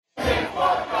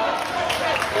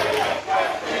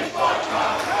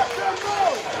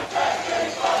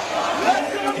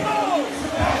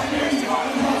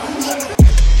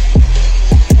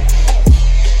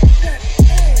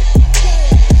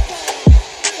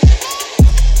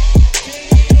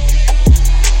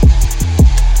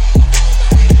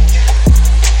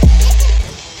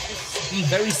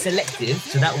selective,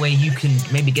 so that way you can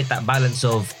maybe get that balance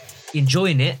of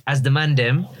enjoying it as the man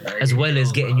dem, as well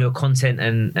as getting your content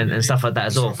and stuff like that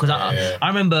as well. Because I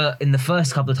remember in the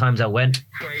first couple of times I went,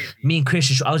 me and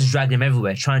Chris, I was just dragging him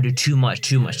everywhere, trying to do too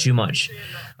much.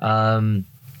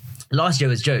 Last year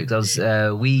was jokes. I was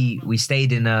we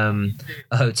stayed in a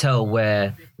hotel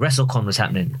where WrestleCon was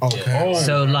happening. Okay.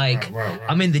 So like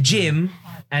I'm in the gym.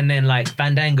 And then like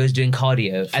Fandango's doing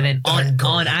cardio, and then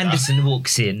Arn Anderson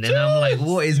walks in, and I'm like,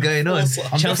 "What is going on?"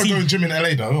 I'm definitely doing gym in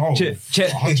LA though.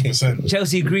 100%.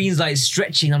 Chelsea Green's like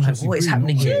stretching. I'm like, "What is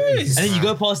happening here?" And then you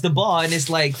go past the bar, and it's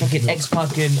like fucking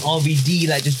X-Pac and RVD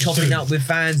like just chopping up with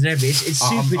fans and everything. It's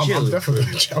super chill. I'm definitely.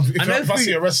 If I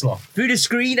see a wrestler through the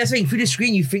screen, that's the thing. Through the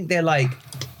screen, you think they're like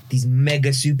these mega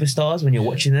superstars when you're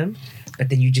watching them. But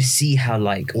then you just see how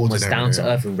like almost down to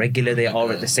earth and regular they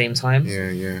are at the same time.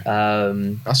 Yeah.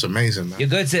 That's amazing, man. You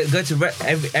go to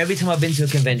every time I've been to a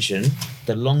convention,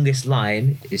 the longest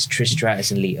line is Trish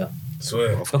Stratus and Lita.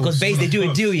 Swear. Because they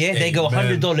do a deal, yeah. They go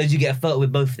 $100, you get a photo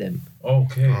with both of them.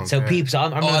 Okay. So peeps, I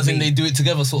remember as in they do it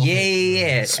together, sort of.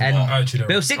 Yeah. Smart, and actually,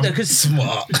 but it was sick though, because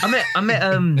Smart. I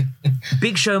met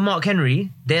Big Show, Mark Henry.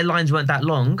 Their lines weren't that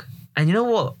long, and you know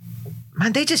what?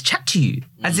 Man, they just chat to you.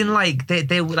 As in, like,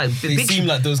 they were like... They seem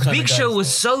like those kind of Big guys, Show was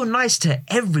so nice to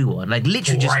everyone. Like,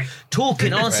 literally just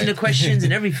talking, answering the questions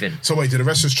and everything. So wait, do the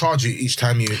wrestlers charge you each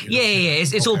time you... Yeah.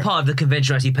 It's all part of the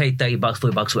convention. As you pay $30,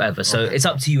 $40, whatever. So it's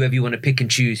up to you whether you want to pick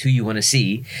and choose who you want to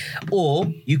see. Or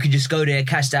you could just go there,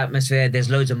 catch the atmosphere. There's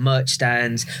loads of merch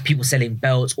stands, people selling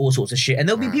belts, all sorts of shit. And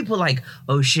there'll be people like,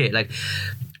 oh shit. Like,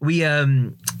 me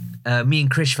and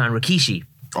Chris found Rikishi.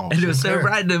 And it was so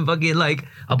random, fucking like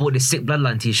I bought this sick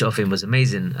Bloodline t-shirt off him, it was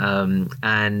amazing.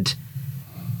 And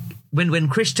when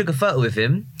Chris took a photo with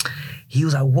him, he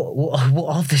was like, what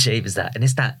aftershave is that? And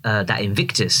it's that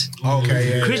Invictus.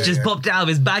 Okay, yeah. Chris just popped it out of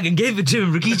his bag and gave it to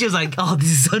him. Rikishi was like, oh, this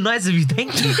is so nice of you,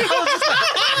 thank you.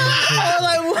 I was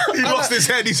like, what? He lost his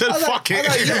head, he said, fuck it.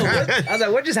 I was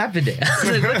like, what just happened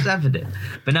there?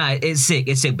 But nah, it's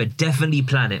sick, but definitely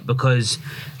plan it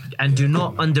and do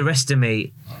not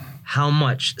underestimate how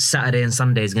much Saturday and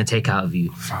Sunday is going to take out of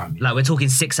you. Like, we're talking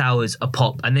 6 hours a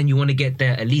pop, and then you want to get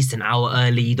there at least an hour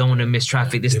early. You don't want to miss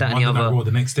traffic, this, that, and the other.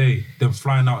 The next day. They're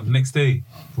flying out the next day.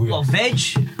 What, veg?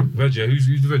 Veg, yeah. Who's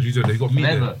the veg? You got meat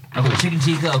there. I got chicken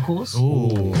tikka, of course. Ooh.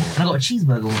 And I got a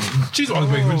cheeseburger one.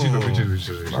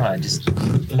 Cheeseburger. Alright, just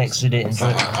flex with it.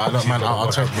 And look, man, I'll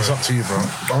take this up to you,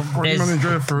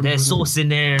 bro. There's sauce in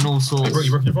there and all sorts.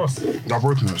 You broke your fast? I've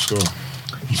broken it still.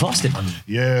 You fasted?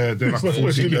 Yeah, then like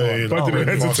 40 days. I didn't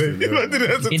hesitate.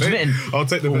 Intermittent. I'll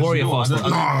take the warrior fast.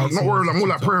 Nah, not worried. I'm more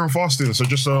like prayer and fasting. So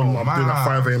just I'm doing like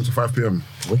 5 a.m. to 5 p.m.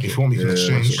 If you want me to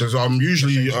exchange, because I'm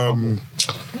usually going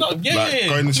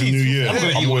into the new year.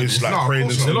 I'm always like praying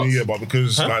into the new year, but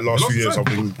because like last few years I've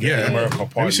been in America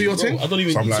partying. Let me see your thing. I don't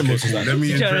even. So I'm like,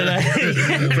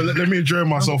 let me enjoy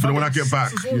myself, and then when I get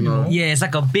back, you know. Yeah, it's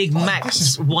like a Big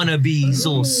Max wannabe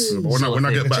sauce. When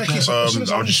I get back,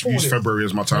 I'll just use February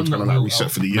as my time to kind of like reset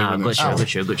for the year. Nah, good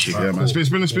you. Yeah, man.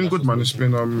 It's been good, man. It's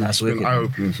been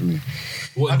eye-opening for me.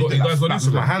 What you guys got into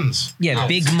my hands? Yeah,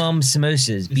 Big Mum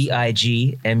Samosas.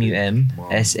 BigMum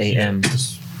SAM.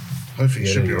 Hopefully it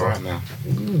should be alright now.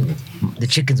 The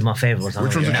chicken's my favourite.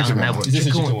 Which one's the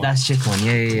chicken one? That's chicken one.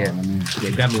 Yeah.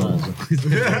 Grab me one.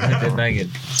 They're banging.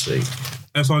 Sweet.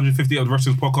 S150 of the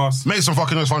Wrestlers Podcast. Make some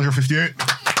fucking S158.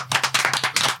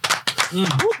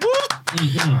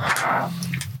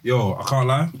 Yo, I can't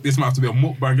lie. This might have to be a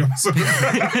mukbang episode.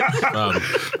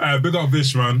 Big up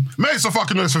Vish, man. Make some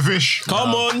fucking noise for Vish.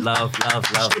 Come on. Love.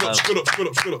 Spit up.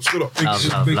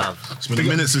 Love. It's been a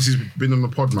minute since he's been on the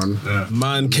pod, man. Yeah.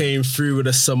 Man came through with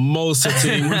a samosa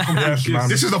thing.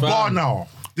 This is the bar now.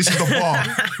 This is the bar.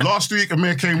 Last week,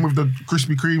 Amir came with the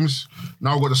Krispy Kremes.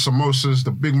 Now we've got the samosas, the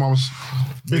Big Mom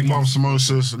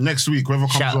samosas. Next week, whoever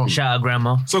comes on. Shout out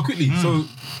grandma. So quickly, so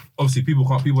obviously people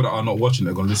that are not watching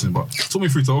it are gonna listen, but talk me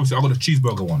through. So obviously I got a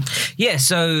cheeseburger one. Yeah,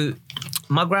 so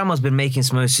my grandma's been making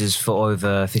samosas for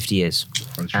over 50 years,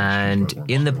 and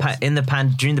during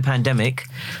the pandemic,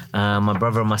 my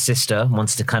brother and my sister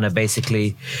wanted to kind of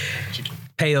basically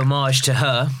pay homage to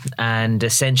her and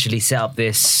essentially set up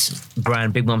this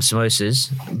brand, Big Mom Samosas,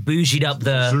 bougied up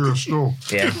the...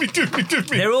 Yeah. Give me.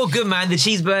 They're all good, man. The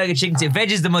cheeseburger, chicken tikka.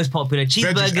 Veg is the most popular.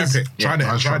 Cheeseburgers... Try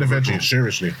the veggies,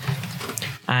 seriously.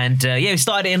 And we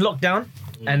started it in lockdown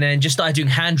and then just started doing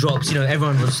hand drops. You know,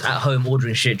 everyone was at home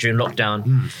ordering shit during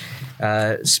lockdown.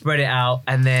 Spread it out,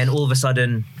 and then all of a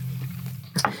sudden,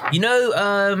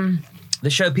 the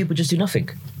show People Just Do Nothing.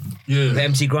 Yeah. The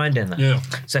MC Grinder and that. Yeah.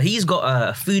 So he's got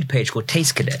a food page called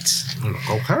Taste Cadets.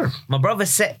 Okay. My brother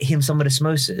set him some of the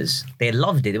samosas. They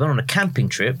loved it. They went on a camping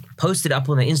trip, posted it up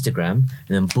on their Instagram, and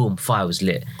then boom, fire was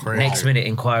lit. Next minute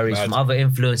inquiries from other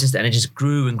influencers, and it just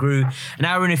grew and grew. And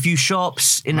now we're in a few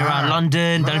shops in and around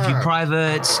London, done a few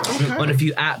privates, on a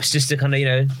few apps just to kind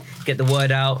of, get the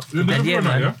word out. And yeah,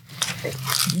 man. Not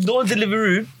on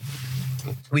Deliveroo.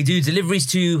 We do deliveries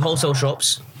to wholesale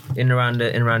shops in and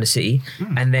around the city,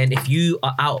 and then if you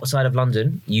are outside of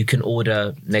London, you can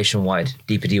order nationwide.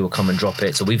 DPD will come and drop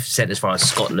it. So we've sent as far as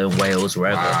Scotland, Wales,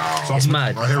 wherever. So it's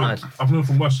mad. I'm living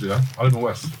from West, yeah. I live in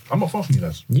West. I'm not far from you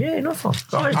guys. Yeah, not far.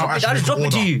 I'll just drop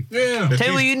it to you. Yeah. Tell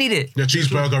you where you need it. The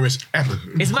cheeseburger is epic.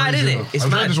 It's mad, isn't it? It's Have you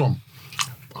mad. had this one?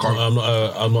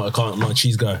 I'm not a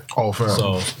cheese guy. Oh, fair.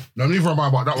 So no, neither am I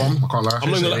about that one. I can't lie.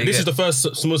 I'm not gonna lie, this is the first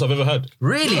samosa I've ever had.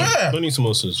 Really? I don't need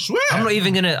samosas.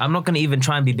 I'm not gonna even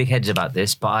try and be big-headed about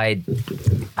this, but I'm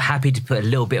happy to put a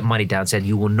little bit of money down saying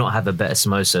you will not have a better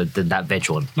samosa than that veg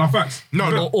one. No, facts.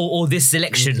 No. Or this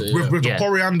selection. With the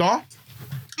coriander.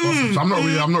 So I'm not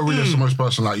really a samosa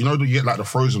person. Like, you get like the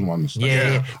frozen ones.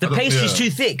 Yeah. The pastry's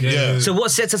too thick. Yeah. So what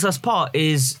sets us apart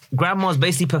is Grandma's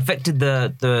basically perfected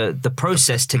the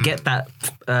process to get that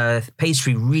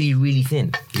pastry really, really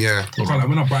thin. Yeah.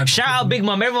 We're not buying. Shout out Big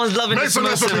Mum. Everyone's loving the Nice one,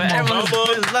 samosa. Big Mum. Everyone's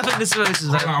loving the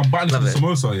samosas. man. I'm buying Love this it.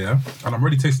 samosa, yeah, and I'm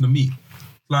already tasting the meat.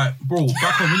 Like, bro,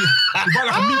 back when you buy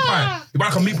like a meat pie, you buy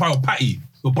like a meat pie or patty.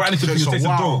 You're buying it to So, taste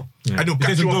the dough. And it'll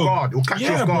catch you off guard. It'll catch you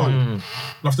off guard. And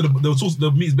after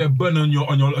the meat's better burn on your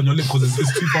lip because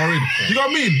it's too far in. You know what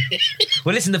I mean?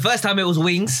 Well, listen, the first time it was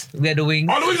wings. We had the wings.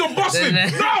 Oh, the wings are busting.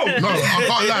 Then, No, I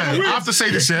can't lie. I have to say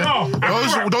this here. No,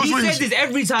 Those he wings. says this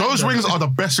every time. Those though. wings are the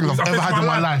best things I've ever had in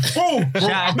my life. Oh,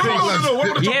 Shout out no. Chris.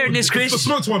 What You hearing this, Chris? The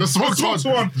smoked one. The smoked one.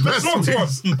 The smoked one.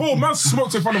 Oh, man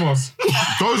smoked in front of us.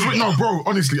 Those wings, no, bro.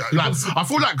 Honestly, like I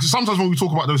feel like sometimes when we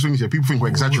talk about those things here, people think we're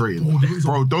exaggerating.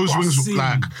 Bro, those wings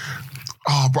like.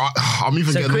 Oh, bro, I'm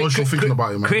even getting emotional thinking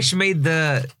about it, man. Chris made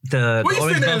the What are you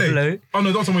orange saying, buffalo. LA? Oh,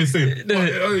 no, that's what you're saying.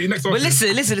 Next But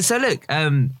listen. So look,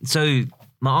 so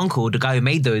my uncle, the guy who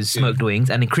made those smoked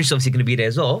wings, and then Chris obviously going to be there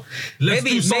as well.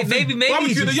 Maybe.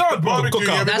 Barbecue in the yard, bro.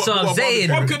 That's what I'm saying.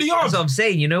 Barbecue in the yard. That's what I'm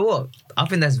saying. You know what? I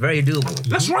think that's very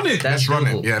doable. Let's run it. That's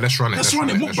doable. Yeah, let's run it. Let's run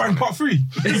it. Mukbang part 3.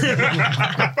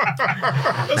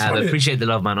 Nah, I appreciate the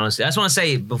love, man. Honestly, I just want to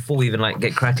say before we even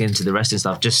get cracking into the wrestling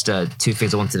stuff, just two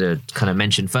things I wanted to kind of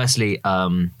mention. Firstly,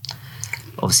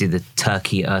 obviously the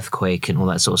Turkey earthquake and all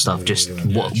that sort of stuff.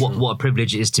 What a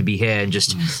privilege it is to be here and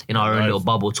just in our own little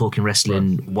bubble talking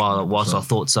wrestling whilst our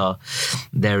thoughts are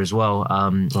there as well.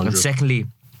 And secondly,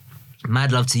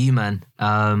 mad love to you, man.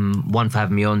 One, for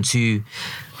having me on. Two,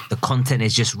 the content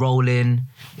is just rolling.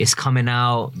 It's coming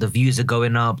out. The views are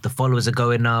going up. The followers are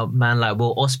going up. Man,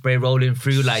 Will Ospreay rolling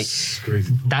through.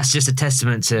 Crazy. That's just a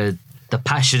testament to the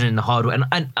passion and the hard work.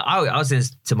 And I was saying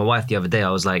this to my wife the other day.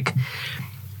 I was like,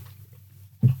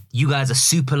 you guys are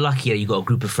super lucky that you got a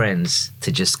group of friends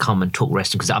to just come and talk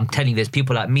wrestling, because I'm telling you, there's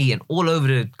people like me and all over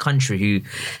the country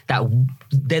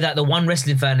they're like the one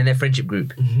wrestling fan in their friendship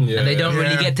group, and they don't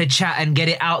really get to chat and get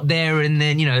it out there. And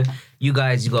then you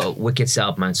guys, you got a wicked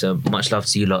setup, man. So much love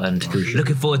to you lot, and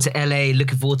looking forward to LA.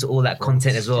 Looking forward to all that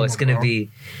content as well. It's gonna be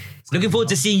looking forward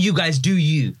to seeing you guys do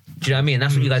you. Do you know what I mean?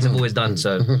 That's what you guys have always done.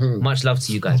 So much love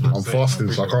to you guys, man. I'm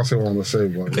fasting, so I can't say what I'm gonna say,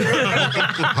 but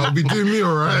I'll be doing me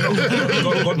alright.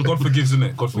 God forgives, isn't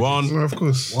it? God forgives. No, of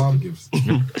course. One gives.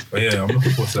 But yeah, I'm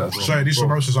looking forward to that as well. Sorry, these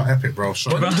samosas are epic, bro.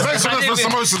 Sorry. Thanks for the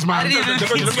samosas, man. Let me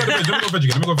go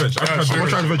veg. I'm gonna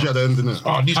try the veggie at the end, innit?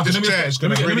 Oh, this chair is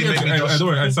gonna really make me just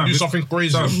do something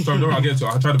crazy. Don't worry, I'll get to it.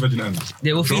 I'll try the veg in the end.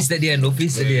 Yeah, we'll feast at the end.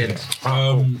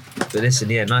 But listen,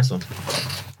 yeah, nice one.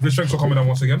 Vish, thanks for coming on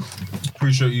once again.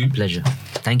 Appreciate you. Pleasure.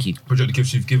 Thank you. Appreciate the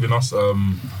gifts you've given us. Where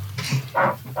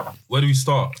do we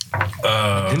start?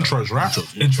 Intros, right?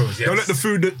 Intros, yes. Don't let the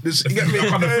food get me I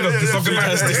kind of feel like something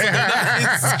like this.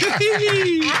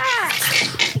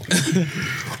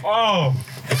 Oh.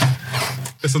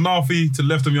 It's a Nafi. To the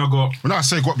left of me, I got... When I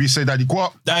say guap, you say daddy.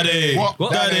 Guap. Daddy. What?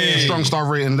 Daddy. Strong star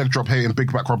rating, leg drop hating,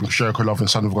 big back rubbing, Jericho loving,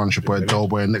 son of a gun, your boy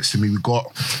Doughboy. And next to me, we got...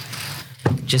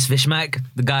 Just Fishmack,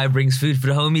 the guy who brings food for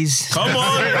the homies. Come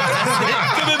on.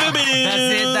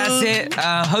 That's it.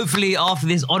 Hopefully after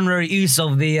this honorary use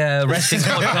of the wrestling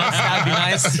podcast, that'd be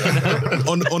nice.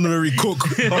 Honorary cook.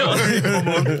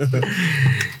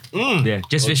 Yeah,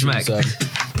 just Fishmack.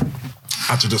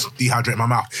 had to just dehydrate my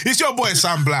mouth. It's your boy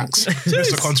Sam Blacks,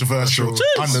 Mr. Controversial,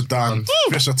 Underdone,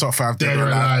 Mr. Top 5 Dead or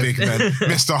Alive, Big Men,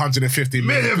 Mr. 150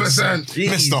 million %,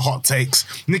 Mr. Hot Takes,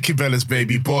 Nikki Bella's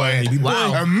baby boy.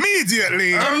 Wow.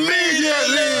 Immediately,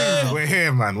 we're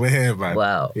here, man.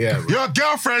 Wow. Yeah, man. Your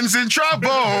girlfriend's in trouble.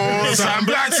 Sam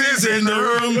Blacks is in the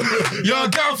room. Your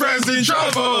girlfriend's in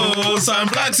trouble. Sam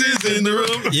Blacks is in the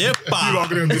room. Yep. You lot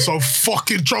are going to be so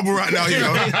fucking trouble right now, you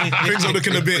know. Things are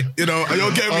looking a bit, you know,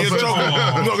 you're getting me in trouble.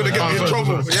 You're not going to get me in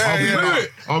trouble. Yeah.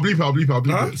 I'll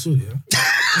bleep it. So, yeah.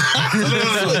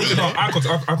 No, eye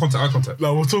contact.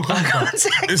 No, we'll talk about This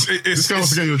guy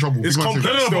wants to get you in trouble. It's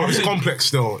complex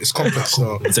still. It's complex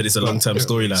still. He said it's a long-term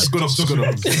storyline. It's good up.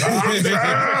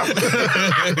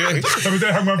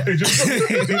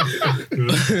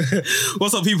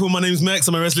 What's up, people? My name's Max.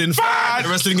 I'm a wrestling fan, a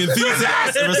wrestling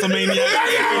enthusiast, a WrestleMania.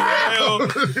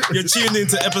 You're tuned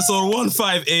into episode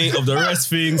 158 of the Rest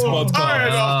Things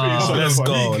podcast. Let's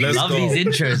go. Love these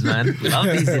intros, man. Love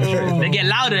these intros. They get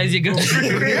louder as you go.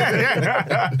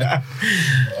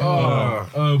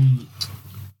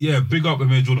 Yeah, big up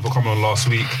Amir Jordan for coming on last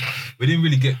week. We didn't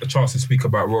really get a chance to speak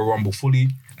about Royal Rumble fully.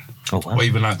 Oh, wow. Or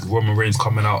even like Roman Reigns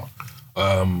coming out.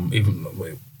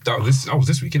 That was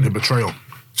this week, innit? The betrayal.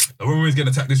 Roman Reigns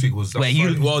getting attacked this week was... That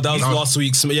was last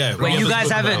week's... Yeah. Wait, you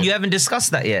guys haven't discussed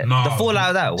that yet? No. The fallout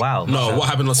of that? Wow. No, what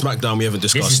happened on SmackDown we haven't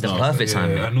discussed. This is the perfect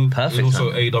time. And Perfect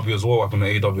also time. AEW as well. What happened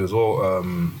to AEW as well?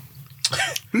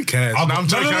 Who cares? I'm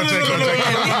joking. We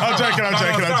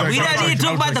don't need to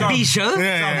talk about the B show.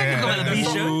 Yeah. Talk about the B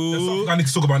show. I need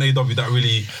to talk about an AEW that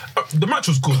really... the match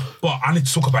was good, but I need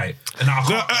to talk about it. And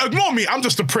Ignore me, I'm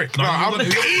just a prick. The E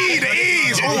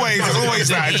is always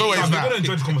that. It's always I'm going to that.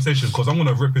 enjoy the conversation because I'm going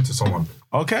to rip into someone.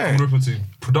 Okay. I'm going to rip into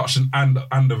production and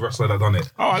the wrestler that done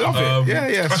it. Oh, I love it.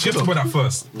 Yeah. Actually, let's talk about that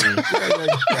first.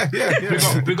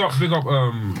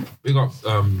 Big up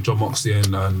John Moxley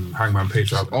and Hangman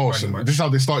Page. Oh, so this is how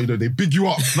they start, you know, they big you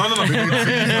up. No. They tear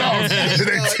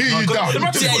you down. The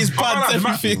match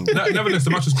was good. Nevertheless,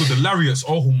 the match was good. The lariats,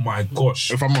 oh my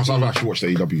gosh. If I'm honest, I've actually watched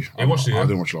the AEW. I watched it. I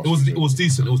didn't watch last week. It was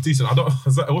decent. I don't.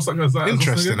 What's that guy's that?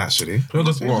 Interesting, actually. No,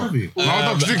 because I've been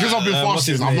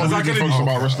fasting. I'm not really been focused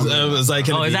about wrestling. Oh,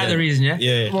 is that the reason, yeah?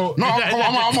 Yeah. No,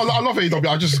 I love AEW.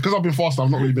 I just, because I've been fasting,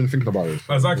 I've not really been thinking about it.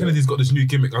 Isaiah Kennedy's got this new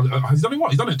gimmick. He's done it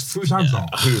what? He's done it 3 times now.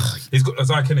 He's got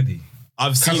Isaiah Kennedy.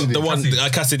 I've seen the one,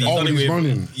 Cassidy. Oh, he's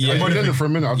moaning. Yeah. He's been in it for a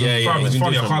minute. It's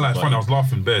funny. I can't lie. It's funny. I was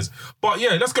laughing bears. But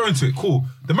yeah, let's go into it. Cool.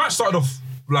 The match started off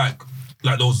like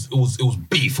it was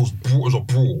beef. It was a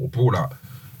brawl out.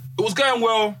 It was going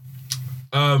well.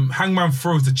 Hangman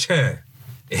throws the chair.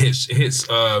 It hits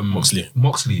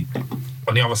Moxley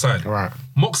on the other side. Right.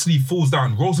 Moxley falls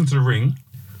down, rolls into the ring,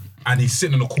 and he's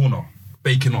sitting in the corner,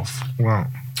 baking off. Right.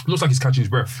 Looks like he's catching his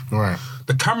breath. Right.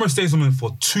 The camera stays on him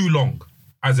for too long,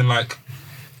 as in like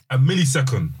a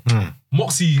millisecond.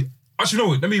 Moxley, actually, no,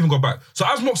 let me even go back. So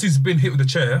as Moxley's been hit with the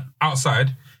chair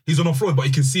outside, he's on the floor, but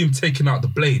you can see him taking out the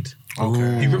blade.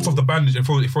 Okay. He rips off the bandage and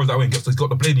throws that away and he's got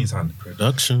the blade in his hand.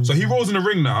 Production. So he rolls in the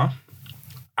ring now,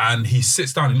 and he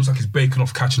sits down. It looks like he's baking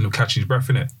off, catching his breath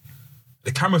in it.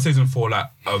 The camera stays on for like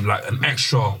an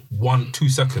extra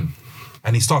 1-2 seconds,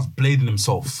 and he starts blading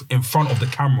himself in front of the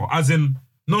camera. As in,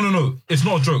 no, it's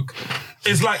not a joke.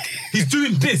 It's like he's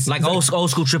doing this. Like old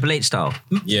school Triple H style.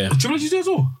 Yeah. Triple H do as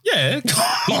well? Yeah.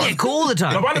 He get cool all the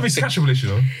time. No, but I never see catch Triple H, you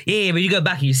know? Yeah, but you go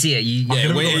back and you see it.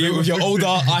 With your older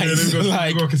eyes.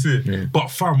 I can see it. Yeah.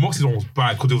 But fam, Moxley's one was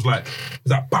bad because it was like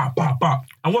bah, bah, bah.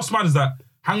 And what's mad is that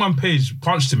Hangman Page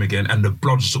punched him again and the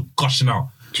blood just gushing out.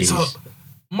 Jeez. So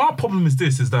my problem is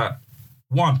that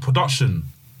one, production,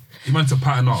 you meant to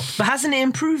pattern up. But hasn't it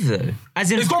improved though?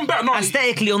 As in, It's gone better, no.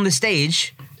 Aesthetically on the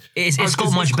stage, it's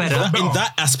got much better. In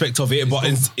that aspect of it, but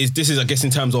this is, I guess,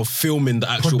 in terms of filming the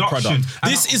actual Production. product.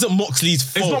 This isn't Moxley's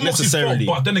It's fault not Moxley's necessarily.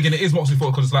 fault, but then again, it is Moxley's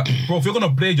fault because it's like, bro, if you're gonna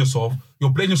blade yourself, you're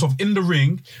blading yourself in the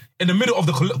ring, in the middle of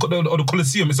the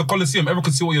Coliseum. It's a Coliseum. Everyone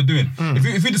can see what you're doing.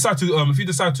 If you decide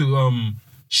to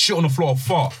shit on the floor or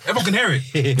fart, everyone can hear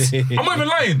it. I'm not even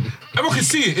lying. Everyone can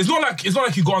see it. It's not like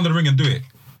you go under the ring and do it.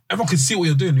 Everyone can see what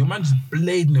you're doing. Your man just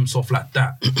blading himself like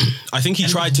that. I think he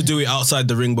tried to do it outside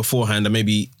the ring beforehand and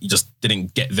maybe he just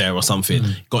didn't get there or something.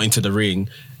 Got into the ring.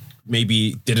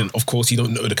 Maybe didn't, of course, you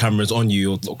don't know the camera's on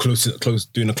you or close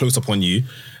doing a close-up on you.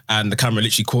 And the camera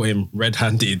literally caught him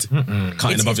red-handed,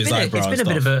 cutting above his eyebrow. It's been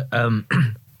a bit of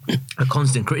a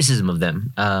constant criticism of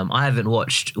them. I haven't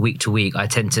watched week to week. I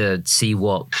tend to see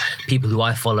what people who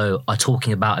I follow are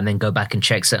talking about and then go back and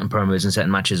check certain promos and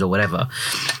certain matches or whatever.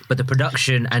 But the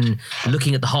production and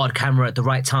looking at the hard camera at the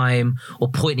right time or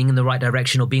pointing in the right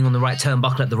direction or being on the right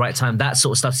turnbuckle at the right time, that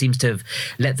sort of stuff seems to have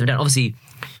let them down. Obviously,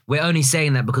 we're only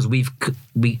saying that because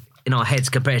in our heads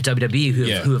compared to WWE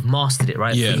who have mastered it,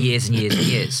 right, for years and years and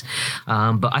years.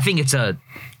 But I think it's a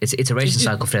racing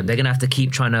cycle for them. They're gonna have to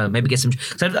keep trying to maybe get some.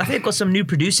 So I think they've got some new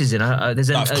producers in. There's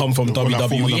That's come from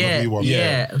WWE.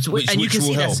 Yeah. So, and you can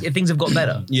see that things have got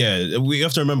better. Yeah, we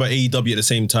have to remember AEW at the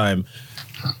same time.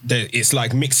 It's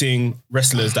like mixing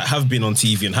wrestlers that have been on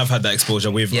TV and have had that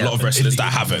exposure with a lot of wrestlers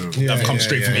that haven't. That have come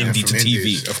straight from indie to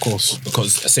TV. Of course.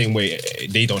 Because the same way,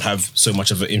 they don't have so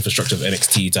much of an infrastructure of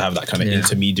NXT to have that kind of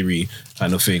intermediary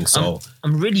kind of thing. So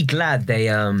I'm really glad they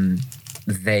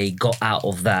got out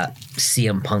of that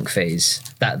CM Punk phase,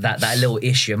 that little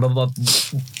issue. But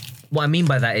what I mean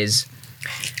by that is,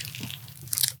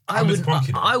 I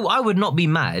would not be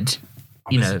mad.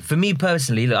 You know, for me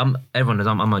personally, look, everyone knows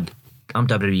I'm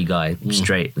WWE guy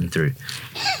straight and through.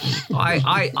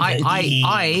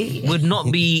 I would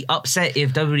not be upset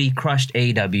if WWE crushed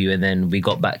AEW and then we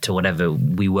got back to whatever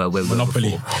we were.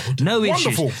 Monopoly. No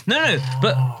issues. No.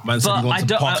 But man said he wants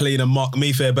to Park Lane and Mark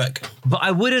Mayfair back. But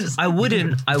I would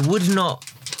not.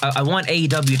 I want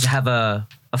AEW to have a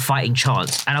fighting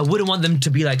chance, and I wouldn't want them to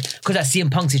be like, because that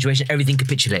CM Punk situation, everything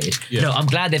capitulated. No, I'm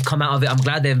glad they've come out of it. I'm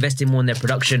glad they're investing more in their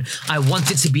production. I want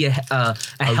it to be a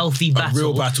healthy battle, a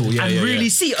real battle, and really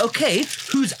see, okay,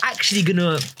 who's actually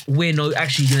gonna win or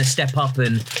actually gonna step up,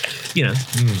 and Yeah,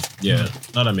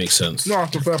 no, that makes sense. No,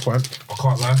 that's a fair point. I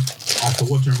can't lie. After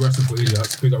watching Wrestling for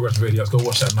Idiots, big up Wrestling for Idiots, go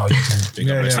watch that now. Big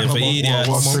up Wrestling for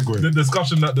Idiots. The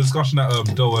discussion that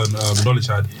Doe and Knowledge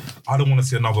had. I don't want to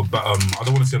see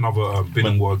another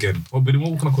bidding war again. What bidding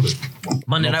war? What can I call it?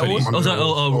 Monday Night Wars. I want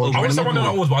to say Monday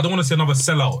Night Wars, but I don't want to see another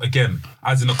sellout again.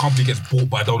 As in a company gets bought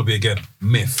by WWE again.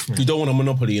 Myth. You don't want a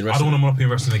monopoly in wrestling. I don't want a monopoly in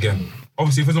wrestling again.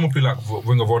 Obviously, if it's a monopoly like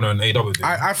Ring of Honor and AEW,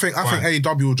 I think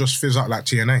AEW will just fizz out like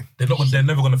TNA. They're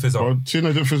never going to fizz out. Well,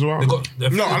 TNA didn't fizzle out.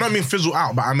 No, I don't mean fizzle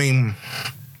out, but I mean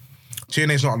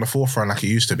TNA's not on the forefront like it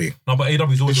used to be. No, but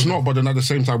AEW's always... It's not, but then at the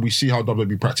same time, we see how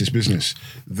WWE practice business.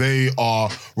 They are,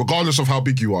 regardless of how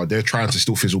big you are, they're trying to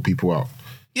still fizzle people out.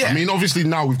 Yeah. I mean, obviously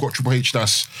now we've got Triple H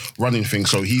that's running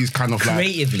things, so he's kind of like...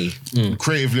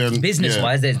 Creatively and...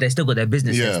 Business-wise, they still got their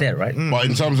business there, right? But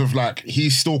in terms of like,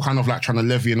 he's still kind of like trying to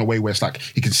levy in a way where it's like,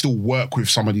 he can still work with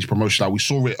some of these promotions. Like we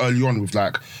saw it early on with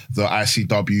like the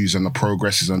ICWs and the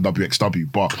Progresses and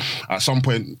WXW, but at some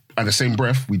point, at the same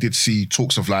breath, we did see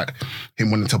talks of like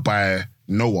him wanting to buy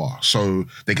Noah so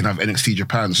they can have NXT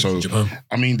Japan. So,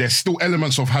 I mean, there's still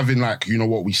elements of having like, you know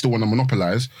what, we still want to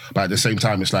monopolize, but at the same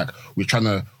time, it's like we're trying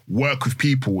to work with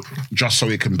people just so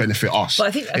it can benefit us. But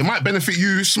I think it might benefit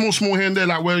you, small here and there,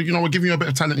 like we're giving you a bit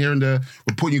of talent here and there,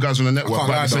 we're putting you guys on the network, but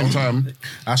at the same time...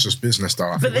 That's just business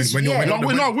though. Which is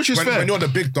fair. When you're the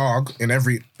big dog in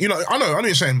every... I know what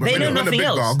you're saying, but they know nothing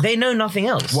else. They know nothing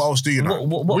else. What else do you know?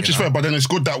 Which is fair, but then it's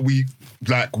good that we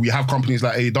have companies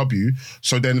like AEW,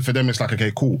 so then for them it's like,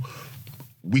 okay, cool.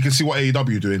 We can see what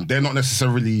AEW are doing. They're not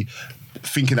necessarily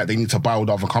thinking that they need to buy all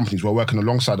the other companies. We're working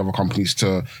alongside other companies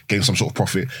to gain some sort of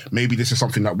profit. Maybe this is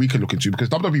something that we can look into, because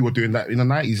WWE were doing that in the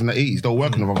 90s and the 80s. They were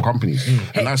working with other companies.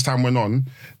 And as time went on,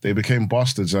 they became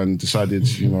bastards and decided,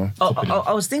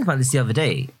 I was thinking about this the other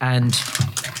day, and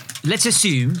let's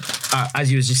assume,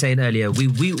 as you were just saying earlier, we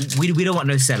don't want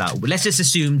no sellout. Let's just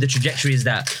assume the trajectory is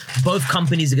that both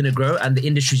companies are going to grow and the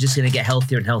industry is just going to get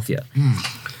healthier and healthier.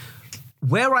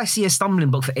 Where I see a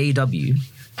stumbling block for AEW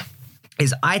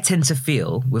is I tend to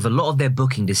feel with a lot of their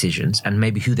booking decisions and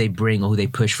maybe who they bring or who they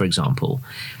push, for example,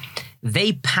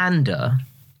 they pander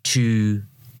to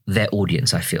their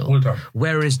audience, I feel.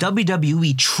 Whereas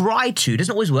WWE try to,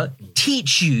 doesn't always work,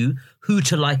 teach you who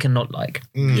to like and not like.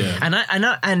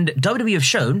 And WWE have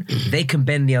shown they can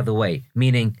bend the other way,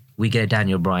 meaning we get a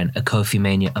Daniel Bryan, a Kofi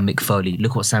Mania, a Mick Foley.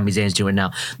 Look what Sami Zayn's doing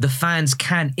now. The fans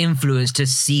can influence to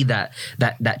see that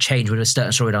change with a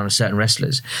certain storyline of certain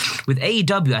wrestlers. With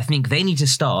AEW, I think they need to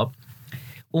start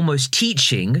almost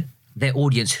teaching their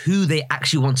audience who they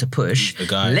actually want to push. The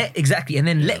guy. And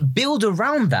then let build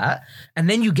around that, and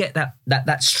then you get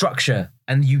that structure,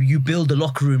 and you build a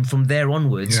locker room from there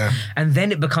onwards, and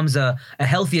then it becomes a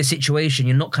healthier situation.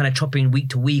 You're not kind of chopping week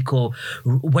to week or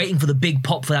waiting for the big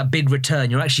pop for that big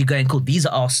return. You're actually going, cool, these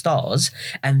are our stars,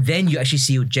 and then you actually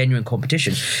see your genuine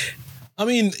competition. I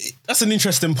mean, that's an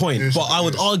interesting point, but I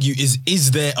would argue,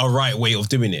 is there a right way of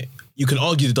doing it? You can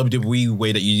argue the WWE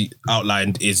way that you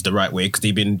outlined is the right way because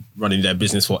they've been running their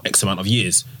business for X amount of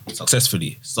years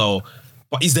successfully. So,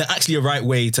 but is there actually a right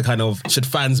way to kind of, should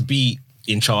fans be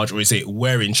in charge, or is it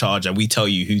we're in charge and we tell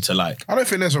you who to like? I don't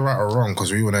think there's a right or wrong,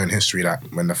 because we all know in history that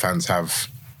when the fans have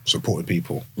supported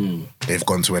people, they've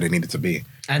gone to where they needed to be.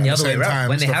 And the other way around,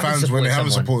 when they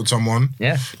haven't supported someone,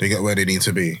 they get where they need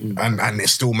to be. And it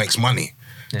still makes money.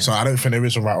 Yeah. So I don't think there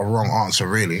is a right or wrong answer,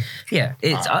 really. Yeah,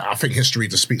 I think history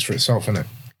just speaks for itself, innit?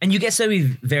 and you get so many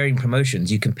varying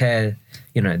promotions. You compare,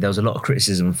 there was a lot of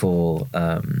criticism for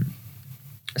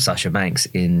Sasha Banks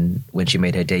when she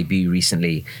made her debut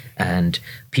recently, and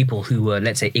people who were,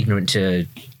 let's say, ignorant to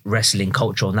wrestling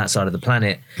culture on that side of the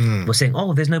planet were saying,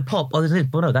 "Oh, there's no pop. Oh, there's no."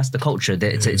 Well, no, that's the culture.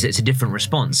 It's a different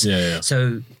response.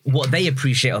 So what they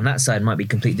appreciate on that side might be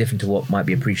completely different to what might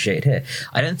be appreciated here.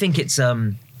 I don't think it's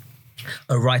a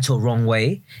right or wrong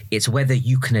way. It's whether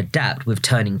you can adapt with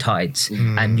turning tides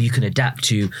and you can adapt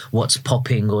to what's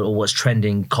popping or what's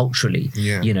trending culturally.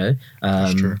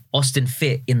 Austin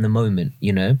fit in the moment.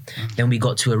 Then we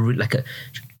got to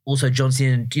also John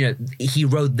Cena, he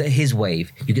rode his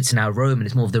wave. You get to now Roman,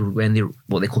 it's more of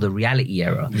what they call the reality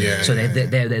era. So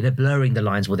they're blurring the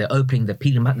lines, they're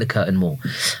peeling back the curtain more.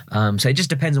 So it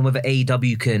just depends on whether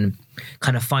AEW can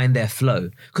kind of find their flow,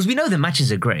 because we know the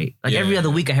matches are great. Every other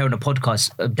week I hear on a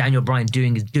podcast Daniel Bryan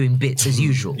doing bits as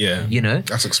usual.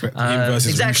 That's expected.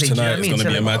 Versus exactly. Roosh tonight Do you know is what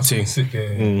I going to mean? be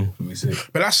a mad thing.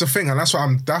 But that's the thing, and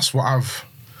that's what I've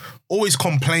always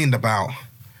complained about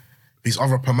these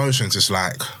other promotions. It's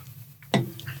like,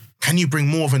 can you bring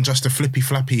more than just a flippy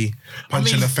flappy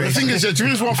punch in the face? The thing is,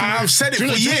 I've said it for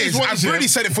years. I've really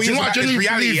said it for years. Like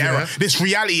this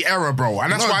reality era, bro.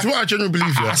 And that's why I genuinely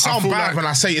believe. I sound bad when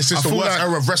I say it's just the worst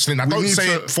era of wrestling. I don't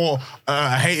say it for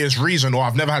a hater's reason or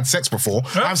I've never had sex before.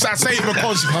 I say it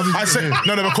because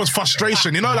because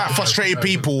frustration. Like frustrated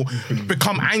people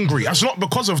become angry. It's not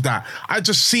because of that. I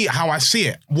just see it how I see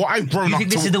it. What I've grown You up think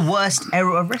to. this is the worst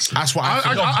era of wrestling? That's what I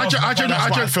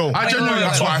feel.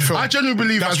 I genuinely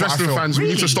believe That's as what I wrestling feel. fans, we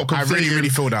need to stop I really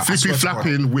feel that. flippy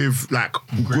flapping with like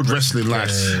good wrestling. Like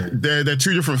they're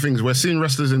two different things. We're seeing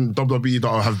wrestlers in WWE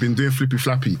that have been doing flippy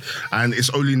flappy, and it's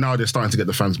only now they're starting to get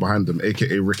the fans behind them,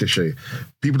 aka Ricochet.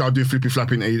 People that are doing flippy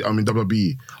flapping in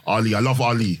WWE, Ali. I love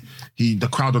Ali. The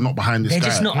crowd are not behind this guy. They're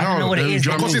just not. I don't know what it is.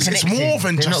 Because it's more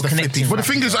than just the flippy. But the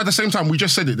thing is, at the same time, we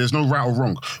just said it. There's no right or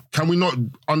wrong. Can we not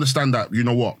understand that? You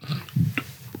know what?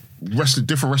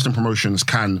 Different wrestling promotions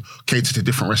can cater to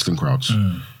different wrestling crowds.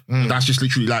 That's just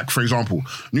literally like, for example,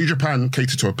 New Japan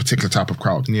cater to a particular type of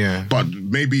crowd. But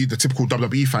maybe the typical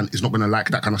WWE fan is not going to like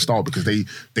that kind of style because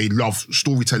they love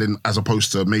storytelling as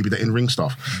opposed to maybe the in-ring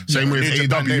stuff. Same with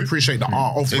AEW. They appreciate the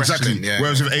art of wrestling. Exactly.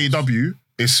 Whereas with AEW,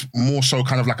 it's more so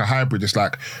kind of like a hybrid. It's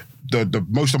like the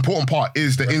most important part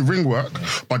is the in-ring work,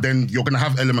 but then you're going to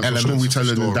have elements of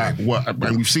storytelling and that work,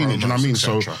 and we've seen it, do you know what I mean?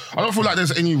 So I don't feel like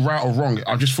there's any right or wrong.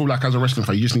 I just feel like as a wrestling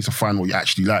fan, you just need to find what you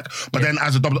actually like. But then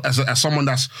as someone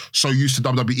that's so used to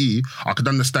WWE, I could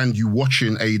understand you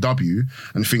watching AEW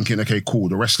and thinking, okay, cool,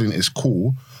 the wrestling is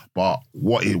cool, but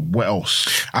what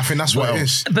else? I think that's what it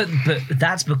is. But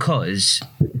that's because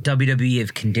WWE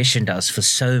have conditioned us for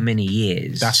so many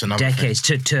years, that's another decades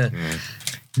to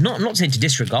not saying to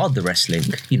disregard the wrestling.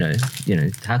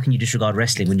 How can you disregard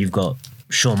wrestling when you've got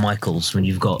Shawn Michaels, when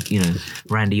you've got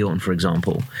Randy Orton, for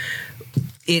example?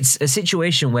 It's a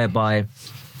situation whereby,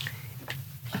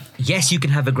 yes, you can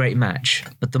have a great match,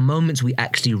 but the moments we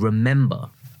actually remember,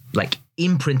 like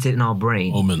imprinted in our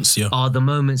brain, are the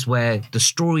moments where the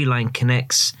storyline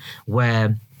connects,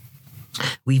 where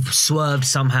we've swerved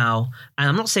somehow. And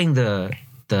I'm not saying the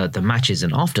match is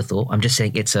an afterthought. I'm just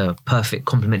saying it's a perfect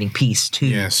complementing piece to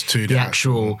the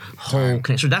actual whole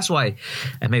connection. That's why,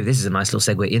 and maybe this is a nice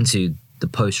little segue into the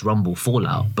post-Rumble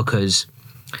fallout, because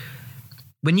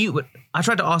I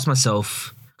tried to ask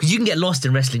myself, because you can get lost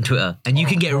in wrestling Twitter, and you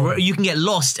can get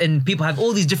lost, and people have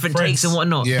all these different takes and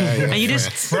whatnot. And you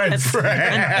just and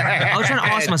I was trying to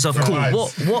ask myself, cool,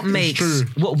 what makes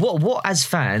what as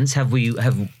fans have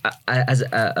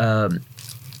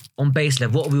on base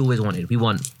level, what have we always wanted? We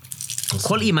want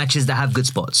quality matches that have good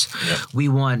spots. We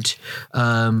want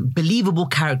believable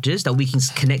characters that we can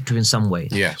connect to in some way.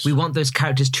 We want those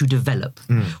characters to develop.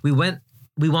 We want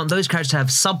those characters to have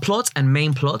subplots and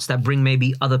main plots that bring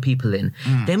maybe other people in.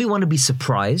 Then we want to be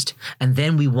surprised, and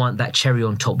then we want that cherry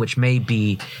on top, which may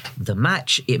be the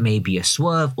match, it may be a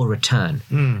swerve or a turn.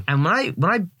 And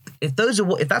if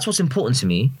that's what's important to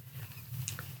me,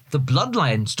 the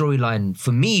Bloodline storyline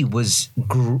for me was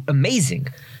amazing.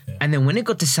 And then when it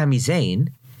got to Sami Zayn,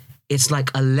 it's like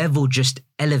a level just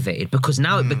elevated, because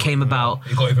now it became about...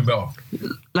 It got even better.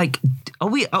 Like, are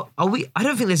we? I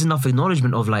don't think there's enough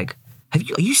acknowledgement of like,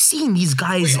 are you seeing these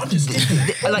guys? Like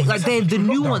they're the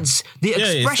nuance, the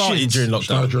expressions. During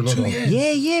lockdown.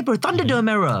 Yeah, bro.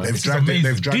 Thunderdome era. They've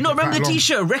dragged Do you not remember the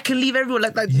T-shirt? Wreck and leave everyone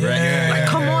like that. Like,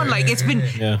 come on, like it's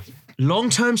been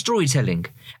long-term storytelling,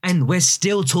 and we're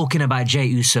still talking about Jey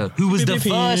Uso, who was the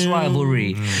first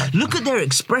rivalry. Look at their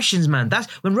expressions, man. That's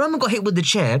when Roman got hit with the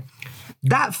chair.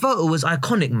 That photo was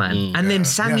iconic, man. And then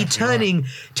Sammy turning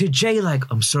to Jay like,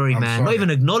 I'm sorry, man. Sorry. Not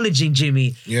even acknowledging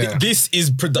Jimmy. Yeah. This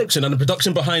is production, and the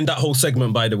production behind that whole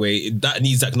segment, by the way, that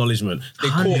needs acknowledgement. They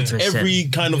caught every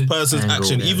kind of person's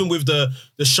action, even with the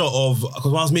shot of,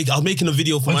 because I was making a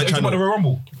video for my channel. About the Royal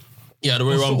Rumble? Yeah, the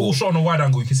Royal Rumble. All shot on a wide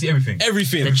angle, you can see everything.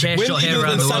 Everything. The chair shot here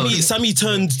around the world. Sammy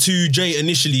turned to Jay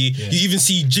initially, you even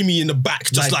see Jimmy in the back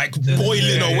just like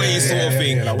boiling away sort of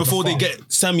thing before they get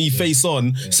Sammy face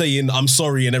on saying, I'm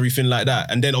sorry and everything like that.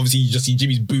 And then obviously you just see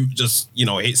Jimmy's boot just,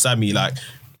 hit Sammy like...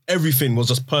 Everything was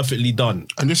just perfectly done.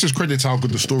 And this is credit to how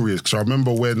good the story is. Because I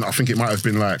remember when, I think it might have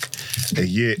been like a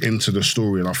year into the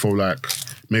story, and I feel like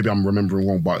maybe I'm remembering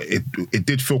wrong, but it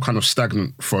did feel kind of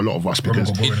stagnant for a lot of us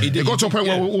because it got to a point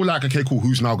where we're all like, okay, cool,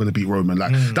 who's now going to beat Roman?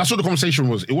 Like that's what the conversation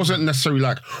was. It wasn't necessarily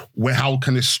like, how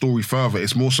can this story further?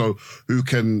 It's more so who's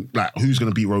going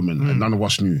to beat Roman? And none of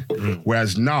us knew.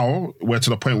 Whereas now we're to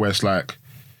the point where it's like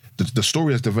the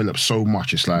story has developed so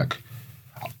much. It's like,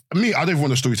 me, I don't even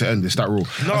want the story to end. It's that rule.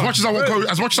 No, as much as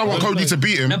I want Cody to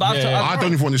beat him, I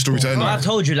don't even want the story to end. I've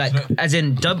told you, like, as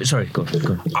in, sorry, go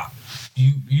on.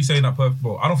 You saying that perfect,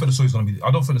 bro? I don't think the story's gonna be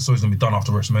done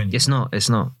after WrestleMania. It's not.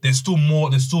 There's still more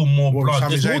blood.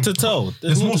 There's more to tell.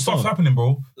 There's more stuff happening,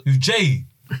 bro. With Jay.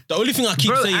 The only thing I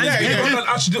keep saying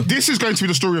is this is going to be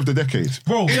the story of the decade,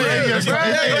 bro. Yeah.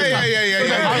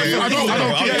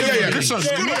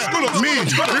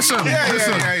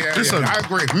 Listen. I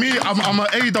agree. Me, I'm an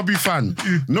AEW fan.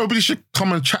 Nobody should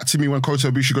come and chat to me when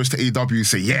Kota Ibushi goes to AEW and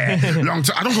say, long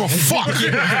time. I don't give a fuck.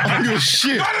 I don't give a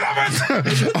shit. I don't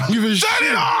give a shit. Turn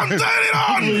it on.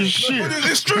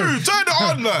 It's true. Turn it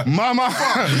on, man. Mama,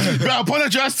 better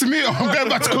apologize to me. I'm going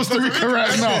back to Costa Rica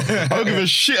right now. I don't give a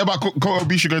shit about Kota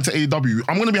Ibushi going to AEW.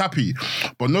 I'm going to be happy.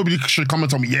 But nobody should come and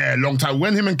tell me, long time.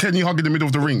 When him and Kenny hug in the middle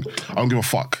of the ring, I don't give a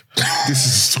fuck. This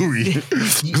is the story.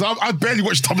 Because I barely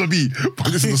watch WWE,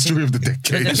 but this is the story of the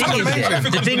decade.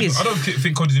 The thing is, I don't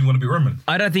think Cody's even going to be Roman.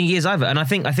 I don't think he is either. And I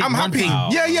think I'm happy.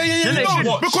 No,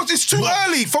 because it's too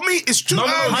early. For me, it's too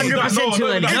early. 100% too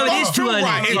early. No, it is too early.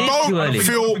 It is too early.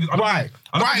 Feel right.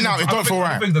 Right now, it don't feel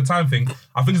right. I think the time thing,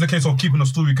 I think it's a case of keeping the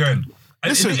story going.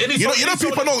 Listen,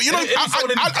 people know.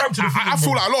 I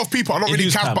feel like a lot of people are not really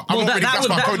cast by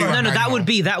Cody.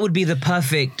 That would be the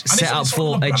perfect setup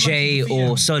for a Jay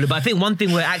or Solo. But I think one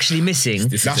thing we're actually missing.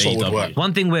 That's what would work.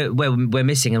 One thing we're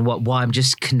missing, and why I'm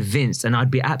just convinced, and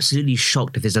I'd be absolutely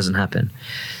shocked if this doesn't happen.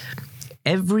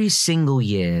 Every single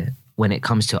year, when it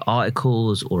comes to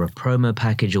articles or a promo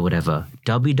package or whatever,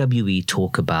 WWE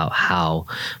talk about how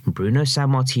Bruno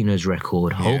Sammartino's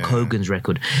record, Hulk Hogan's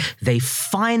record, they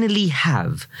finally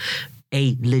have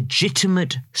a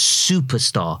legitimate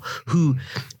superstar who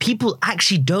people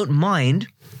actually don't mind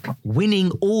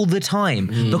winning all the time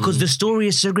because the story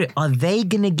is so great. Are they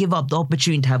going to give up the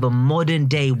opportunity to have a modern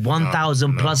day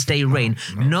 1,000 plus day reign?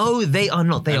 No, they are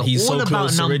not. They are all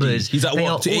about numbers. He's at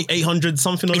what, 800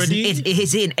 something already?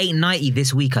 It's in 890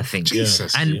 this week, I think.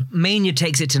 Jesus. And Mania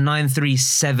takes it to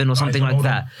 937 or something like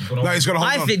that. I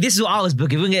think this is what I was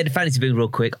booking. If we can get the fantasy booking real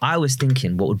quick, I was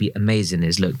thinking what would be amazing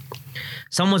is, look,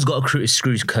 someone's got to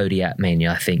screw Cody at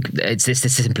Mania, I think. It's the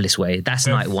simplest way. That's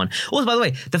night one. Also, by the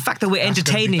way, the fact that we're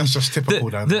entertaining... That's just typical,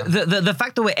 the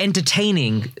fact that we're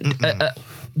entertaining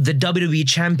the WWE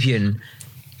champion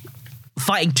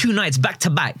fighting 2 nights back to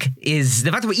back is...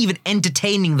 The fact that we're even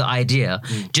entertaining the idea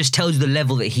just tells you the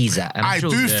level that he's at. I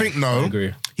do think, though,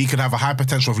 he could have a high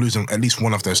potential of losing at least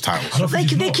one of those titles.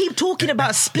 They keep talking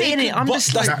about splitting it. I'm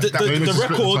just like...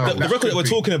 The record that we're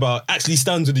talking about actually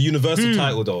stands with the Universal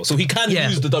title, though. So he can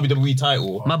lose the WWE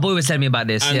title. My boy was telling me about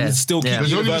this. And still keep the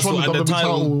Universal and the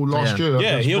title last year.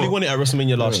 Yeah, he only won it at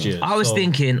WrestleMania last year. I was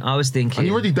thinking. And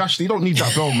he already dashed. He don't need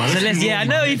that belt, man. I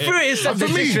know, he threw it in some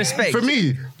disrespect. For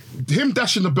me, him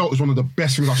dashing the belt is one of the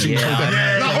best things I've seen.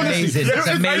 Honestly, it's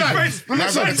amazing.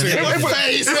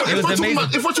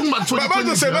 If we're talking about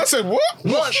 2020, I said, what?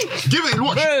 Watch. Give it,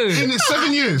 watch. In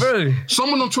 7 years,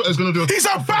 someone on Twitter is going to do it. He's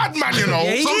a bad man, you know.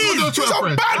 He's a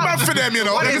bad man for them, you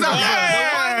know.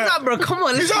 Bro, come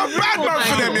on. He's a bad man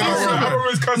for them, you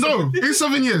know. No, in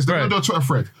 7 years, they're going to do a Twitter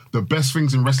thread. The best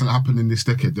things in wrestling happened in this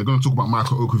decade. They're going to talk about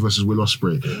Michael Oku versus Will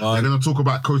Ospreay. They're going to talk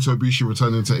about Kota Ibushi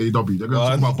returning to AEW. They're going to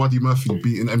talk about Buddy Murphy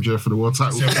beating MJF for the world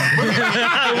title.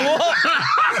 What?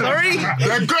 Sorry?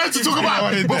 They're going to talk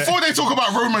about, before they talk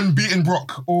about Roman beating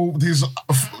Brock or his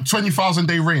 20,000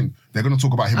 day reign, they're going to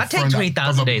talk about him. I take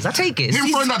 20,000 days. I take it. Him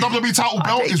throwing that WWE title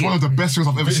belt is one of the best things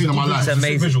I've ever seen in my life. It's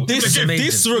amazing.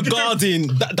 Disregarding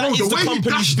that is the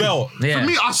company's belt. For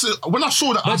me, when I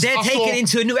saw that, but they're taking it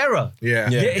into a new era.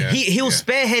 He'll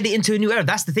spearhead it into a new era.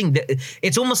 That's the thing.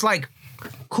 It's almost like,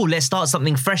 cool, let's start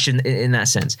something fresh in that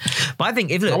sense. But I think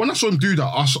when I saw him do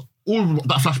that, all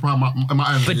that flash behind my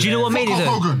eyes. But do you know what made it though?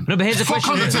 Hogan. No, but here's the Fuck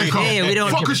question. Undertaker. Yeah, we don't.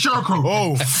 Fuck Chris Jericho.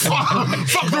 Oh, Fuck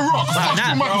The Rock. Fuck now-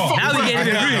 Shawn Michaels. Fuck now we Bret. get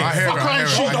into rude. I hear Fuck it, I Ryan hear it,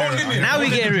 Sheik. I hear it. Now we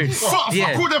get rude. Fuck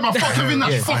Yeah. all them. Fuck Kevin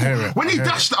Nash. Fuck I hear him. it, When he I hear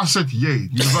dashed, I said, "Yay,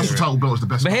 Universal title belt was the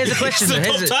best." But here's the question. It's though. the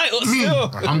Here's top the- title Me,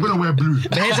 still. I'm gonna wear blue.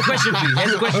 But here's the question for you.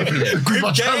 Here's the question for you. Agree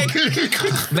my champion.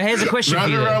 But here's the question for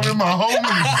Running you. around with my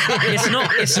homies.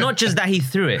 It's not just that he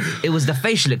threw it. It was the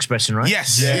facial expression, right?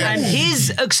 Yes. And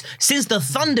since the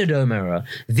Thunderdome era,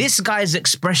 this guy's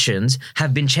expressions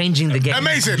have been changing the game.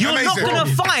 Amazing, You're amazing. not gonna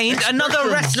find another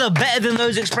wrestler better than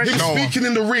those expressions. Him speaking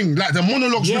in the ring, like the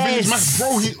monologues within his Yes.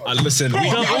 mouth, bro. Listen, we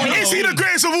don't. Is he the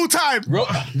greatest of all time?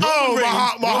 Oh,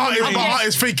 my heart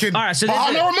is thinking. All right, so But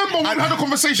I this- remember when we had a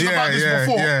conversation Yeah, about this yeah,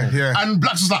 before, yeah. and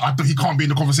Blacks was like, he can't be in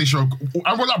the conversation.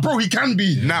 And we're like, bro, he can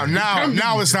be. Now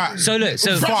it's that. So look,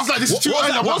 so Blacks was like, this is too What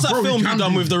early. I'm was like, that bro, film he you can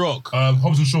done be. with The Rock?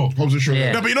 Hobbs and Shaw. Hobbs and Shaw.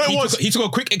 Yeah. No, but you know what it was? He took a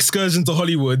quick excursion to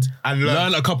Hollywood And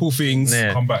learned a couple things.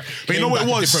 Yeah. Come back. But you know what it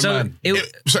was? So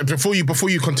So before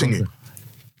you continue,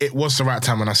 it was the right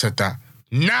time when I said that.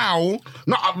 Now,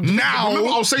 Remember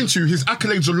I was saying to you, his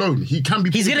accolades alone, he can be.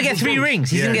 he's gonna get 3 rings.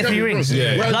 He's gonna get 3 rings.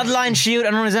 Yeah. Bloodline, Shield,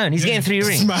 and on his own. He's getting 3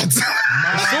 rings. Mad.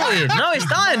 It's sorted. No, it's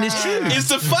done. It's true. It's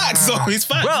the facts, though. It's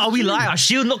facts. Bro, are we lying? Are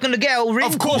Shield not going to get a ring?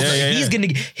 Of course. Yeah. He's going to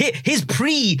get his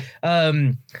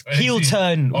heel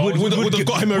turn would have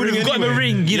got him a ring got him a anyway.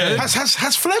 ring, you know.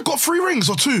 has Flair got 3 rings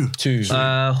or 2? Two.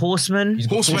 Horseman,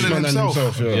 Horseman and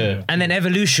himself. yeah. and then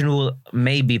Evolution will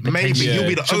maybe Maybe potentially. you'll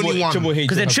be the only one.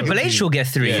 Because then Triple H will get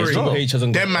 3 as Triple well. H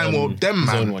hasn't Them got, man will. Them his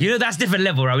own man. one. You know, that's different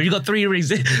level, right? When you got 3 rings,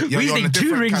 we you're on a think 2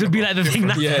 different rings would be caliber. like the thing.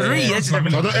 That's Yeah, 3. yeah. That's I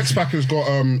know X-Pac has got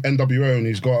NWO and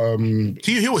he's got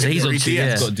He'll So hit he's on 3 two,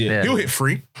 DS. yeah. Got D- Yeah. He'll hit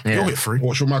 3. Yeah. He'll hit 3.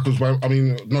 what Shawn Michaels. I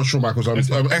mean, not Shawn Michaels.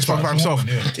 X-Pac by himself.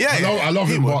 Yeah. Yeah, I love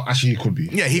he him, would. but actually he could be.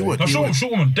 Yeah, he would. No, He would.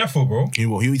 short woman, defo, bro. He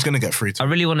will. He's gonna get 3 I too.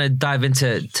 really want to dive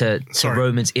into Sorry.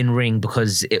 Roman's in ring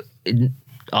because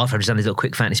after I've just done this little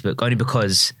quick fantasy book, only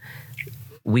because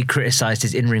we criticized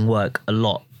his in ring work a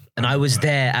lot. And I was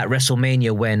there at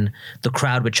WrestleMania when the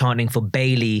crowd were chanting for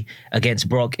Bayley against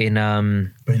Brock in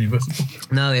Bailey versus.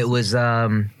 no, it was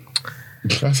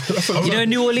you know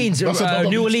New Orleans,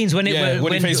 New Orleans when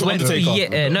when he faced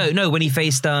Undertaker. when he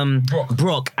faced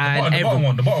Brock and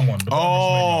The bottom one.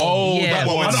 Oh, Yeah. that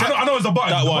one. I know it's the bottom.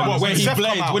 That the one bottom where he Seth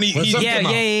played come out. when he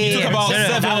yeah. took about No,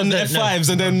 that 7 was the- F5s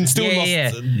and then still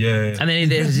lost. Yeah. And then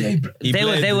they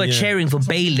were bled, cheering for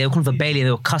Bayley. They were calling for Bayley.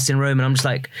 They were cussing Roman. I'm just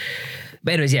like,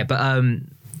 but anyways, yeah. But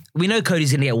we know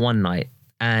Cody's gonna get one night,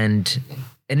 and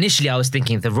initially I was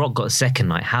thinking if The Rock got a second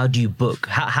night, how do you book?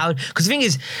 How? Because the thing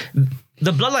is,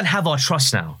 the Bloodline have our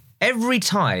trust now. Every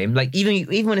time, like even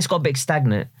when it's got a bit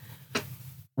stagnant,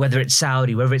 whether it's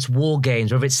Saudi, whether it's War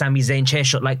Games, whether it's Sami Zayn chair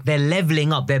shot, like they're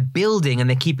leveling up, they're building, and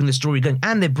they're keeping the story going,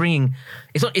 and they're bringing.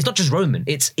 It's not just Roman.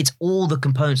 It's all the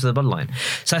components of the Bloodline.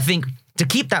 So I think to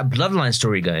keep that Bloodline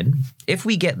story going, if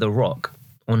we get The Rock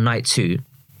on night 2,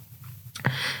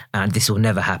 and this will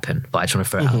never happen, but I just want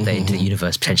to throw it out there into the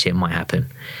universe. Potentially, it might happen.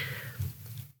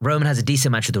 Roman has a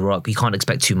decent match with The Rock. You can't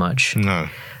expect too much. No.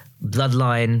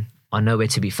 Bloodline are nowhere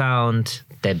to be found.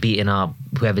 They're beating up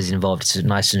whoever's involved. It's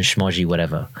nice and schmodgy,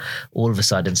 whatever. All of a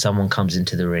sudden, someone comes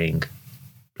into the ring,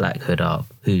 Black Hood up.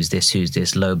 Who's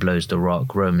this? Low blows The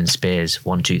Rock. Roman spears.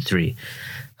 1, 2, 3.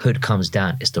 Hood comes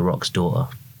down. It's The Rock's daughter.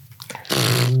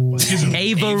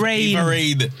 Ava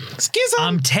Raine.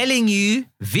 I'm telling you,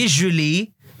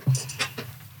 visually,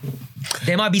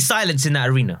 there might be silence in that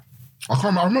arena.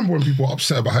 I remember when people were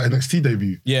upset about her NXT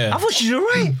debut. Yeah. I thought she was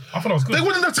alright. I thought I was good. They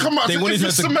wanted her to come out. They wanted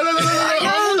her to- They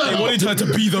They wanted her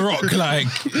to be The Rock. Like,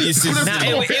 it's just, Now,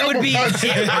 it would be.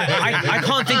 I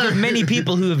can't think of many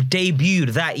people who have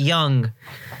debuted that young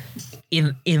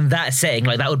in that setting.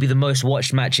 Like that would be the most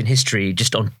watched match in history,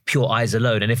 just on pure eyes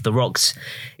alone. And if the Rock's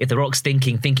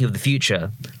thinking of the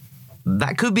future,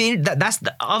 that could be that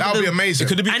would be amazing. It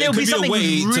could be, And it it'll could be be a something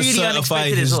way to really certify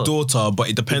unexpected his as well. daughter, but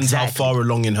it depends how Exactly. far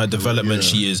along in her development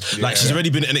she is. Like, she's already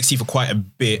been at NXT for quite a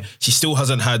bit. She still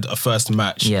hasn't had a first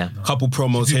match. Yeah. Couple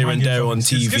promos here and there on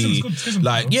Schism's TV. good, Schism's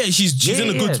Like, good. yeah, she's in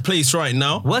a Yeah. good place right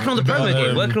now. working on the promo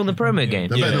game. Working on the promo game.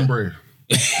 They're better than Bray.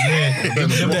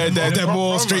 They're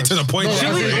more straight to the point.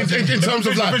 No, in terms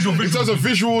of like, in terms of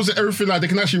visuals and everything, like they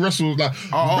can actually wrestle. Like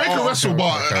Bray can wrestle,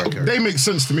 but they make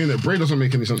sense to me. Innit? Bray doesn't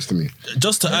make any sense to me.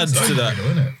 Just to add to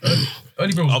that,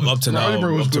 Early Bro was up good. to now, Early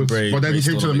Bray was up to good, Bray. but then he Bray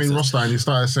came to still the main makes sense. roster and he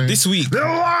started saying, This week, "They're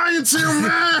lying to you,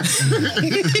 man."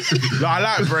 No, I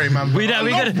like Bray, man. We love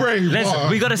Bray,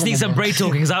 but- got to sneak some Bray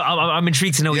talking because I'm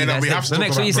intrigued to know what Yeah, you no, guys we think. have to But talk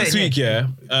next, what about you Bray. this say? week,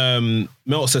 yeah,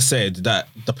 Meltzer said that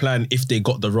the plan, if they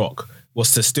got The Rock,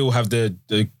 was to still have the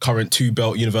current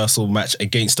 2-belt Universal match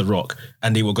against The Rock,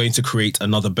 and they were going to create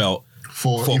another belt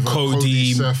for for either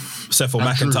Cody, Seth or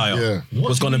and Drew. McIntyre Yeah.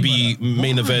 was going to be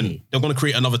main event. They're going to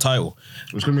create another title,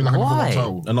 It was going to be like Why? another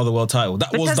title. another world title. That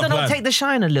But was does the that not plan. take the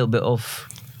shine a little bit off?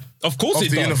 Of course Of it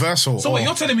the does. Universal. So wait,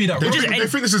 you're telling me that? They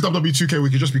think this is WWE 2K.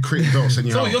 We could just be creating belts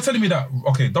and So you're telling me that?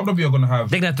 Okay, WWE are gonna have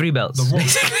They can have 3 belts.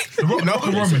 the Rock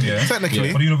and Roman, yeah,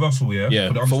 Technically. for the Universal, yeah. Yeah,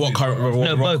 the for what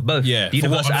Undisputed. No, both. Yeah, The for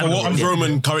what, Universal and for what the-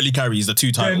 Roman currently carries, the 2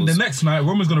 Then titles. the next night,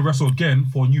 Roman's gonna wrestle again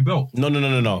for a new belt.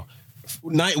 No.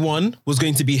 Night 1 was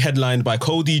going to be headlined by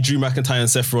Cody, Drew McIntyre, and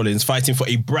Seth Rollins fighting for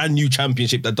a brand new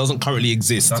championship that doesn't currently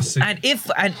exist. That's sick. And if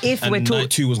we're and talking, night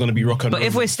 2 was going to be Rock and but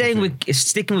if Roman. we're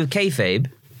sticking with kayfabe,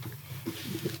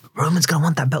 Roman's gonna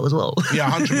want that belt as well.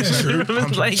 Yeah, 100%.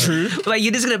 Roman's like,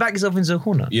 you're just gonna back yourself into a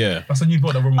corner. Yeah. That's a new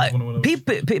belt that Roman's gonna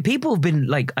win. People have been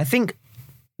like, I think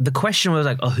the question was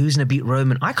like, oh, who's gonna beat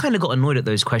Roman? I kind of got annoyed at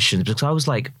those questions because I was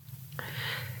like,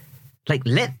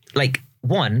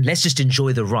 let's just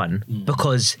enjoy the run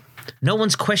because no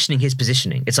one's questioning his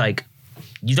positioning. It's like,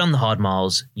 you've done the hard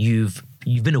miles, you've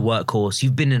been a workhorse,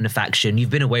 you've been in a faction, you've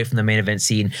been away from the main event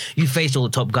scene, you faced all the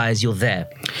top guys, you're there.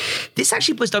 This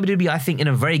actually puts WWE, I think, in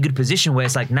a very good position where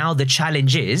it's like, now the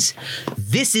challenge is,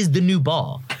 this is the new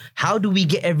bar. How do we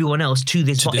get everyone else to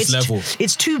this bar? this level.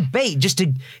 It's too bait just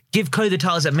to give Cody the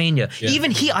titles at Mania. Yeah.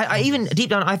 Even even deep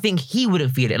down, I think he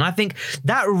wouldn't feel it. And I think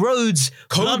that Rhodes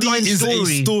Cody bloodline is a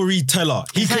storyteller.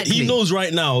 Exactly. He knows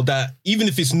right now that even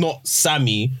if it's not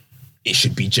Sammy, it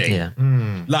should be Jay.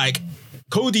 Yeah. Like,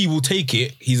 Cody will take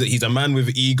it. He's a man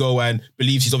with ego and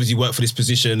believes he's obviously worked for this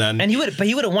position. And he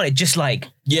wouldn't want it just like,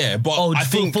 yeah, but oh, I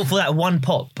think for that one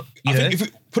pop. I think if we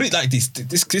put it like this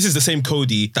is the same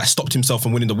Cody that stopped himself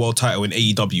from winning the world title in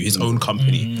AEW, his own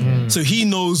company. So he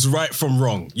knows right from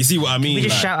wrong. You see what I mean? We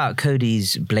just Like, shout out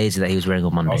Cody's blazer that he was wearing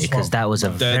on Monday because that was a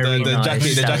very nice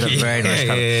jacket. that was a very nice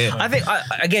colour. Yeah. I think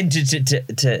again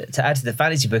to add to the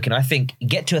fantasy booking, I think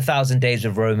get to 1,000 days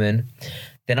of Roman,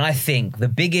 then I think the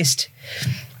biggest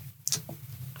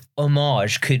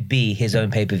homage could be his own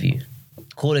pay-per-view.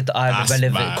 Call it the Island That's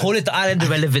of mad. Call it the Island of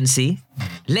Relevancy.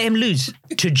 Let him lose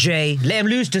to Jay. Let him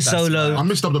lose to Solo. I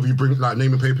missed WWE bring like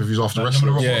naming pay-per-views after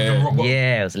wrestling.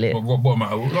 Yeah, it was lit. Rock bottom.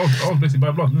 I was basically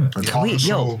by blood, isn't it? Wait,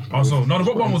 yo. Also, no, the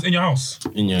rock bottom was in your house,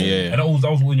 Yeah. and that was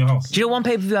all in your house. Do you know one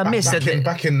pay-per-view I missed?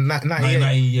 Back in 98.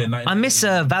 90, I miss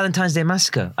Valentine's Day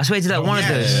Massacre. I swear to that one of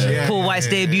those. yeah, Paul White's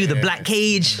debut, the Black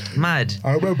Cage. Mad.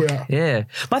 I remember that. Yeah.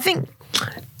 But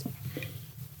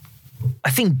I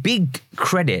think big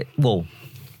credit,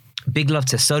 big love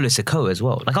to Solo Sikoa as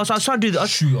well. Like I was trying to do I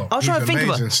was trying to think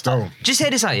about Amazing still. just hear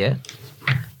this out, yeah?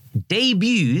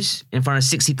 Debuts in front of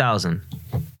 60,000.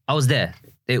 I was there.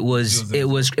 It was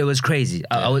crazy.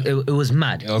 It was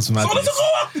mad. It was mad.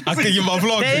 I could give my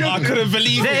vlog. I couldn't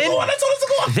believe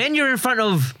it. Then you're in front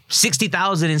of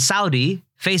 60,000 in Saudi,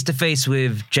 face to face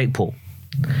with Jake Paul.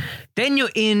 Then you're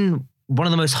in one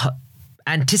of the most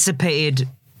anticipated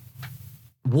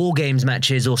War Games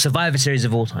matches or Survivor Series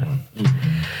of all time.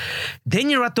 Then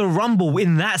you're at the Rumble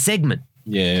in that segment.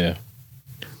 Yeah.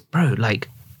 Bro, like,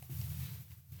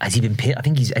 has he been pinned?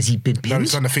 Has he been pinned? No,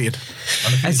 he's undefeated.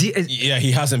 Yeah,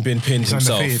 he hasn't been pinned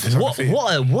himself. Undefeated.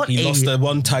 What He a lost the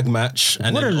one tag match,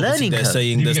 and What then a obviously learning they're curve.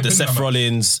 saying Did he there's get the pinned Seth that match?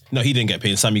 Rollins. No, he didn't get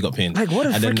pinned. Sammy got pinned. Like, what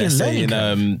a And then they're freaking learning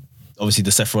saying, obviously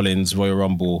the Seth Rollins Royal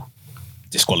Rumble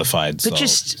disqualified. But So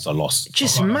just- it's a loss.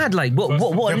 just mad. Like, what an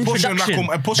They're pushing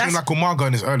introduction. like Umaga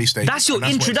in his early stage. That's your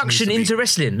introduction into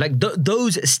wrestling. Like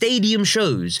those stadium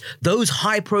shows, those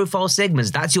high profile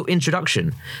segments, that's your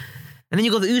introduction. And then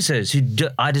you got the Usos, who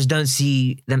I just don't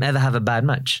see them ever have a bad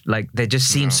match. Like, they just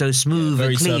seem so smooth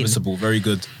Very and clean. serviceable, very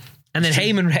good. And then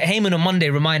Heyman on Monday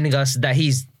reminding us that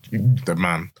he's the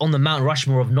man on the Mount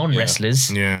Rushmore of non-wrestlers.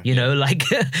 Yeah. You know, like,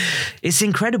 it's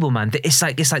incredible, man. It's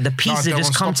like the pieces No,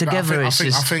 just don't come stop that. together. I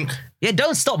think Yeah,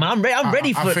 don't stop, man. I'm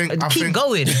ready for it. Keep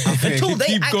going. Until they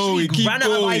Keep actually going, keep ran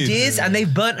out of going. ideas and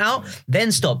they've burnt out,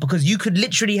 then stop. Because you could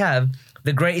literally have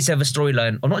the greatest ever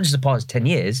storyline, or not just the past 10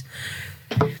 years.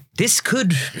 This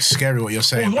could... it's scary what you're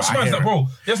saying. What's but I mad is hear that, bro?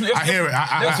 it. I hear it.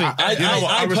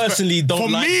 I respect- personally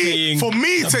don't like saying for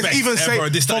me the to best even say ever,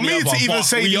 this, that, for and the me other, to even but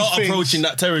say we these are things, approaching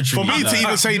that territory. for me to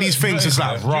even say these things is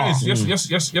like raw.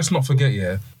 Yes, not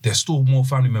forget, there's still more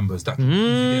family members that can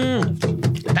easily get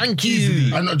involved. Thank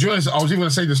you. And do you know, I was even going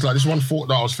to say this, like, this one thought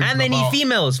that I was thinking And then about.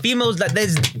 females, like,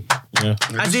 there's...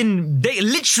 As in, they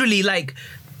literally, like...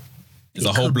 There's a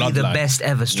it whole could be the bloodline. best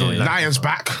ever storyline. Lions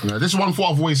back. Yeah, this is one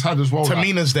thought I've always had as well. like,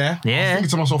 Tamina's there. I'm Yeah. thinking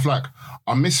to myself, like,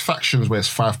 I miss factions where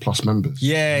it's 5+ members.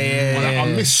 Yeah. Like, I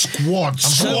miss squads.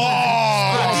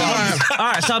 Squads!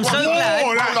 right, so I'm so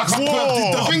glad.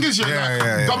 The thing is,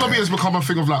 WWE has become a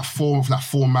thing of like four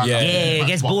man. Yeah, it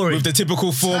gets boring. With the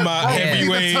typical format,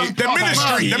 heavyweight.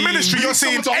 The ministry, you're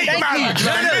seeing 8 man.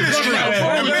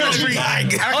 The ministry.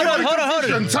 Hold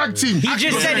on. Tag team. He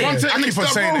just said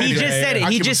it.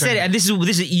 He just said it. And this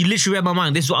is you literally read my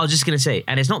mind. This is what I was just gonna say.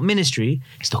 And it's not ministry,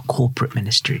 it's the corporate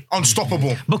ministry.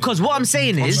 Unstoppable. Because what I'm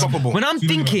saying is, when I'm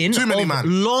thinking of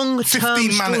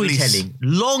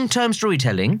long-term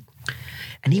storytelling,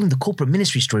 and even the corporate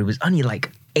ministry story was only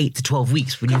like 8 to 12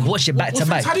 weeks when you watch it back to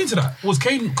back. Tied into that? Was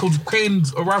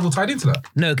Kane's arrival tied into that?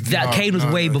 No, Kane was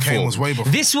way before. Kane was way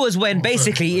before. This was when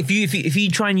basically, if you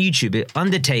try and YouTube it,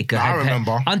 Undertaker.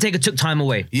 Undertaker took time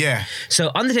away. Yeah. So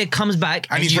Undertaker comes back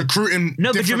and he's recruiting.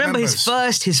 No, but do you remember his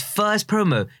first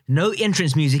promo? No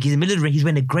entrance music. He's in the middle of the ring. He's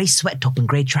wearing a grey sweat top and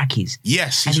grey trackies.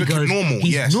 Yes, he's looking normal.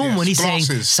 He's normal, and he's glasses.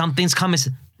 saying something's coming.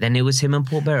 Then it was him and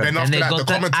Paul Bearer. Then after that, the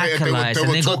commentator,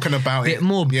 they were talking about it. Bit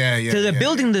more. So they're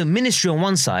building the ministry on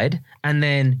one side, and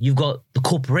then you've got the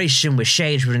corporation with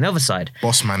Shade on the other side.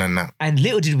 Boss man and that. And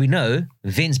little did we know,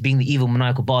 Vince, being the evil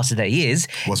maniacal bastard that he is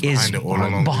behind it all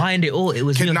along. Behind it all, it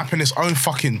was kidnapping his own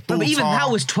fucking daughter. But even that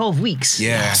was 12 weeks.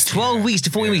 Yeah. 12 weeks to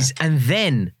 14 weeks, and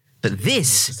then, but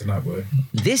this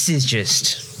is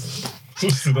just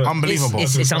unbelievable.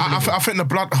 It's unbelievable. I think the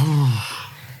blood.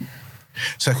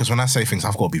 So, because when I say things,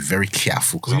 I've got to be very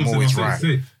careful because I'm always right.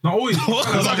 Not always. I'm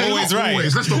always right.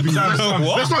 Let's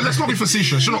not be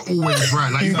facetious. You're not always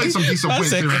right. Like you made some decent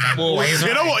points here. You know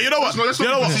what?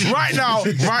 Right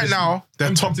now,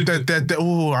 they're top.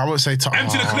 I won't say top.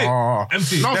 Empty the clip.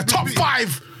 Empty. They're top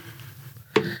 5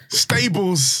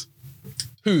 stables.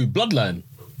 Who? Bloodline?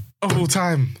 Of all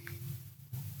time.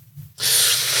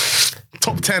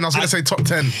 Top 10. I was going to say top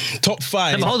 10. Top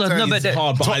 5. No, hold on. No, but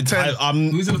hard, but top 10.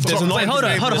 Who's in the top 10? Wait, hold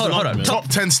on. Top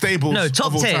 10 stables. No,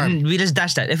 top 10. We just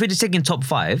dash that. If we're just taking top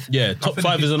 5. Yeah, top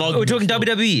 5 is an argument. We're talking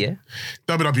WWE, yeah?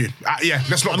 WWE. Yeah,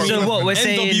 let's not. So what we're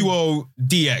saying? NWO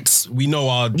DX. We know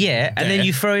our. Yeah, and then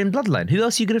you throw in Bloodline. Who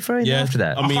else are you going to throw in after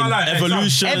that? I mean,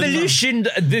 Evolution. Evolution.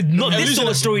 Not this sort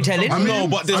of storytelling. No,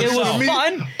 but it was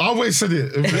fun. I always said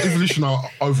it. Evolution are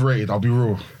overrated. I'll be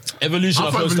real. Evolution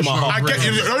are close to my heart. I get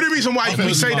you. The only reason why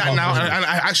you say that now, and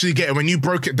I actually get it, when you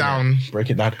broke it down. When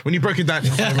you broke it down. When you broke it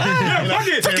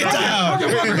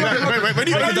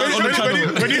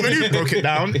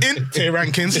down in tier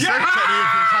rankings. Yeah.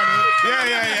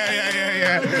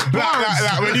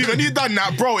 When you done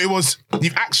that, bro,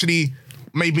 you've actually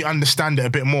made me understand it a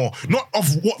bit more. Not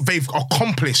of what they've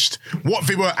accomplished, what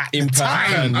they were at the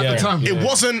time. It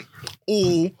wasn't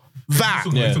all that.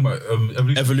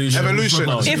 Evolution.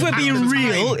 If we're being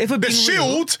real, the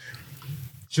Shield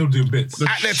doing bits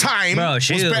at their time was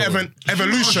better than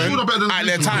Evolution at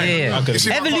their time. Yeah.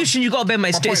 Evolution, you got to bear in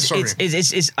mind.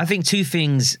 It's I think 2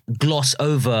 things gloss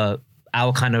over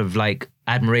our kind of like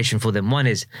admiration for them. One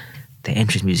is the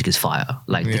entrance music is fire,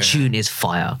 like the tune is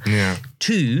fire. Yeah.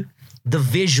 2, the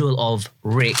visual of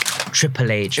Rick,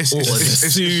 Triple H,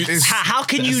 how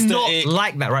can you not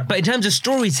like that, right? But in terms of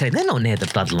storytelling, they're not near the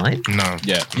Bloodline. No.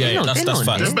 Yeah, that's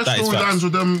fact. The best storylines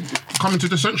with them coming to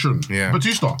Dissension. Yeah.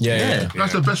 Batista. Yeah.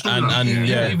 That's the best storyline. And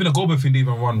even the Goldberg thing didn't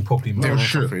even run properly. They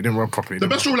didn't run properly. The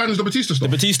best storyline is the Batista stuff.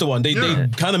 The Batista one, they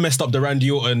kind of messed up the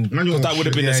Randy Orton. That would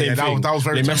have been the same thing. That was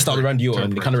very they messed up the Randy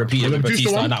Orton. They kind of repeated the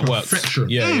Batista and that worked. Perfection.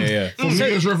 Yeah. From New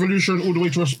Year's Revolution all the way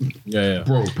to us. Yeah.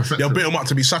 Bro, perfection. They'll build him up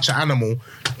to be such an animal,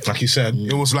 like you said.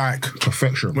 It was like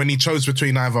perfection. When he chose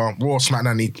between either Raw or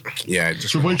SmackDown,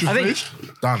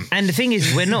 done. And the thing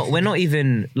is, we're not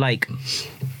even like.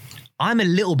 I'm a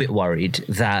little bit worried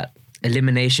that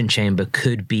Elimination Chamber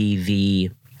could be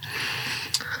the.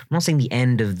 I'm not saying the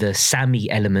end of the Sammy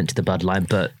element to the Bloodline,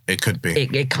 but it could be.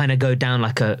 It kind of go down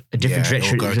like a different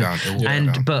direction. It will go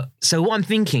down. But so what I'm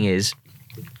thinking is,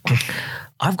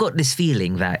 I've got this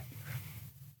feeling that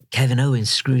Kevin Owens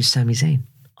screws Sami Zayn.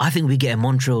 I think we get a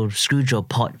Montreal Screwjob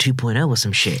Part 2.0 or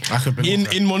some shit. I could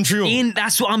believe in Montreal.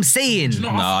 That's what I'm saying. No,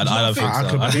 I don't think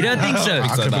so. You don't think so? I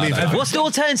could believe that. What's the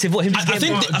alternative? What him just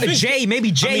getting Jay?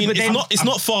 Maybe Jay, I mean, but then it's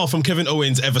not far from Kevin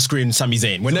Owens ever screwing Sami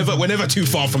Zayn. We're never too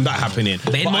far from that happening.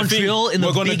 But in Montreal,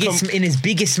 in his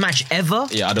biggest match ever.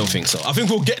 Yeah, I don't think so. I think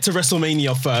we'll get to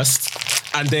WrestleMania first,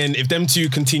 and then if them two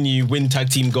continue, win tag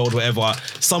team gold, whatever,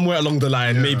 somewhere along the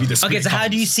line, maybe the split Okay, so how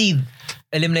do you see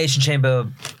Elimination Chamber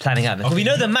planning out? We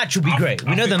know the match will be great.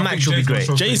 We know the match will be great.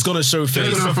 Jay's gonna show face.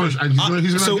 He's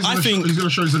gonna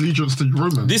show his allegiance to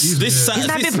Roman. This Isn't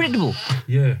that a bit predictable?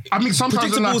 Yeah. I mean,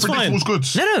 sometimes predictable's good.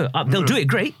 No, they'll do it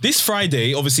great. This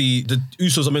Friday, obviously, the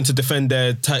Usos are meant to defend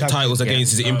their titles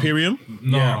against, is it Imperium?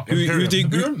 No. Who they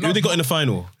got in the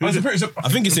final? I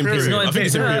think it's Imperium. I think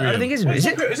it's Imperium. I don't think it's. Is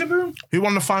it? Is it Imperium? Who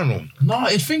won the final? No,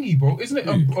 it's thingy, bro. Isn't it?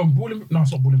 No,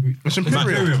 it's not Bullen. It's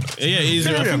Imperium. Yeah, it is.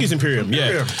 I think it's Imperium.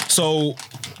 Yeah. So,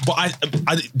 but I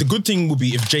the good thing would be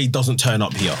if Jay doesn't turn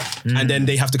up here, and then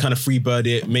they have to kind of freebird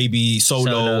it. Maybe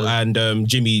Solo and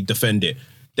Jimmy defend it.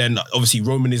 Then obviously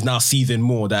Roman is now seething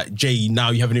more that Jay,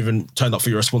 now you haven't even turned up for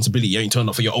your responsibility. You ain't turned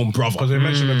up for your own brother. Because they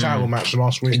mentioned the title match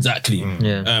last week. Exactly.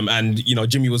 Yeah. And you know,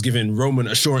 Jimmy was giving Roman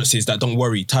assurances that don't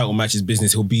worry, title match is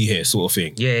business. He'll be here, sort of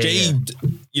thing. Yeah. Jay,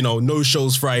 you know, no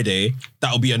shows Friday.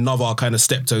 That'll be another kind of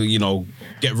step to, you know,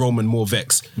 get Roman more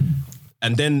vexed.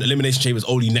 And then Elimination Chamber is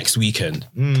only next weekend.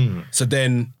 So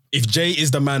then, if Jay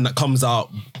is the man that comes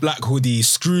out, black hoodie,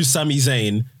 screws Sami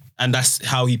Zayn, and that's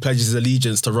how he pledges his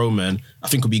allegiance to Roman, I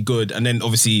think would be good. And then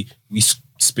obviously we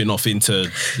spin off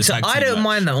into the So tag I team don't match.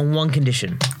 mind that on one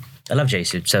condition. I love Jay,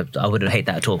 so I wouldn't hate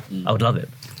that at all. I would love it.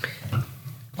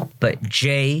 But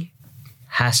Jay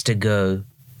has to go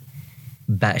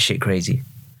batshit crazy.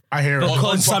 I hear it.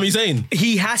 On Sami Zayn.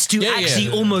 He has to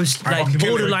almost like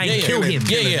borderline kill him.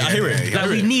 Yeah, I hear it. Like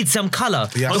we need some color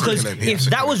has to because kill him. He if has to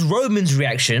that kill was Roman's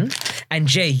reaction, and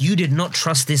Jay, you did not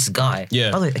trust this guy.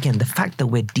 Yeah. By the way, again, the fact that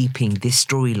we're deeping this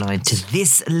storyline to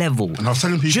this level, And I was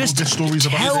telling people just this story's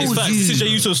about tells It's facts. you. This is Jay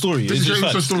Uso's story. This is Jey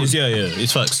Uso's story. It's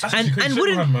facts. And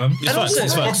wouldn't man. It's facts.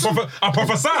 It's facts. I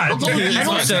prophesied. and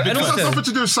also This has nothing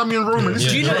to do with Sammy and Roman. This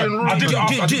is do you Jey and know? Roman. I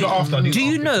did it after. Do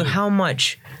you know how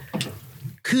much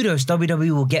kudos WWE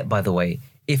will get, by the way,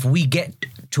 if we get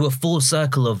to a full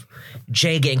circle of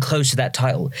Jay getting close to that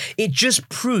title? It just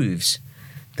proves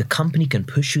the company can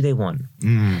push who they want.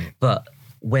 But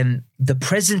when the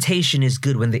presentation is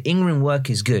good, when the in-ring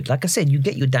work is good, like I said, you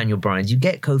get your Daniel Bryans, you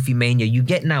get Kofi Mania, you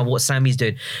get now what Sammy's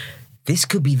doing. This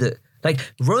could be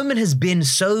Roman has been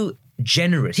so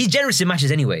generous. He's generous in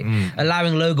matches anyway,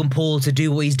 allowing Logan Paul to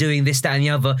do what he's doing, this, that, and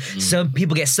the other. Some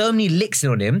people get so many licks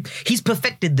on him. He's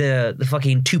perfected the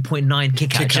fucking 2.9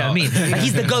 kick out. You know what I mean? Like,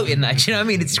 he's the GOAT in that. You know what I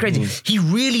mean? It's crazy. He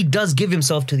really does give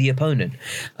himself to the opponent.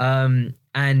 And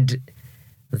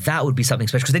that would be something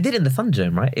special because they did it in the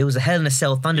Thunderdome, right? It was a Hell in a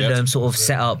Cell Thunderdome sort of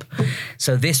setup.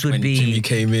 So this would When be Jimmy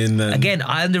came in and again,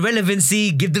 iron the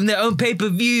relevancy, give them their own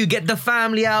pay-per-view, get the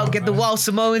family out, get the Wild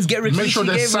Samoans, get Rikishi. Make sure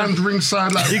they're sand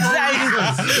ringside. Like,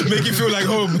 Exactly. make it feel like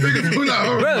home.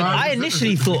 Bro, I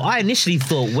initially thought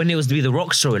when it was to be the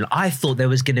Rock story, I thought there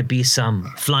was going to be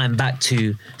some flying back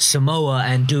to Samoa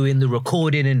and doing the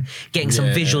recording and getting some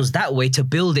visuals that way to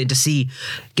build it, to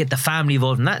get the family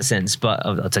involved in that sense. But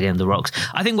again, the Rocks.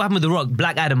 I think what happened with the Rock,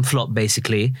 Black Adam flopped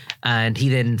basically, and he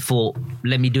then thought,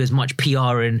 let me do as much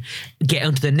PR and get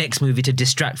onto the next movie to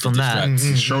distract from that.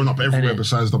 He's showing up everywhere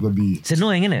besides WWE. It's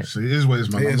annoying, isn't it? So it is what it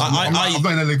is, man. I'm not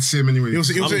in LA to see him anyway. He was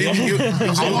in the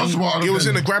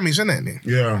Grammys, isn't it?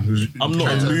 Yeah. I'm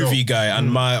not a movie guy,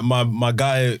 and my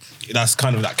guy that's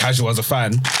kind of that casual as a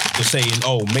fan was saying,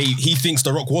 he thinks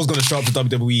The Rock was going to show up to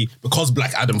WWE because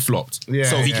Black Adam flopped.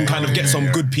 So he can kind of get some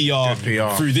good PR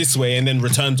through this way and then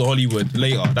return to Hollywood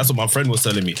later. That's what my friend was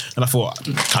telling me. And I thought,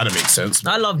 kind of makes sense.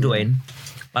 I love Dwayne.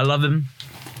 I love him.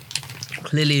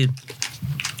 Clearly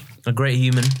a great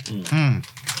human.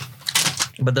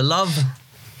 But the love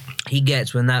he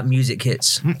gets when that music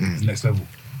hits, Next level.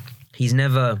 he's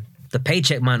never, the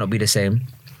paycheck might not be the same,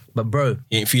 but bro,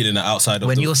 He ain't feeling that outside of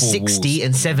when the you're four 60 walls.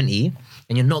 and 70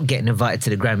 and you're not getting invited to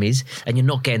the Grammys and you're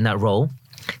not getting that role,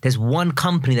 there's one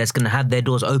company that's going to have their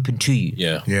doors open to you.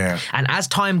 Yeah. And as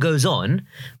time goes on,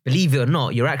 believe it or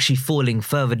not, you're actually falling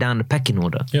further down the pecking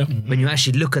order. Yeah. When you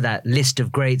actually look at that list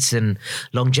of greats and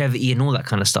longevity and all that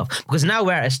kind of stuff. Because now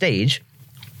we're at a stage,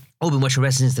 all been watching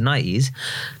wrestling since the 90s,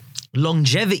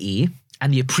 longevity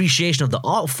and the appreciation of the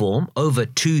art form over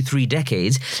 2-3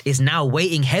 decades is now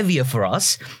weighing heavier for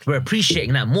us. We're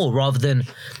appreciating that more rather than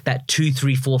that 2,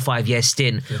 3, 4, 5 year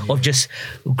stint of just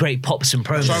great pops and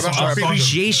promos. That's why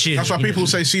Appreciation. That's why people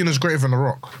say Cena's greater than The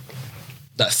Rock.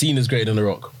 That scene is greater than The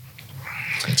Rock.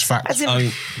 It's fact. As in,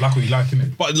 Like what you like,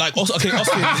 innit? But like, also, okay,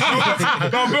 Austin. No,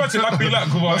 I'm virtually like what you like.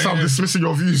 That's how I'm dismissing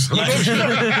your views. the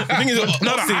thing is,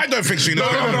 Austin, I don't think Cena's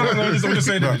greater. No, I'm just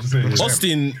saying that.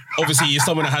 Austin obviously is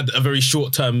someone that had a very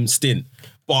short-term stint,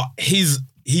 but he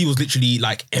was literally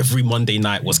like every Monday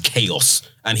night was chaos,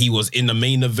 and he was in the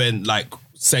main event like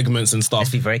segments and stuff. Let's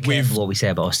be very careful what we say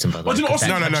about Austin, by the way. do you know Austin?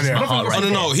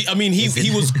 No. He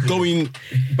was going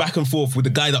back and forth with the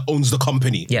guy that owns the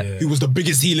company. Yeah. Who was the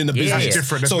biggest heel in the business. That's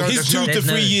different. So his 2 to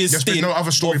 3 years there's been stint no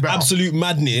other story of better. absolute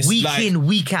madness. Week like, in,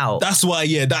 week out. That's why,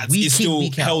 that Week is in, still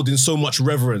week out. held in so much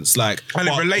reverence. Like, And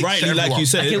it but relates to rightly, like everyone. you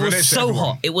said, It was relates to so everyone.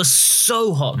 hot. It was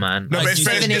so hot, man. No, Like, but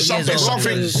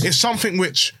it's something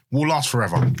which will last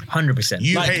forever. 100%.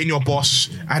 You Like- hating your boss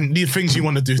and the things you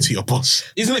want to do to your boss.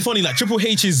 Isn't it funny? Like Triple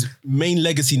H's main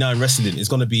legacy now in wrestling is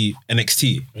going to be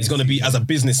NXT. He's going to be as a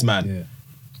businessman. Yeah.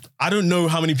 I don't know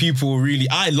how many people really.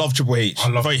 I love Triple H. I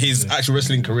love for his actual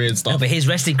wrestling career and stuff. No, but his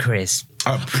wrestling career is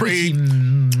Pretty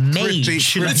made.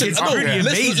 pretty- Like, Listen, it's no, pretty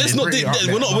let's amazing. not. Pretty up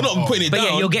there. We're not putting it But down.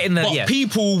 yeah, you're getting the- But yeah.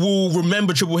 people will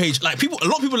remember Triple H. Like people, a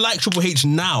lot of people like Triple H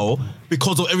now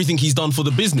because of everything he's done for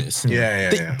the business.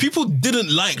 Yeah. People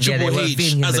didn't like Yeah, Triple they weren't H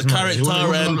feeling him as a as much. character He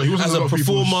wasn't and as a a lot of people's,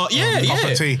 performer. Yeah.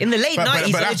 cup of tea. In the late But 90s, that's-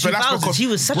 early but that's 2000s, because- he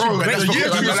was such Bro, a great that's because-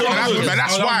 performer. but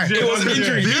that's why. It was an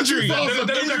injury. The Injury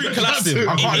collapsed him.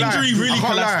 I can't lie. Injury really I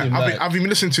can't collapsed lie. him. like- I've been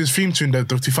listening to his theme tune, the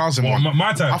 2000 Well, one.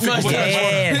 my time. I think it's the Yeah, best yeah,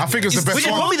 one. yeah. I think it's the best Which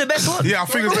is one. probably the best one. Yeah, I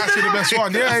think it's actually the best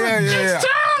one. Yeah.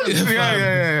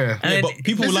 Yeah, And but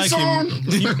people like him.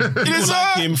 People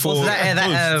like him for also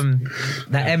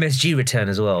that MSG return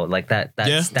as well, like that's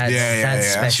Yeah,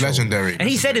 special. that's legendary. And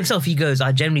he said himself, he goes,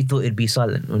 "I generally thought it'd be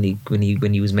silent when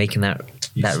he was making that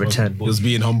return." He was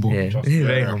being humble. Yeah,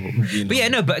 very humble. But yeah,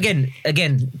 no. But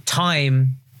again,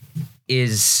 time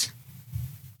is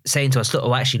saying to us, look,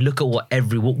 actually, look at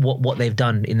what they've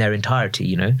done in their entirety.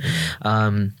 You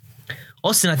know,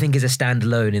 Austin, I think, is a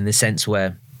standalone in the sense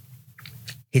where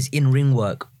his in-ring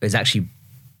work is actually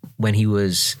when he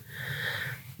was.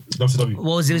 WCW.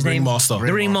 What was his name? Ringmaster.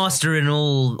 The Ringmaster and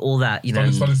all that, you know.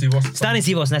 Stalin Steve Austin. Stanley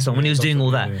Steve Austin, that's the one, when he was doing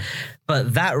all that. Yeah.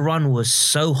 But that run was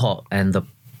so hot, and the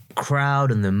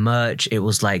crowd and the merch, it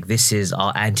was like, this is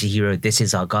our anti-hero, this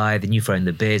is our guy, then you throw in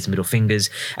the beers, middle fingers.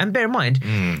 And bear in mind,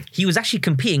 he was actually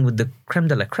competing with the creme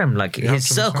de la creme. Like, his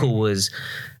circle was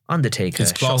Undertaker,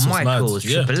 His class Shawn was mad. Michaels,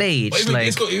 Yeah. Triple H. But even, Like,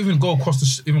 it's got, even go across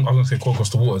the even I was gonna say go across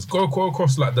the waters. Go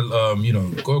across like the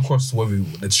go across whether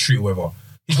the street or whatever.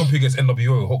 He's competing against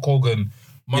NWO, Hulk Hogan,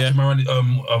 Martin Moran,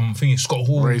 thingy, Scott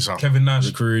Hall, Razor. Kevin Nash,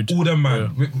 Recruit. all them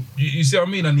man. You see what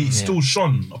I mean? And he still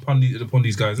shone upon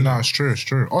these guys. No, it's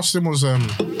true. Austin was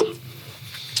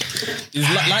He's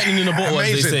lightning in a bottle, as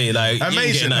they Amazing. say. Like, you ain't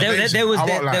Amazing. getting that. there was I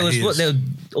won't lie, there was he what is.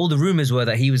 all the rumors were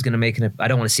that he was going to make I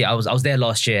don't want to see it. I was there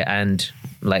last year and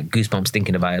like goosebumps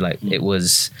thinking about it. Like it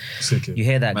was, Sick, yeah. you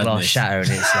hear that glass Madness. shatter and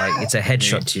it's like it's a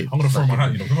headshot to you. I'm gonna throw my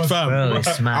hat. Bro,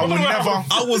 it's mad. I would never.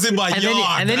 I was in my And then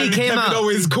yard. and then he came Kevin out.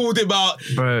 Owens called him out.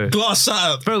 Bro. Glass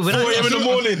shatter. Bro, when 4 I- a.m. in the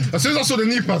morning. As soon as I saw the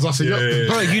knee pads, I said,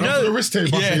 Bro, you know, the wrist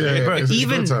tape. I said, bro, it's a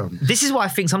even good time. this is why I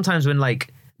think sometimes when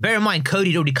like, bear in mind,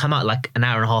 Cody had already come out like an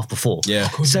hour and a half before. Yeah.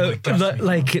 So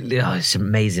it's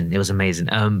amazing. It was amazing.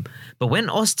 But when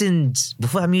Austin's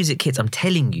before that music hits, I'm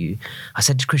telling you, I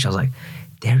said to Chris, I was like,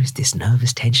 there is this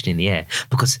nervous tension in the air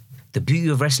because the beauty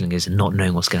of wrestling is not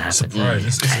knowing what's going to happen. Surprise.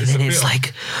 It's And then a it's bit-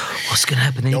 like, what's going to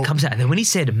happen? Then he comes out, and then when he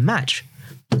said match,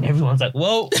 everyone's like,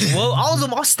 whoa. I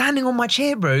was standing on my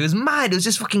chair, bro. It was mad. It was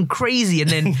just fucking crazy.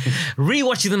 And then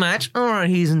rewatching the match, all right,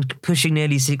 he's pushing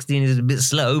nearly 60 and he's a bit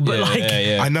slow, but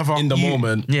I never in the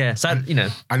moment. yeah. So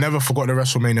I never forgot the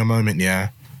WrestleMania moment. Yeah,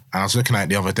 and I was looking at it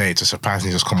the other day. It just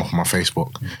surprisingly just come off my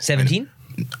Facebook. 17.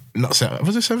 Was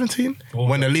it 17?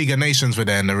 When the League of Nations were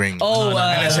there in the ring. Oh,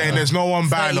 and they're saying there's no one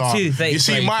better. 32, You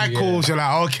see 32, Michaels, you're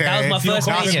like, okay. That was my first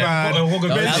that's Mania. bad. That was Then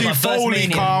my you see first Foley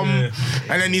Mania. come, Yeah.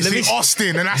 and then you see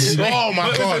Austin, and that's oh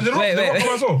my god.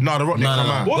 Wait. No, the Rock didn't come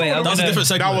out. Wait, That was a different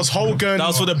segment. That was Hogan. That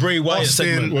was for the Bray Wyatt Austin,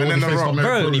 segment. and then the Rock.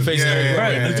 Bro, When he faced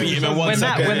Yeah. He beat him in 1 when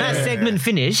second. that segment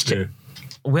finished,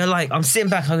 we're like, I'm sitting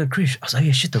back, I go, Chris, I was like,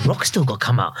 yeah, shit, the Rock still got to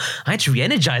come out. I had to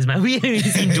re-energize, man. We haven't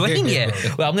even seen Dwayne yet.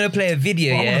 Well, I'm going to play a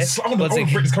video, yeah? I'm gonna break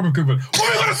this camera quick. What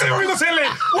are we gonna say? What are we gonna say, Lee?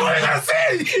 What are we gonna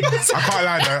say? I can't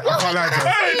lie, though.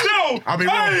 Hey, Joe! I'll be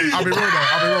real. I'll be real.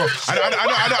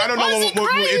 I don't know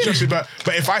what interests me, but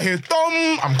if I hear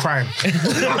thumb, I'm crying.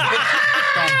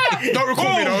 Don't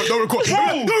record me, though. Don't record.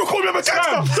 Don't record me, I'm a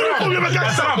gangster. Don't record me, I'm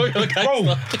a gangster.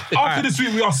 Bro, after this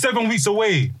week, we are 7 weeks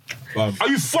away. Are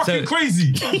you fucking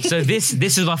crazy? So this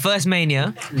is my first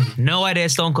Mania. No idea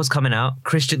Stone Cold's coming out.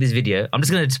 Chris took this video. I'm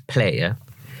just going to play it, yeah?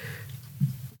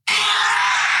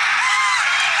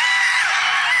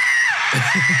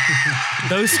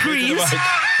 Those screams,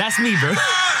 that's me, bro.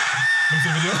 What's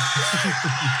the video?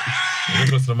 Look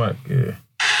close to the mic. Yeah.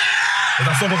 Is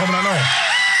that song coming out now?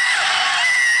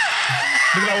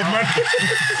 Look at that old man.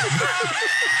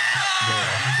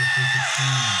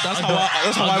 That's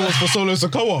how I was for Solo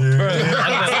Sikoa.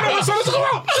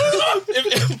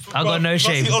 I got no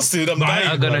shame.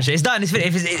 I got no shame. It's done. It's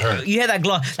finished. You hear that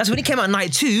glass? That's when it came out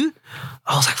night 2.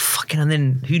 I was like, fucking, and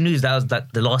then who knew that was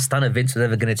like the last stunner Vince was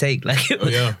ever going to take? Like, it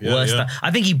was worst.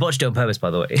 I think he botched it on purpose, by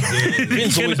the way.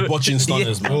 Vince always botching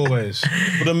stunners, man. Always.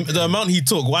 But the amount he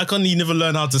took, why can't he never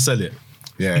learn how to sell it?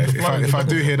 Yeah, if I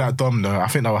do hear that Dom though, I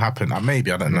think that will happen.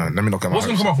 Maybe, I don't know. Let me not get my What's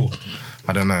going to come out for?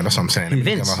 I don't know. That's what I'm saying. Let me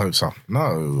Vince? get my hopes up.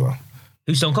 No.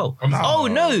 Who's Stone Cold? Oh,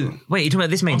 no. Wait, you're talking about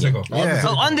this mania? Undertaker. Yeah.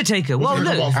 Oh, Undertaker. Well,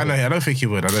 look. I know. I don't think he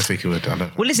would. I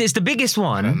don't. Well, listen, it's the biggest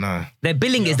one. No. Their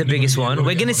billing is the biggest one.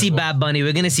 We're going to see Bad Bunny.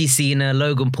 We're going to see Cena,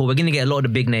 Logan Paul. We're going to get a lot of the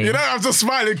big names. You know, I'm just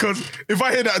smiling because if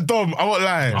I hear that Dom, I won't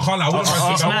lie. I can't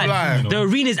lie. It's mad. The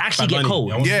arenas actually get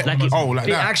cold. Yeah. Like like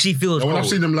it that. actually feels When cold. I've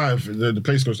seen them live, the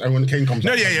place goes, and when Kane comes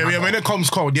No, out, yeah. When it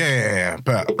comes cold, yeah.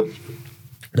 But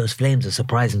Those flames are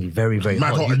surprisingly very, very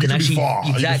Mad hot. hot. You You can can be actually far.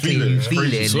 You can exactly feel it. you It's feel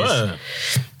crazy. it. Swear.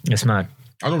 It's mad.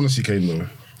 I don't want to see Kane though.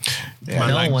 yeah,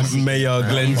 No one wants to- Mayor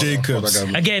Glenn Fuck Jacobs. that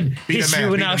guy, man. Again, Be the history man,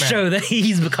 will be now the man. show that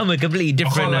he's become a completely I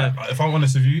different. can't lie. If I'm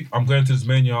honest with you, I'm going to this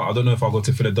mania. I don't know if I'll go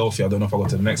to Philadelphia. I don't know if I'll go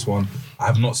to the next one. I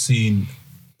have not seen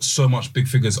so much big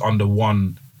figures under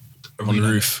one arena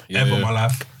roof. Yeah, ever yeah. in my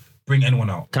life. Bring anyone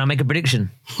out. Can I make a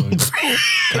prediction?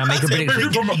 Can I make a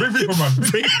prediction? Bring people, man.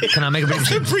 Can I make a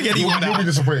prediction? Bring anyone You'll be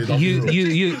disappointed.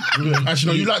 You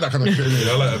Actually, no, you like that kind of shit. I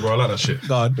innit? like that, bro. I like that shit.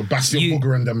 The Bastion you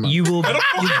Booger and them, man. you will.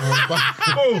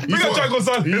 Oh, bring that Jack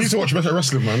Gonzalez. You need to watch better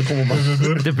wrestling, man. Come on,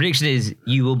 man. The prediction is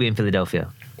you will be in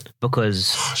Philadelphia.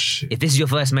 Because shit. if this is your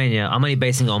first mania, I'm only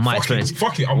basing it on my experience.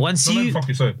 Fuck it. Once you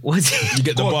sorry. You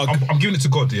get the God, bug. I'm giving it to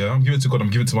God, yeah? I'm giving it to God.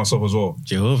 I'm giving it to myself as well.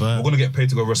 Jehovah. We're going to get paid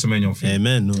to go WrestleMania on film.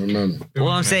 Amen. Man.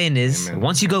 What I'm saying is,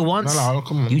 once you go once, No,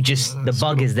 come on. you just the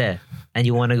bug is there, and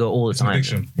you want to go all the an time.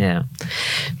 addiction. Yeah,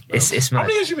 it's How mad.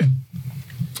 many years you been?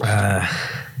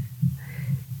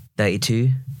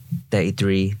 32,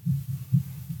 33,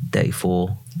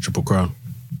 34, Triple Crown.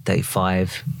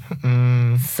 35,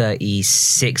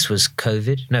 36 was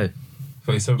COVID. No,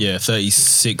 37. Yeah,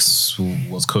 36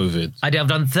 was COVID. I've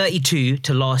done 32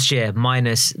 to last year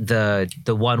minus the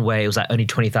one where it was like only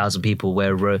 20,000 people.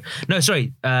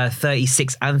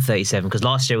 36 and 37 because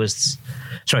last year was.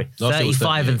 Sorry, Last year was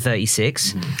 35 and 38.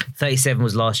 36. 37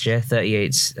 was last year.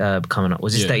 38's coming up.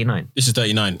 Was this Yeah. 39? This is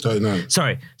 39. 39.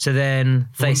 Sorry. So then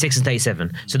 36 and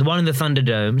 37. So the one in the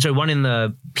Thunderdome, sorry, one in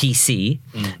the PC,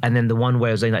 and then the one where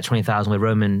it was only like 20,000 where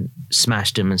Roman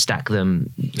smashed them and stacked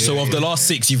them. So of the last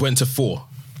 6, you've went to 4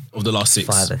 of the last 6.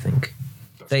 5, I think.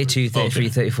 32, 33,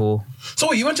 34, So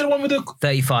wait, you went to the one with the...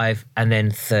 35, and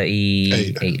then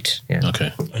 38. Yeah.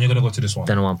 Okay. And you're going to go to this one?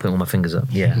 Don't know why I'm putting all my fingers up.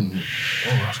 Yeah. Oh,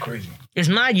 that's crazy. It's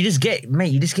mad. You just get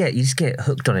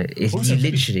hooked on it. It's, you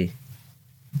literally.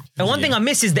 And one thing I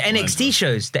miss is the NXT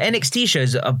shows. The NXT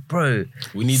shows are, bro.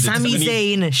 We need the- Sami we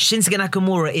need- Zayn, Shinsuke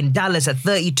Nakamura in Dallas at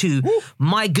 32.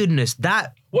 My goodness,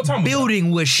 that What time was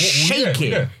building was What-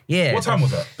 shaking. Yeah. What time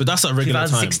was that? But that's at regular time.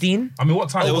 2016. I mean, what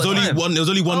time? There was what only time? one. There was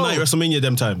only one night WrestleMania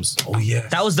them times. Oh, yeah.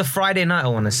 That was the Friday night, I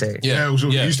want to say. Yeah, it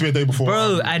used to be a day before.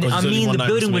 Bro, and Because I it's only mean, one the night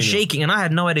building was WrestleMania. shaking, and I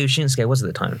had no idea who Shinsuke was at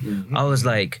the time. I was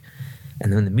like,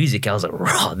 and then the music, I was like,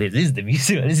 raw, this is the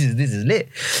music, this is lit.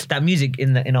 That music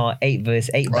in our 8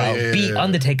 versus 8 battle beat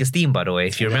Undertaker's theme, by the way,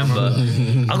 if you remember.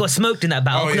 I got smoked in that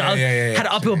battle. Oh, yeah, yeah. Had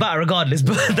an uphill battle regardless,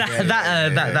 but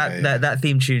that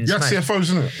theme tune. You had smashed. CFOs,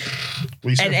 isn't it?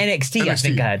 And NXT, I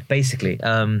think I had, basically.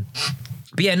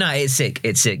 But yeah, no, it's sick.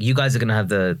 It's sick. You guys are gonna have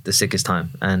the sickest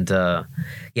time, and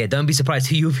yeah, don't be surprised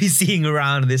who you'll be seeing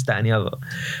around this, that, and the other.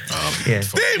 Yeah,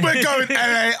 Dude, we're going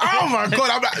LA. Oh my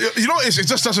God. You know, it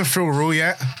just doesn't feel real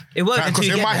yet. it won't until Because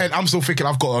you in get my there. head, I'm still thinking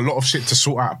I've got a lot of shit to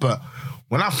sort out. But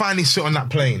when I finally sit on that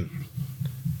plane,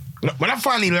 when I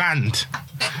finally land,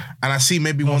 and I see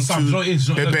maybe one, Sam, two do you know what it is?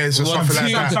 Do you know- bebes or Sam, something Sam,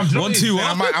 like that. Sam, do you know what it is? 1, 2, Then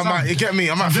I might, you get me?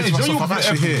 I might think to When you myself, I'm walk through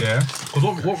the actually airport, here. yeah?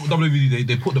 Because what WWE,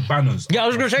 they put the banners. Yeah, I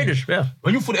was gonna say this. Yeah,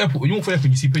 When you walk through the airport, you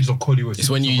see pictures of Cody Rhodes. It's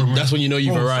when you. That's when you know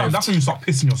you've Sam, arrived. that's when you start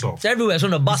pissing yourself. it's everywhere. It's on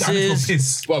the I just buses. got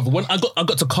pissed. Well, when I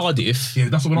got to Cardiff, Yeah,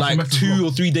 that's when I was like messing 2 as well.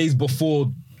 or 3 days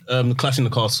before Clash in the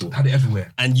Castle, Had it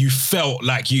everywhere. and you felt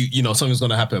like you know something's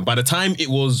gonna happen. By the time it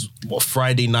was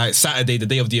Friday night, Saturday, the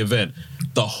day of the event,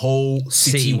 the whole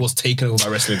city was taken over by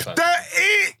wrestling fans.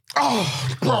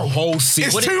 Oh, The bro. whole city.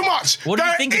 It's too much. what do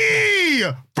you think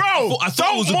Bro, I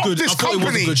thought it was a good. I thought it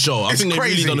was a good show. I It's think they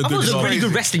really crazy. done a I thought good it was a job. really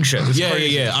good wrestling show.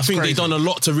 Yeah. I think they done a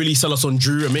lot to really sell us on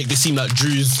Drew and make this seem like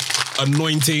Drew's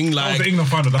anointing. That was Like, the England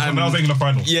final. That was the England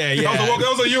final. Yeah.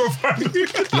 That was a Euro final.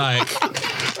 like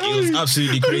it was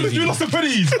absolutely crazy. You lost the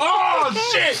pennies.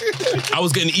 Oh shit! I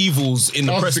was getting evils in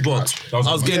the press box. I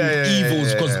was getting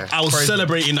evils because I was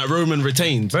celebrating that Roman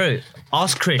retained. Bro,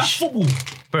 ask Krish. That's football.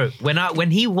 Bro,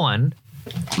 when he won,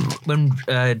 when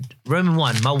Roman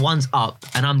won, my one's up,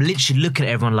 and I'm literally looking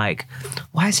at everyone like,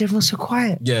 why is everyone so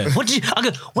quiet? Yeah. What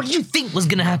did you think was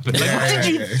gonna happen? Like, what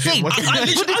did you think? I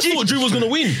thought Drew was gonna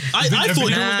win. I thought Drew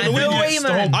was gonna win. No way,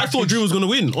 man. I thought Drew was gonna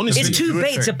win. Honestly, It's too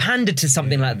bait to pander to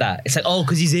something like that. It's like, oh,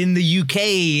 because he's in the UK.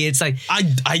 It's like,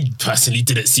 I personally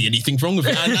didn't see anything wrong with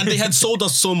it, and they had sold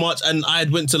us so much, and I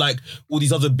had went to like all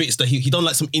these other bits that he done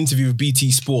like some interview with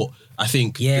BT Sport. I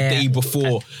think the day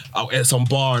before at some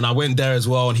bar, and I went there as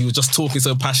well, and he was just talking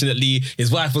so passionately.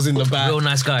 His wife was in the back. Real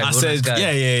nice guy. I said,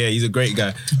 yeah, he's a great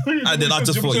guy. And then I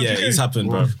just thought, it's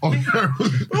happened, bro. At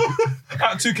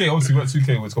 2K, obviously, we're at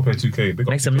 2K. Let's go play 2K. Big up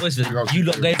make some noise for you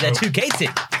lot gave their 2K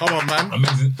tick. Come on, man.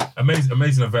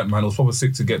 Amazing event, man. It was probably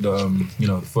sick to get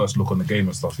the first look on the game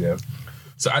and stuff. Yeah.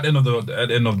 So at the end of the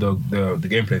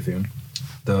gameplay thing,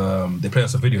 they played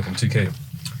us a video from 2K,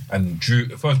 and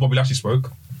first Bobby Lashley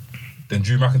spoke, then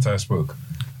Drew McIntyre spoke.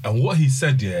 And what he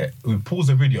said, we paused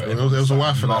the video. It was a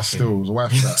wife for that still. It was a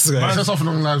wife for that. Man said something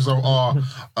along the lines of,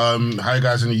 how you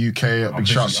guys in the UK? Big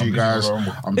shout to you guys.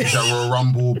 I'm busy at Royal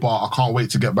Rumble, but I can't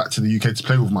wait to get back to the UK to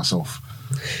play with myself.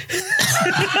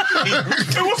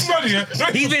 What's funny?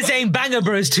 He's been saying banger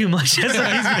bros too much. That's what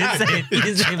he's been saying. He's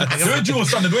been saying banger The way Drew was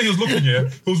standing, the way he was looking, he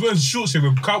was wearing shorts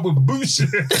with cowboy boots. He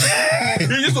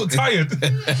just looked tired.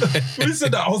 When he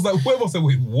said that, I was like, wait,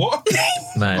 what?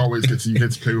 Man. Can't wait to get to the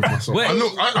UK to play with myself. I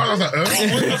was like, was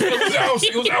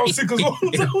that sick as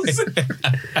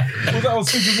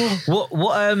well?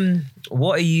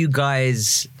 What are you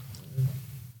guys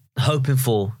hoping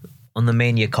for on the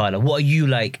Mania card? What are you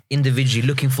like individually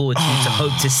looking forward to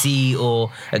hope to see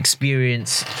or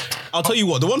experience? I'll tell you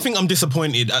what, the one thing I'm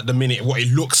disappointed at the minute, what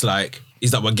it looks like,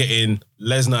 is that we're getting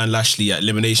Lesnar and Lashley at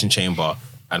Elimination Chamber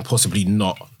and possibly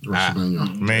not at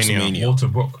WrestleMania.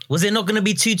 Waterbrook. Was it not going to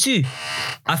be 2-2?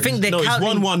 I think they're counting.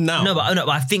 It's 1-1 now. No, but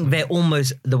I think they're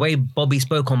almost, the way Bobby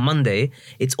spoke on Monday,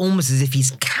 it's almost as if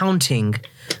he's counting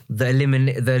the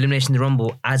Elimination of the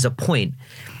Rumble as a point.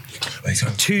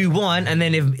 2-1, and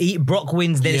then if Brock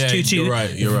wins, then it's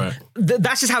 2-2. You're right.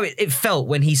 That's just how it felt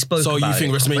when he spoke. So about you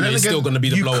think WrestleMania is still going to be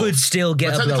the blow? You could still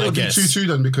get a blow. It could be 2-2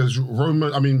 then, because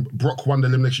Brock won the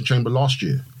Elimination Chamber last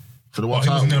year for the World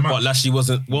title. But Lashley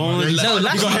wasn't. Well, Lashley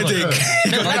he got headache.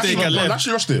 He got headache and left.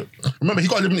 Lashley lost it. Remember, he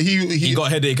got eliminated. He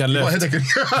got headache and left.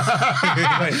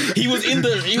 He was in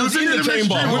the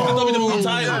chamber with the WWE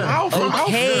title.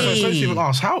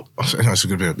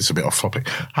 It's a bit off topic.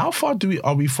 How far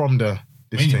are we from this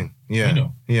thing? Yeah.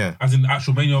 As in the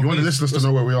actual Mania. You want the listeners to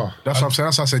know where we are. That's what I'm saying.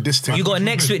 That's why I said this thing. You got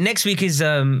next week. Next week is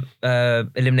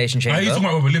Elimination Chamber. Are you talking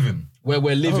about where we're living? Where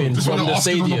we're living from the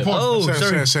stadium.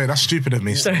 Sorry. That's stupid of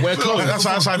me. We're close. That's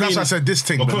why I said this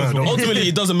thing. Ultimately,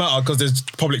 it doesn't matter because there's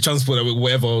public transport,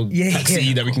 whatever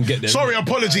taxi that we can get there. Sorry,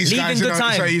 apologies, guys.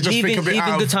 Leaving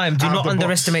good time. Do not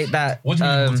underestimate that. What do you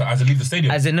mean? As in leave the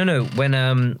stadium? As in, no.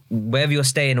 When wherever you're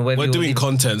staying or wherever we're doing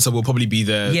content, so we'll probably be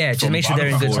there. Yeah, just make sure they're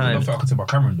in good time. I don't think I could take my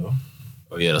camera in though.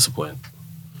 Oh yeah, that's the point.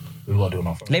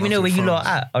 Let me know where you lot are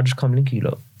at. I'll just come link you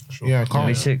lot. Yeah, can't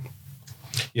be sick.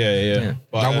 Yeah.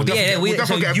 But,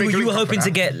 you were hoping to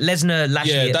get Lesnar,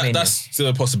 Lashley. Yeah, that's still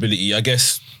a possibility. I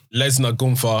guess Lesnar,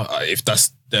 Gunther, if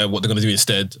that's what they're going to do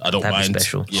instead, I don't mind.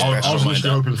 Special. Yeah, I was initially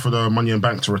hoping for the Money in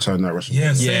Bank to return that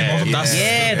WrestleMania.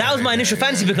 That was my initial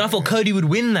fantasy because I thought Cody would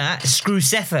win that, screw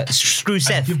Seth,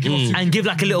 and give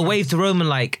like a little wave to Roman.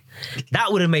 Like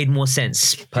that would have made more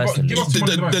sense personally.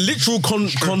 The literal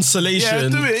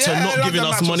consolation to not giving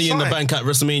us Money in the Bank at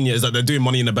WrestleMania is that they're doing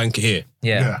Money in the Bank here.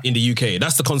 Yeah. In the UK.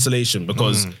 That's the consolation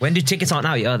because when do tickets aren't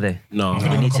out yet, are they? No.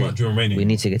 We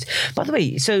need tickets. By the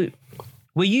way, so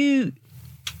were you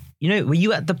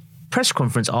at the press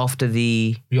conference after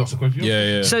the?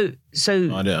 Yeah. So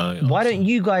why don't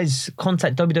you guys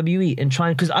contact WWE and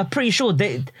try? Because I'm pretty sure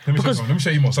they. Let me show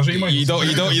you emails. You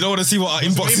don't want to see what our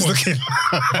inbox is looking.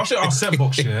 I'll show you our set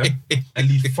box. Yeah, at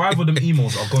least 5 of them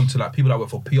emails are going to like people that work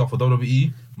for PR for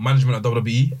WWE, management at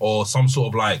WWE, or some sort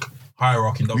of like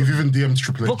hierarchy in WWE. We've even DM'd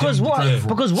Triple H. Because what?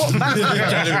 Because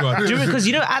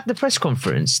at the press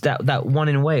conference that one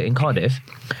in away in Cardiff,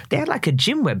 they had like a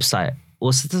gym website.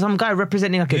 Or some guy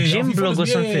representing like a gym blog or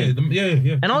something.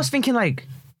 Yeah. And I was thinking like,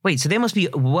 wait, so they must be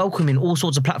welcoming all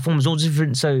sorts of platforms, all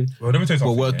different. So well, let me tell you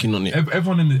something. We're working on it.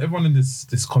 Everyone in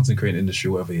this content creating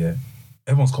industry, whatever. Yeah,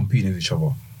 everyone's competing with each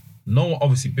other. No one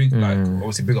obviously big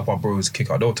up our bros Kick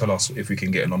Out. They'll tell us if we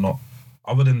can get in or not.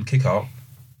 Other than Kick Out,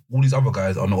 all these other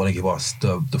guys are not going to give us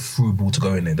the through ball to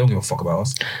go in there. They don't give a fuck about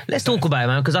us. Let's talk about it,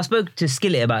 man, because I spoke to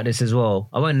Skillet about this as well.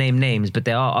 I won't name names, but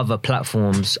there are other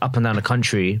platforms up and down the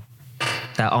country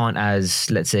that aren't as,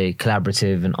 let's say,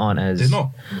 collaborative and aren't as... They're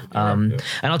not. And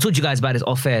I'll talk to you guys about this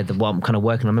off air, what I'm kind of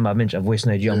working on. Remember, I mentioned I voice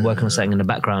noted you, I'm working on something in the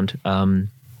background. And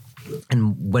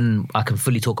when I can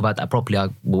fully talk about that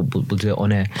properly, we'll do it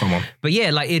on air. Come on. But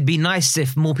yeah, like it'd be nice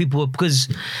if more people, because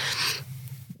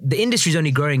the industry's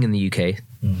only growing in the UK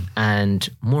and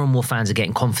more fans are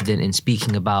getting confident in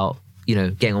speaking about, you know,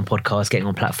 getting on podcasts, getting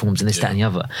on platforms and this, that and the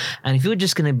other. And if you're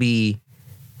just going to be,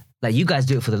 like, you guys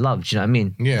do it for the love, do you know what I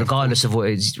mean? Yeah. Regardless of what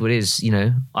it is, you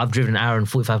know, I've driven an hour and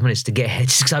 45 minutes to get here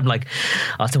just because I'm like,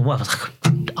 I was like,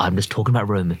 I'm just talking about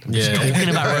Roman. I'm just talking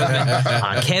about Roman.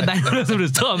 I don't care about anyone else.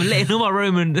 I'm letting all my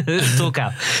Roman talk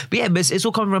out. But yeah, but it's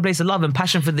all coming from a place of love and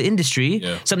passion for the industry,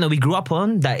 something that we grew up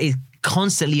on, that is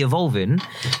constantly evolving.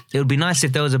 It would be nice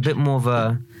if there was a bit more of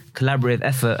a collaborative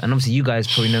effort, and obviously you guys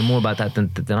probably know more about that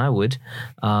than I would.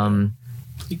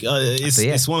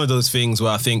 It's one of those things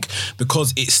where I think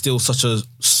because it's still such a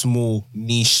small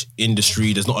niche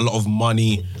industry, there's not a lot of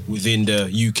money within the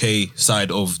UK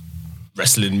side of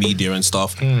wrestling media and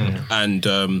stuff, and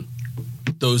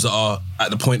those that are at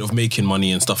the point of making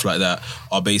money and stuff like that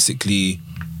are basically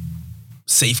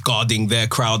safeguarding their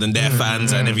crowd and their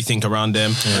fans and everything around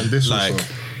them. And this like.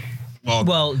 also.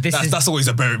 Well, that's always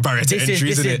a barrier to entry,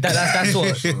 isn't it?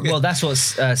 That's what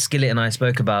Skillet and I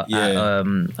spoke about. Yeah.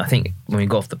 I think when we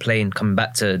got off the plane coming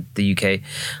back to the UK,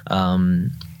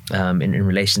 in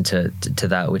relation to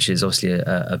that, which is obviously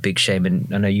a big shame,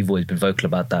 and I know you've always been vocal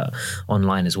about that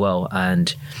online as well,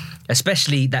 and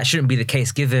especially that shouldn't be the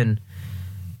case given,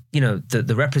 you know,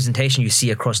 the representation you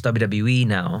see across WWE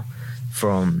now.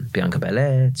 From Bianca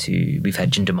Belair to we've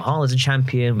had Jinder Mahal as a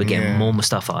champion, we're getting more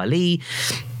Mustafa Ali.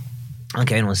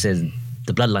 Okay, anyone says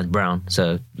the bloodline's brown,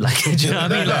 so like, do you know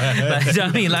what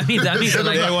I mean? That means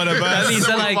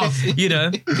you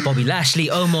know, Bobby Lashley,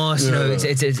 Omos, you know,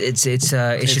 it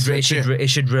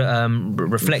should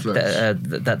reflect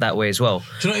that way as well.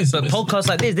 Do you know, but podcasts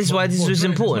like this is why this is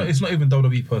important. It's not even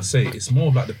WWE per se. It's more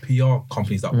of like the PR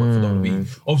companies that work for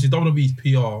WWE. Obviously, WWE's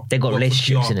PR, they got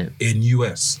relationships PR in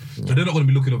US, so they're not going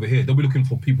to be looking over here. They'll be looking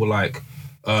for people like.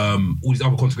 All these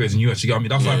other content creators in US, you get what I mean?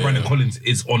 That's why Brandon Collins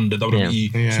is on the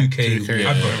WWE 2K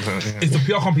advert. It's the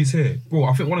PR companies here. Bro,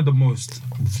 I think one of the most,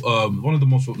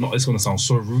 not, it's going to sound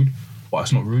so rude, but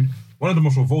it's not rude. One of the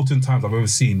most revolting times I've ever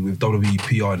seen with WWE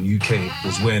PR in the UK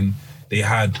was when they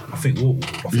had,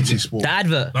 BT Sport. The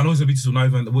advert. I know it was a BT Sport, not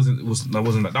even, that wasn't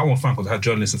that one fine because it had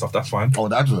journalists and stuff, that's fine. Oh,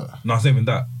 the advert? No, it's not even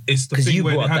that. It's the thing you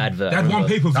where brought up the advert, they had one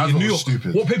pay-per-view in New York.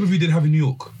 Stupid. What pay-per-view did they have in New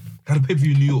York? They had a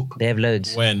pay-per-view in New York. They have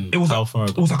loads. When? It was How like, far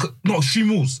ago? It was like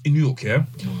Stream Wars in New York, yeah?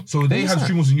 So they had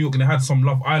Stream Wars in New York and they had some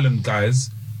Love Island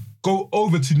guys go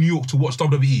over to New York to watch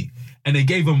WWE, and they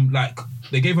gave them like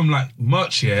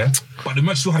merch, yeah, but the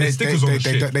merch still had stickers on the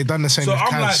shit. They done the same So with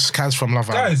I'm Kaz from Love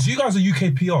Island. Guys, you guys are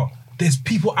UK PR. There's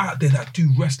people out there that do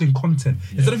wrestling content.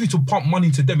 Instead of you to pump money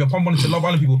to them, you're pumping money to Love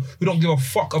Island people who don't give a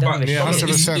fuck about it.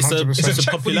 100%. It's a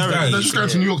popularity. They're just going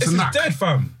to New York to knock. Dead,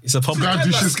 fam. It's a popular. Guy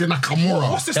do Shinsuke Nakamura.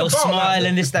 What's this They'll about? smile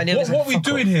and this, that, and the other. What are we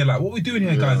doing here? Like, what are we doing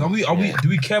here, guys? Do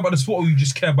we care about the sport or we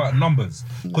just care about numbers?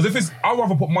 Because if it's, I'd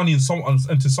rather put money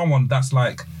into someone that's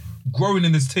like growing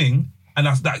in this thing and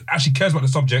that actually cares about the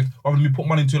subject, rather than me put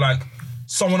money into like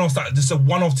someone else that just a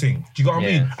one-off thing. Do you got what I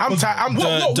mean? I'm tired.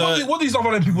 What these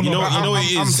other people know? You know what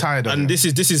it is? I'm tired of and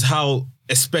it. this is how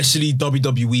especially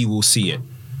WWE will see it.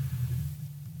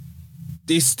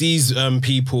 These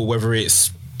people, whether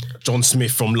it's John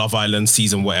Smith from Love Island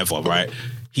season whatever, right?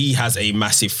 He has a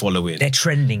massive following. They're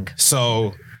trending.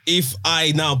 So if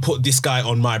I now put this guy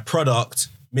on my product,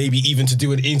 maybe even to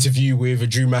do an interview with a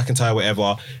Drew McIntyre,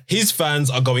 whatever, his fans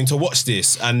are going to watch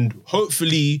this, and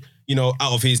hopefully, you know,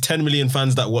 out of his 10 million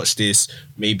fans that watch this,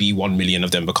 maybe 1 million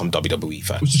of them become WWE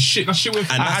fans. Which is shit. That's shit. And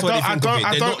that's what they think of it.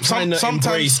 They're not trying to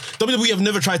embrace. WWE have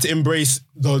never tried to embrace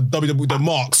the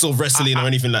marks of wrestling or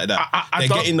anything like that. They're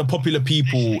getting the popular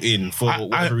people in for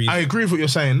whatever reason. I agree with what you're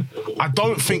saying. I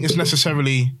don't think it's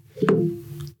necessarily.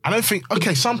 I don't think.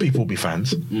 Okay, some people will be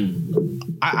fans.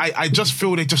 I just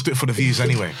feel they just do it for the views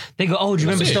anyway. They go, oh, do you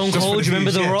remember Stone Cold? Do you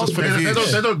remember The Rock?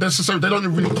 They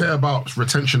don't really care about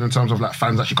retention in terms of like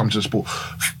fans actually come to the sport.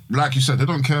 Like you said, they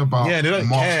don't care about. Yeah, they don't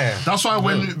care. That's why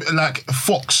when like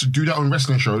Fox do their own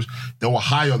wrestling shows, they will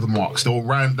hire the marks. They'll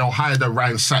hire the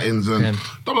Ryan Sattins, and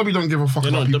WWE don't give a fuck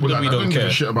about people like that. They don't give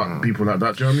a shit about people like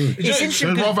that. Do you know what I mean?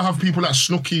 They'd rather have people like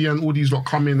Snooki and all these lot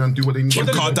come in and do what they need. Kim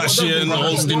Kardashian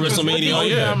hosting WrestleMania. Oh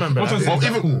yeah, I remember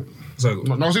that. I was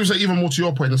going to say even more to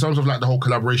your point in terms of like the whole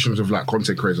collaborations of like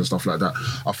content creators and stuff like that.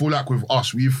 I feel like with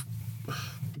us,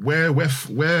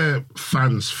 we're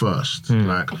fans first.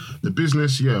 Like the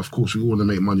business, yeah, of course, we want to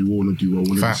make money, we want to do well,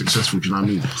 we want to be successful. Do you know what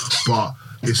I mean? But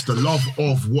it's the love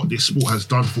of what this sport has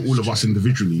done for all of us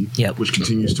individually, which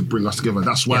continues to bring us together.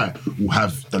 That's why we'll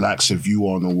have the likes of you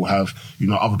on, or we'll have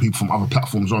other people from other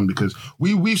platforms on, because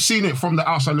we've seen it from the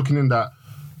outside looking in that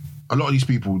a lot of these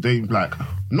people, they like,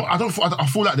 I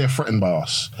feel like they're threatened by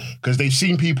us because they've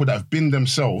seen people that have been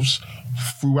themselves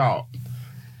throughout,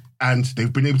 and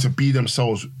they've been able to be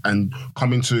themselves and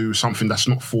come into something that's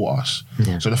not for us.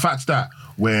 So the fact that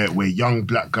we're young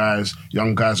black guys,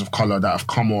 young guys of colour that have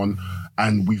come on,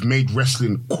 and we've made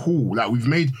wrestling cool. Like, we've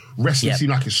made wrestling seem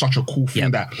like it's such a cool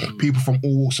thing that people from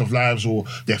all walks of lives, or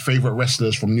their favourite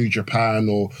wrestlers from New Japan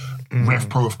or Rev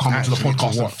Pro, have come into the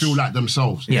podcast and feel like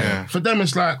themselves. For them,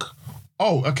 it's like,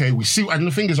 oh, okay, we see. And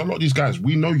the thing is, a lot of these guys,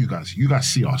 we know you guys. You guys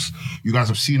see us. You guys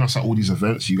have seen us at all these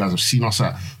events. You guys have seen us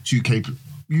at 2K.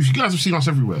 You guys have seen us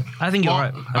everywhere. I think you're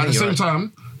right. At the same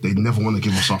time, they never want to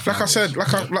give us our flowers.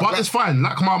 But it's fine.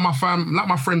 Like my friend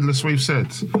LeSwave said,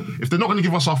 if they're not going to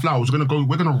give us our flowers, we're going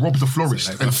to rob the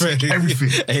florist and take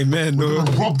everything. Amen. We're going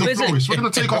to rob the florist. We're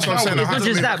going to take our flowers. It's not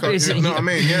just that, but you know what I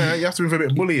mean? Yeah, you have to be a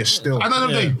bit bullyish still. At the end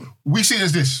of the day, we see it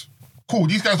as this. Cool.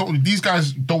 These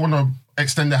guys don't want to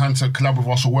extend their hand to collab with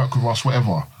us or work with us,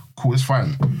 whatever. Cool. It's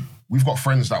fine. We've got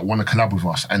friends that want to collab with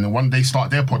us, and then when they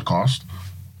start their podcast,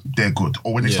 they're good.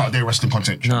 Or when they start their wrestling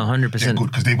content, 100%. they're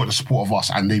good because they've got the support of us,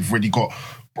 and they've already got.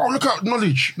 Bro, look at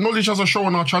Knowledge. Knowledge has a show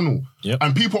on our channel,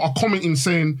 and people are commenting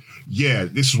saying, "Yeah,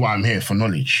 this is why I'm here for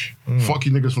Knowledge. Fuck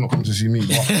you niggas for not coming to see me,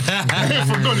 but I'm here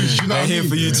for Knowledge." You know what I mean? Here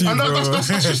for you too, and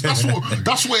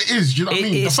that's what it is. Do you know what I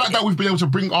mean? The fact that we've been able to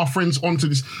bring our friends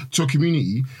onto to a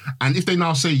community, and if they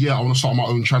now say, "Yeah, I want to start my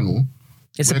own channel."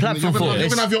 It's a platform for we're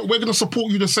going to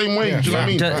support you the same way. Do you know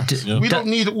what I mean? We don't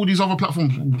need all these other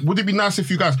platforms. Would it be nice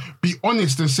if you guys be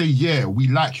honest and say, yeah, we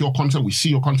like your content, we see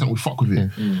your content, we fuck with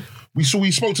it. We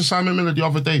spoke to Simon Miller the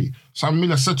other day. Simon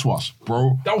Miller said to us,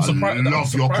 bro, I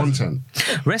love your content.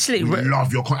 Wrestling,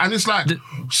 love your content. And it's like,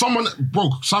 Simon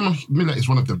Miller is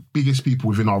one of the biggest people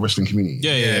within our wrestling community.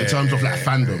 In terms of like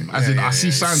fandom. As in, I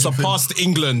see signs of surpassed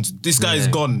England. This guy is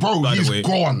gone. Bro, he's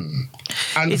gone.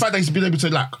 And the fact that he's been able to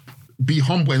like, be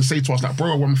humble and say to us like,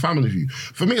 bro, I'm a fan of you.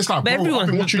 For me, it's like, bro, I've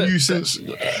been watching you since.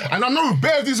 And I know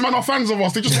bare of these men are fans of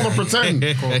us. They just want to pretend.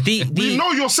 We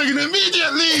know you're saying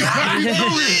immediately. We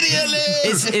know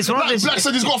it. It's one of those. Black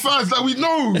said he's got fans. Like, we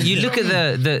know. You look at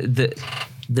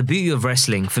the beauty of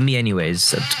wrestling. For me,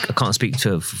 anyways, I can't speak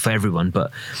for everyone,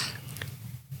 but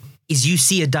is you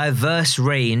see a diverse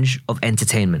range of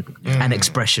entertainment and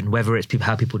expression, whether it's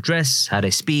how people dress, how they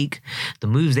speak, the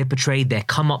moves they portray, their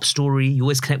come-up story. You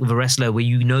always connect with a wrestler where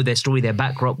you know their story, their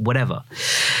backdrop, whatever.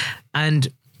 And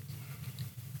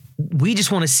we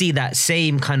just want to see that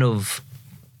same kind of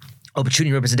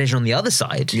opportunity representation on the other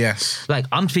side. Yes. Like,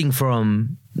 I'm speaking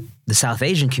from the South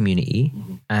Asian community,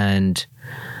 and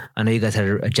I know you guys had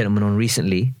a gentleman on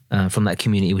recently from that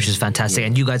community, which is fantastic.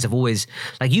 And you guys have always,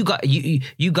 like, you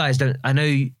guys don't, I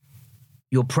know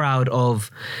you're proud of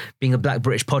being a Black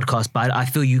British podcast, but I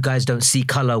feel you guys don't see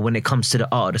colour when it comes to the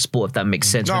art of the sport, if that makes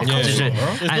sense. No, There's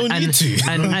no need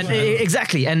to.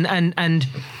 Exactly. And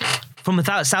from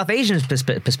a South Asian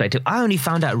perspective, I only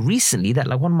found out recently that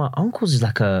like one of my uncles is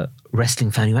like a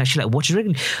wrestling fan who actually like watches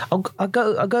regularly. I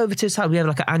go over to his house. We have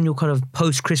like an annual kind of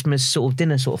post-Christmas sort of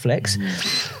dinner sort of flex.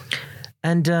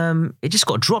 And it just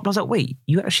got dropped. I was like, wait,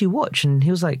 you actually watch? And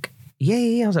he was like,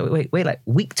 yeah. I was like, wait, like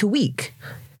week to week.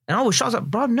 And I was shocked. I was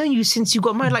like, bro, I've known you since you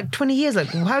got married like 20 years. Like,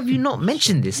 how have you not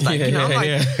mentioned this? Like,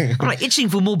 I'm like itching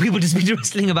for more people to speak to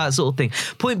wrestling about sort of thing.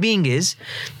 Point being is,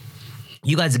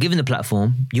 you guys are given the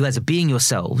platform, you guys are being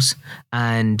yourselves,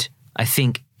 and I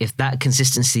think if that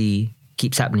consistency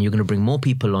keeps happening, you're going to bring more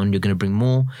people on, you're going to bring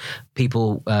more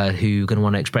people who are going to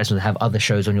want to express and have other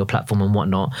shows on your platform and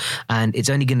whatnot, and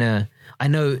it's only going to, I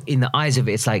know in the eyes of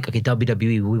it, it's like, okay,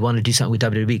 WWE, we want to do something with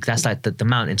WWE, because that's like the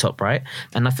mountaintop, right?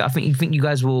 And I think you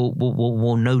guys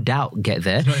will no doubt get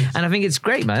there, and I think it's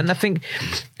great, man. I think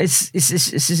it's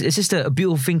just a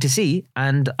beautiful thing to see,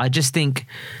 and I just think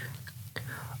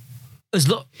a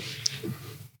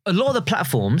lot of the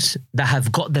platforms that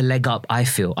have got the leg up, I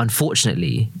feel,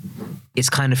 unfortunately, it's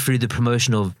kind of through the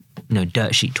promotion of,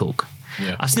 dirt sheet talk.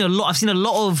 Yeah. I've seen a lot of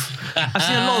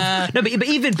no, but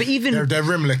even they're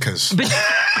rim lickers. But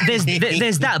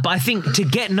there's that, but I think to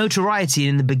get notoriety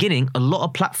in the beginning, a lot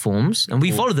of platforms, and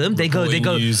we follow them, they go,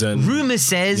 rumor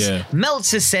says,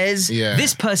 Meltzer says,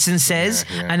 this person says,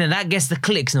 and then that gets the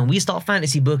clicks, and then we start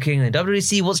fantasy booking, and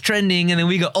WC what's trending, and then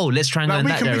we go, oh, let's try and go in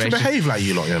that direction. We can behave like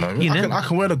you lot, you know. I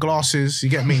can wear the glasses, you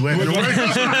get me? I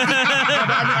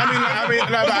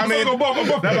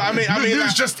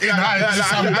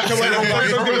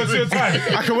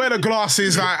can wear the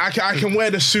glasses, I can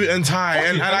wear the suit and tie,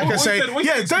 and I can say,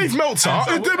 Dave Meltzer.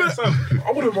 I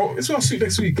want to. It's our suit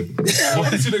next week.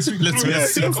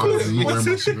 Let's see. You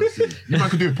might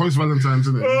could do it post Valentine's,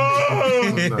 isn't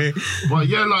it? But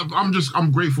yeah, like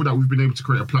I'm grateful that we've been able to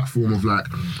create a platform of like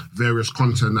various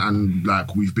content, and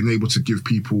like we've been able to give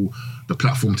people the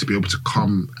platform to be able to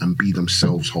come and be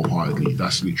themselves wholeheartedly.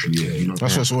 That's literally it. You know,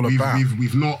 that's what it's all about.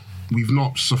 We've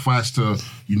not sufficed to,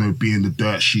 you know, be in the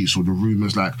dirt sheets or the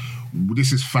rumours. Like,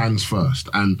 this is fans first.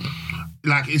 And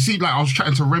like, it seemed like I was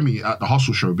chatting to Remy at the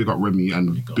Hustle Show. Big up Remy,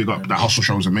 and big up that Hustle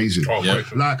Show was amazing.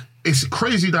 Like, it's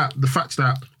crazy that the fact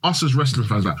that us as wrestling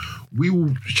fans, like, we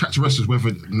will chat to wrestlers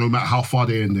whether, no matter how far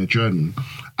they're in their journey,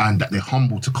 and that they're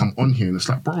humble to come on here. And it's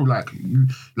like, bro, like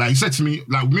he said to me,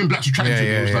 like, me and Blacks were chatting to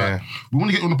him. It was like, we want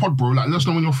to get you on the pod, bro. Like, let us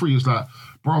know when you're free. It's like,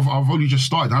 bro, I've only just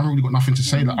started. I haven't really got nothing to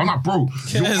say. Like, I'm like, bro,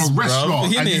 you're a wrestler.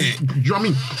 Do you know what I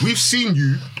mean? We've seen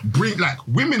you bring, like,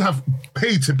 women have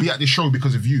paid to be at this show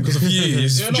because of you. Because of you. Do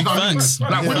you know what I mean?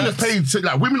 Like, women have paid to,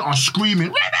 like, women are screaming,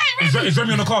 Remy! Is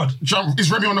Remy on the card?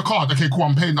 Is Remy on the card? Okay, cool,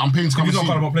 I'm paying to come and see.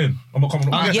 I'm not playing. I'm not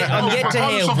coming. I'm yet to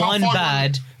hear one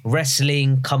bad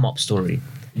wrestling come-up story.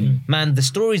 Man, the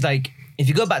stories, like, if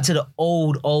you go back to the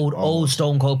old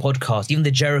Stone Cold podcast, even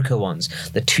the Jericho ones,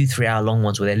 the 2-3 hour long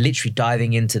ones where they're literally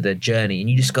diving into the journey, and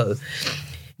you just go,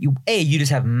 you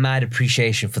just have mad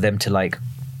appreciation for them to, like,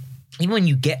 even when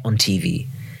you get on TV,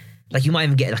 like, you might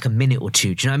even get like a minute or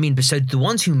two. Do you know what I mean? But so the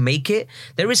ones who make it,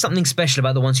 there is something special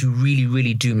about the ones who really,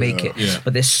 really do make it. Yeah.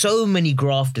 But there's so many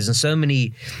grafters and so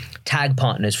many tag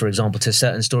partners, for example, to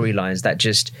certain storylines that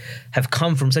just have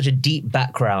come from such a deep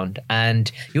background.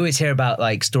 And you always hear about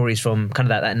like stories from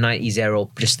kind of that 90s era, or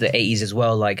just the 80s as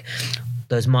well, like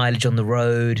those mileage on the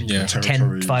road,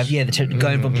 10, 5,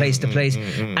 going from place to place.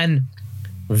 And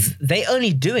they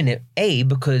only doing it,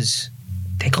 because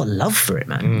they got love for it,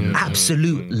 man.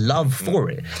 Absolute love for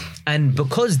it. And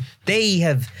because they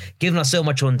have given us so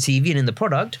much on TV and in the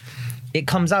product, it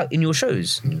comes out in your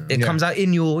shows. It comes out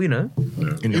in your, you know.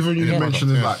 Even you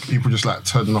mentioning like people just like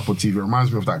turning up on TV. It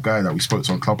reminds me of that guy that we spoke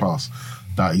to on Clubhouse.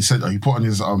 That he said he put on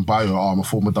his bio, I'm a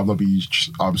former WWE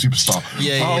superstar.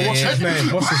 What's his name?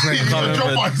 He's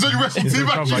only wrestled two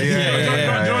matches. He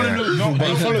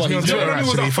follows me on Twitter,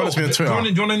 actually. He follows me on Twitter. Do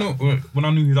you want to know when I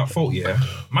knew he was at fault,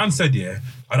 man said,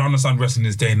 I don't understand wrestling in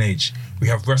this day and age. We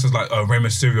have wrestlers like Rey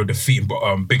Mysterio defeating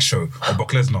Big Show or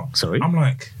Brock Lesnar. Sorry? I'm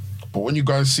like... But when you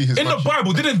go and see his in the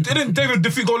Bible, didn't David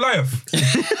defeat Goliath?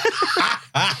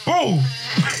 Bro,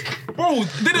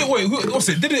 what's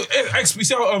it? Did it? We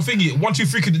see how thingy 1, 2,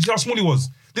 3. Did you see how small he was?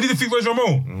 Did he defeat Reg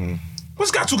Ramon?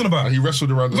 What's this guy talking about? He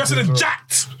wrestled around. Wrestling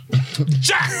jacked.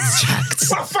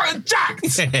 Motherfucking jacked.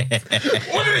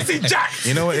 What did they say, jacked?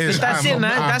 You know what it is? That's it,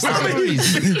 man. That's the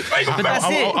stories. But that's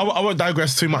it. I won't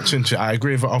digress too much into it. I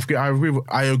agree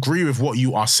with what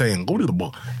you are saying. Go to the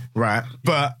book, right?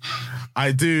 But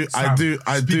I do.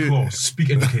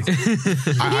 Speak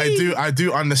educated. I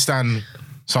do understand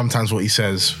sometimes what he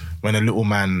says when a little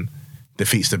man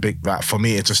defeats the big. That for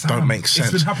me, it just don't make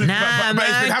sense. It's been happening. But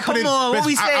it's been happening. Come on, what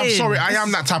we saying? I'm sorry, I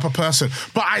am that type of person,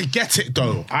 but I get it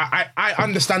though. I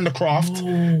understand the craft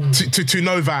to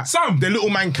know that the little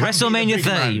man can. WrestleMania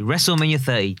 30, WrestleMania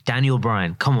 30, Daniel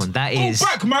Bryan. Come on, that is. Go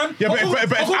back, man. Yeah, but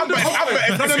if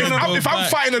I'm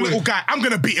fighting a little guy, I'm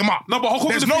gonna beat him up. No, but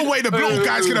there's no way the little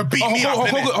guy's gonna beat me up.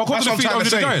 Hulk Hogan defeated Andre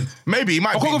the Giant. Maybe he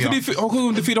might beat me up. Hulk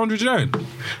Hogan defeated Andre the Giant.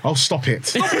 Oh, stop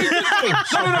it.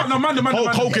 No, man.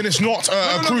 Hulk Hogan is not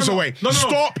a cruiserweight.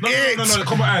 Stop it.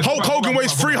 Come on, Hulk Hogan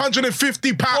weighs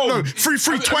 350 pounds. No,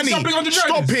 320.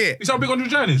 Stop it. You see how big Andre the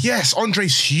Giant is? Yes,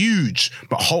 Andre's huge,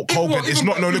 but Hulk Hogan is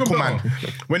not no little man.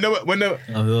 When they were.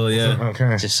 Oh yeah.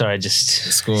 Okay. It's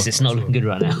not looking good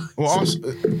right now. What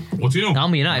do you know?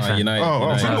 I'm a United fan.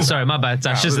 United. Sorry, my bad.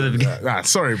 That's just at the beginning.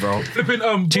 Sorry, bro. Flipping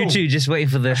 2-2, just waiting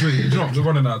for the. We're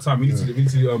running out of time. We need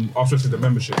to after the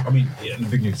membership. I mean, the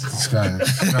big news.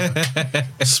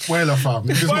 Spoiler, fam.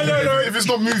 If it's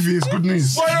not movie, it's good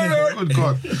news. Good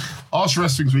God. Ask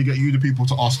Wrestlings, we get you the people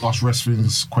to ask us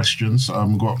Wrestlings questions.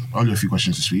 We've got only a few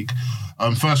questions this week.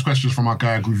 First question is from our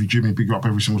guy Groovy Jimmy. Big you up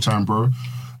every single time, bro.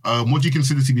 What do you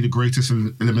consider to be the greatest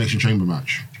Elimination Chamber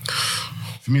match?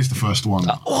 For me, it's the first one.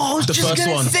 I was The just first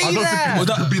gonna one. say I don't think that. Was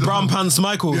that Brown Pants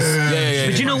Michaels? Yeah.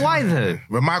 But you know why though?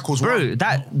 When Michael's Bro,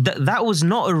 that was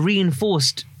not a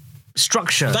reinforced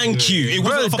structure. Thank you. It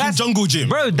wasn't a fucking that's- jungle gym.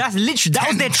 Bro, that's literally that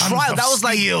was their 10 tons trial. of That was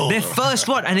like steel. their first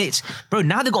one, and it's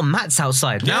now they got mats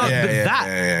outside. Now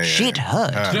Yeah, shit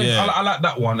hurt. Yeah. I like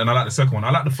that one, and I like the second one. I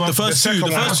like the first. The first two are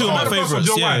my I like the first one, favourites.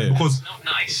 you know why? Yeah. Because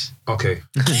Nice. okay.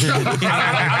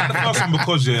 I like the first one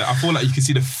because I feel like you can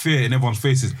see the fear in everyone's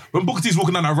faces. When Booker T's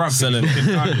walking down that ramp, Selling.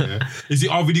 is he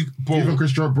already Even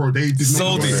Chris Drake, bro, they did not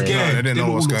so know. scared? they didn't know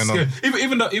all what's look going on.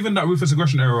 scared. Even that Ruthless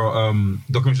Aggression era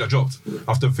documentary that dropped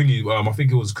after thingy, I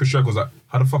think it was Chris Drake was like,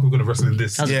 how the fuck are we gonna wrestle in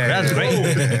this? That's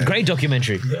great. Great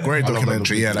documentary. Great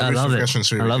documentary, yeah. I love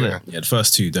it. I love it. Yeah, the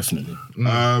first two, definitely.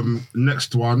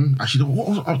 Next one, actually, what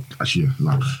was?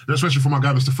 No. Next question from my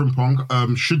guy, Mr.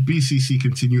 Frimpong. Should BCC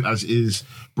continue as is,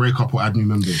 break up or add new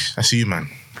members? That's you, man.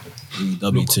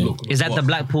 W team. Is that the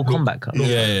Blackpool Combat Cup?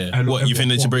 Yeah. And What, you think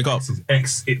they should break up?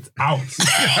 X it out.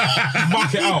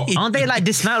 Mark it out. Aren't they like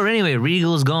dismantled anyway?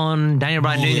 Regal's gone, Daniel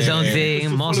Bryan doing his own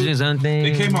thing, Master doing his own thing.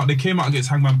 They came out against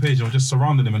Hangman Page and were just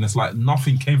surrounding him, and it's like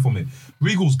nothing came from it.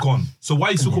 Regal's gone. So why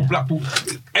are you still called Blackpool?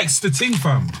 X the team,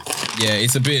 fam. Yeah,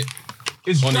 it's a bit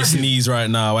It's on his dragging. knees right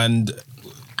now, and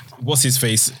what's his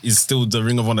face is still the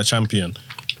Ring of Honor champion.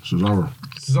 Cesaro.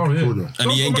 Cesaro, yeah. Cool,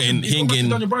 And he ain't getting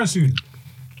Daniel Bryan soon.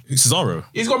 Cesaro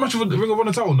He's got a match with the Ring of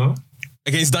Honor title, no?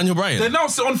 against Daniel They Bryan.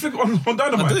 announced it on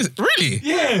Dynamite. Really?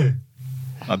 Yeah.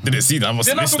 I didn't see that. I must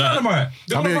They have announced missed on that.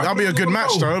 Dynamite. They That'll be a good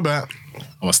match, though, but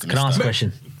I must have Can I ask missed a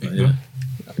that. question? Yeah.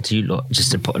 To you lot,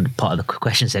 just a part of the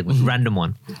question segment, random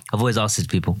one. I've always asked this to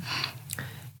people.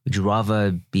 Would you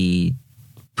rather be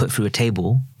put through a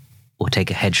table or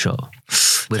take a headshot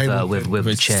with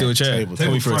a chair? Still a chair.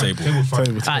 Tell me for a table.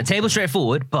 Table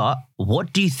straightforward, but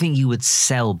what do you think you would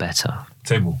sell better?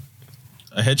 Table.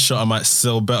 A headshot I might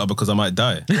sell better because I might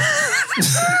die.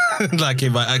 Like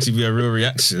it might actually be a real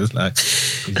reaction. Like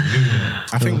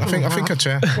I think a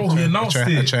chair. Bro, they announced A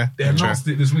it. chair. They announced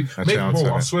it this week. A Maybe, chair, I'll bro,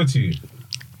 tell I it. swear to you.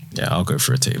 yeah, I'll go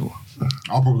for a table.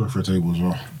 I'll probably go for a table as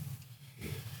well.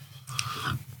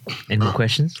 Any more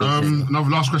questions? Another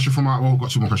last question from I've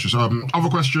got two more questions. Other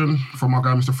question from my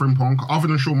guy, Mr. Frimpong. Other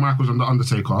than Shawn Michaels and The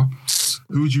Undertaker,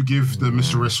 who would you give the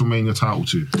Mr. WrestleMania title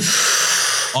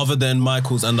to? Other than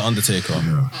Michaels and The Undertaker.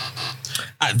 Yeah.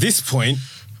 At this point,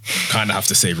 kind of have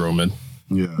to say Roman.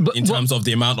 Yeah. In terms of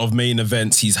the amount of main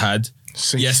events he's had.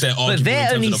 Yes, they're arguable in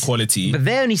terms of the quality. But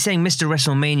they're only saying Mr.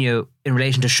 WrestleMania in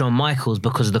relation to Shawn Michaels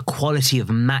because of the quality of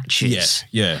matches.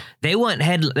 Yeah. They weren't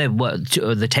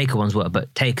the Taker ones were,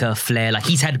 but Taker, Flair, like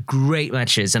he's had great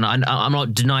matches, and I'm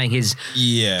not denying his.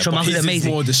 Yeah, Shawn but Michaels his is amazing.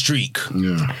 is more the streak.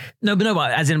 Yeah. No,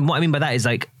 but as in what I mean by that is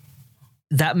like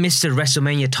that Mr.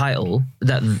 WrestleMania title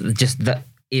that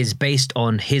is based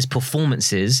on his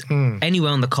performances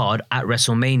anywhere on the card at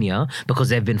WrestleMania because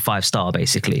they've been 5-star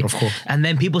basically. Of course. And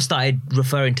then people started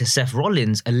referring to Seth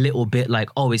Rollins a little bit like,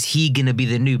 oh, is he gonna be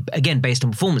the new, again based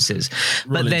on performances?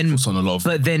 Rollins puts on a lot of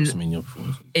WrestleMania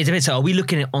performances. It's a bit so, are we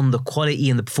looking at on the quality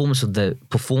and the performance of the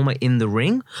performer in the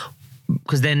ring?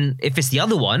 Because then if it's the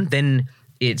other one, then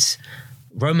it's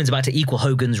Roman's about to equal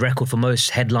Hogan's record for most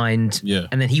headlined,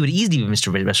 and then he would easily be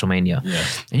Mr. WrestleMania. Yeah.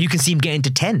 And you can see him getting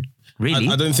to 10. Really?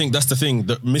 I don't think that's the thing.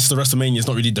 That Mr. WrestleMania is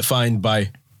not really defined by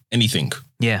anything.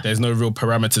 Yeah. There's no real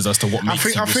parameters as to what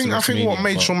makes I think what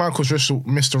made Shawn Michaels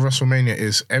Mr. WrestleMania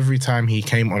is every time he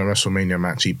came on a WrestleMania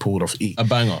match, he pulled off a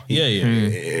banger. Yeah.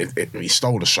 He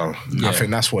stole the show. Yeah. I think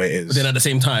that's what it is. But then at the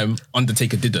same time,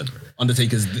 Undertaker didn't.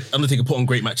 Undertaker put on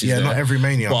great matches. Yeah, there, not every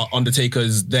Mania. But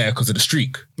Undertaker's there because of the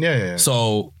streak. Yeah.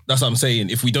 So that's what I'm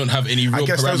saying. If we don't have any real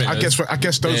parameters, I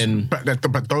guess those,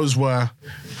 but those were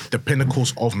the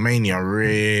pinnacles of Mania,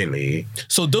 really.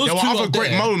 So those there were two other are great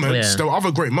there. moments. Yeah. There were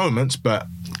other great moments, but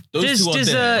Those two are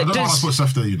there. I don't know how to put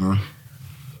Seth there, you know.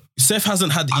 Seth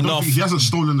hasn't had I don't enough. think he hasn't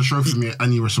stolen the show from me at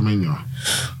any WrestleMania.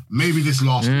 Maybe this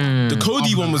last one. The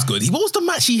Cody one was good. What was the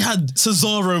match he had?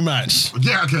 Cesaro match.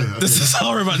 Yeah, okay. The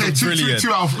Cesaro match was brilliant. Two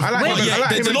out of, I like him. Yeah, I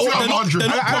like him they're and not Orton.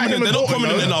 prominent. They're not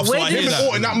prominent enough. So I Him hear and that.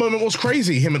 Orton, that moment was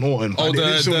crazy. Him and Orton. Oh,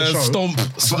 the stomp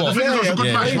But the spot. thing is, it was a good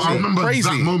Yeah, match, but I remember crazy.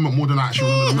 that moment more than I actually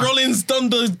remember the match. Rollins done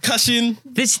the cash in.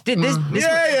 this Yeah.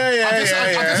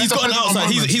 He's got an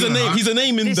outside. He's a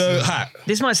name in the hat.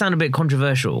 This might sound a bit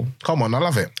controversial. Come on, I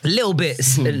love it. A little bit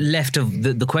left of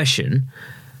the question.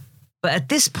 But at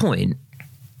this point,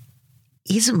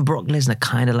 isn't Brock Lesnar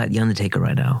kind of like The Undertaker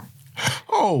right now?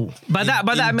 Oh, By that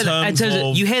I mean, in terms of,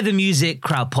 of- you hear the music,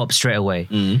 crowd pop straight away.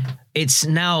 It's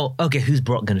now, okay, who's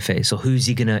Brock going to face? Or who's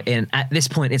he going to... And at this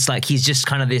point, it's like he's just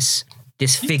kind of this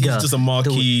figure. just a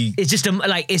marquee- It's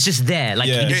just there. Like,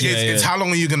 Yeah. you just- it's how long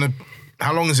are you gonna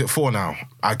how long is it for now?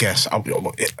 I guess.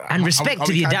 And respect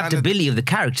to the adaptability of the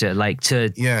character, like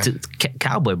to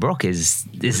Cowboy Brock it's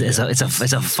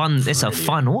a fun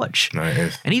watch. No, it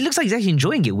is. And he looks like he's actually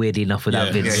enjoying it, weirdly enough,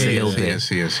 without Vince a little bit.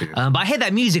 He is. But I hear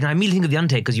that music and I immediately think of the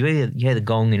Undertaker because you hear the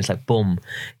gong and it's like boom.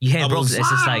 You hear Brock, it's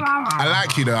just like. I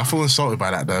like you though. I feel insulted by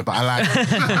that though, but I like it.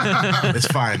 It's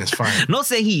fine. Not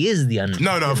saying he is the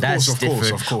Undertaker. No, of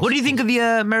course. What do you think of the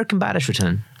American Badass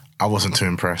return? I wasn't too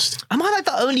impressed. Am I like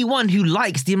the only one who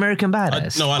likes the American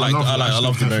Badass? I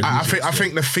love the American. I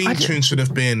think the theme tune should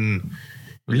have been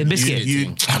Limp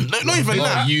Bizkit. Not even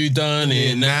that. You done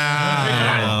it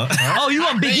now. Oh, you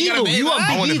want Big Evil? You want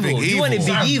Big Evil? You wanted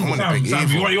Big Evil?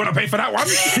 You want to pay for that one?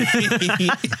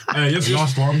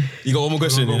 Last one. You got one more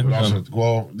question?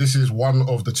 Well, this is one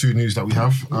of the 2 news that we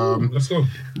have. Let's go.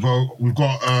 Well, we've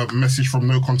got a message from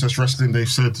No Contest Wrestling. They've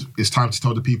said it's time to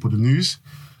tell the people the news.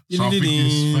 So I think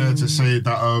it's fair to say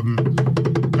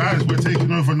that, guys, we're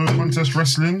taking over No Contest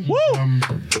Wrestling.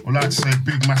 I'd like to say a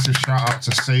big, massive shout out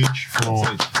to Sage for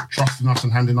trusting us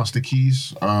and handing us the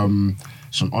keys. It's an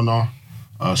honour.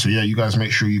 So yeah, you guys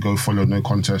make sure you go follow No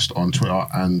Contest on Twitter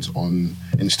and on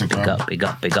Instagram. Big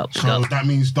up. So that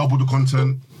means double the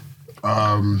content.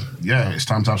 It's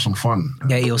time to have some fun.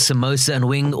 Get your samosa and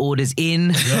wing orders in.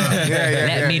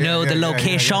 Let me know the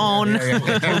location.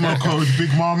 Promo code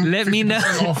Big Mom. Let me know.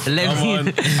 Off.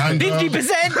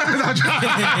 50%.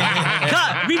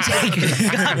 Cut. Retake.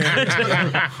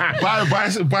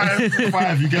 Buy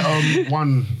 5. You get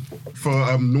 1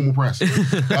 for normal price.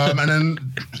 And then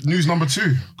news number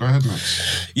 2. Go ahead,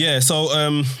 Max. Yeah, so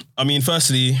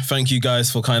firstly, thank you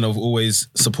guys for kind of always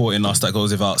supporting us. That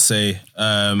goes without say.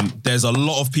 There's a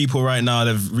lot of people right now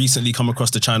that have recently come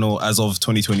across the channel as of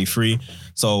 2023.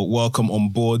 So welcome on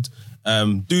board.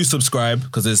 Do subscribe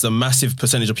because there's a massive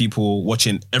percentage of people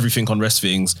watching everything on Rest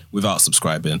Things without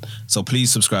subscribing. So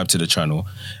please subscribe to the channel.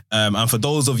 And for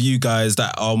those of you guys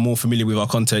that are more familiar with our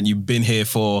content, you've been here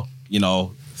for,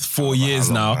 4 years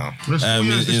now.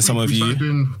 In some of you.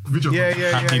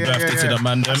 Happy birthday to the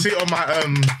Mandem. I see it on my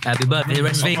Happy birthday,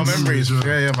 Rest Things. My memories.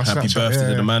 My Happy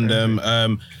birthday to the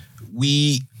Mandem.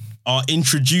 We are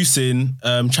introducing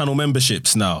channel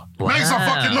memberships now. Make some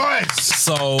fucking noise!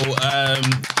 So,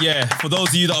 for those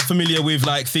of you that are familiar with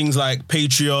like things like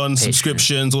Patreon,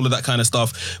 subscriptions, all of that kind of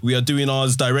stuff, we are doing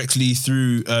ours directly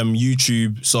through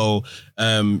YouTube. So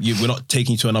we're not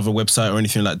taking you to another website or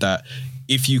anything like that.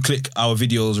 If you click our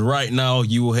videos right now,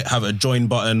 you will have a join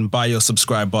button by your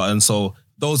subscribe button. So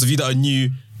those of you that are new,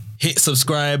 hit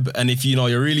subscribe. And if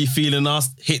you're really feeling us,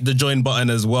 hit the join button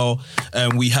as well.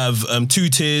 We have 2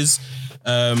 tiers,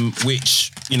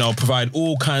 which, provide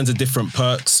all kinds of different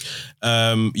perks.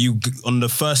 On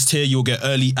the first tier, you'll get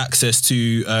early access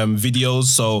to videos.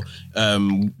 So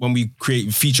when we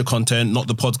create feature content, not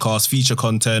the podcast, feature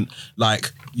content,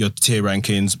 like your tier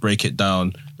rankings, break it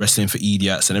down, wrestling for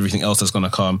idiots and everything else that's going to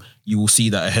come, you will see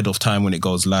that ahead of time when it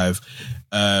goes live.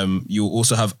 You'll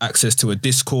also have access to a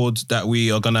Discord that we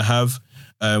are going to have.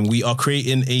 We are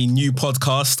creating a new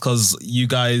podcast because you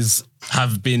guys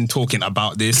have been talking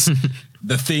about this.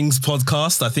 The Things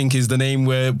podcast, I think, is the name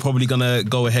we're probably going to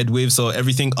go ahead with. So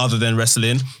everything other than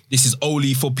wrestling. This is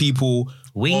only for people...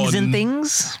 Wings and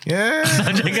things? Yeah.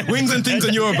 Wings and things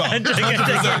and you're about.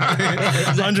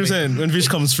 100% when Vish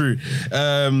comes through.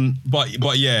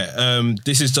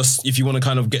 This is just if you want to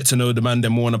kind of get to know the man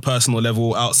more on a personal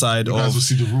level outside of... You guys will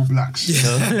see the real blacks.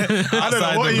 I don't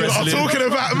know what you're talking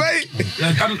about, mate.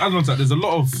 There's a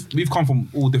lot of... We've come from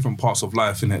all different parts of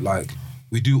life, innit? Like,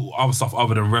 we do other stuff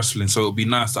other than wrestling, so it would be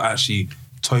nice to actually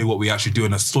tell you what we actually do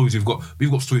and the stories we've got.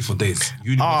 We've got stories for days.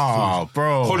 University stories,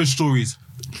 bro. College stories.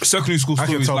 Secondary school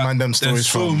stories. I can tell man them stories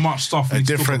from so much stuff. A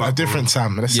different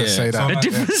Sam. Let's just say that. A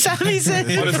different Sam, he said.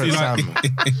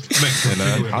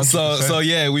 So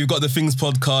we've got the Things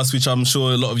podcast, which I'm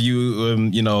sure a lot of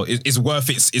you, is worth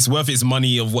its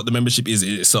money of what the membership is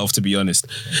itself, to be honest.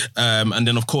 And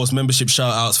then of course membership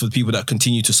shout outs for the people that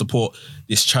continue to support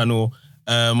this channel.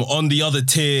 On the other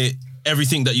tier,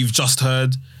 everything that you've just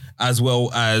heard, as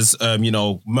well as,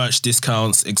 merch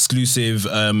discounts, exclusive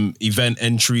event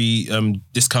entry,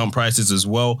 discount prices as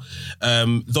well.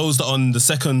 Those that are on the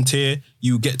second tier,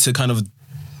 you get to kind of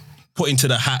put into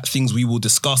the hat things we will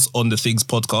discuss on the Things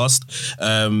podcast.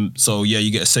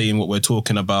 You get a say in what we're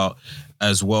talking about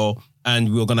as well.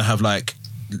 And we're going to have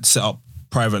set up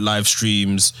private live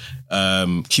streams,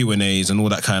 Q&As and all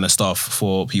that kind of stuff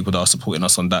for people that are supporting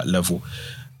us on that level.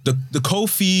 The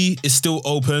Ko-fi is still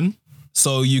open.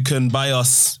 So you can buy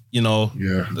us, we'll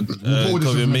put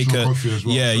this Ko-fi as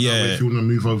well. If you want to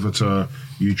move over to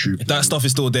YouTube, that stuff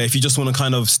is still there. If you just want to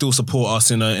kind of still support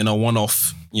us in a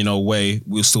one-off way,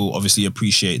 we'll still obviously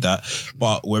appreciate that.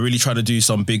 But we're really trying to do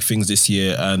some big things this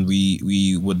year, and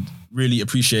we would really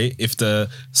appreciate if the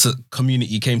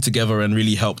community came together and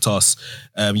really helped us.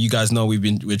 You guys know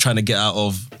we're trying to get out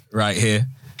of right here.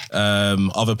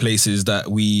 Other places that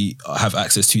we have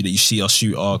access to that you see us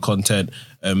shoot our content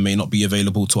may not be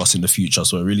available to us in the future.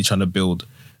 So we're really trying to build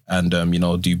and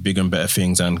do bigger and better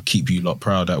things and keep you lot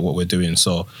proud at what we're doing.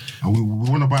 So and we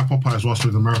want to buy Popeyes whilst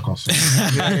we're in America. So.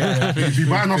 If you're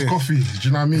buying us coffee, do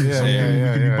you know what I mean? So we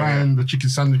could be buying the chicken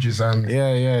sandwiches and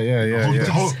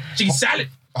chicken salad.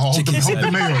 So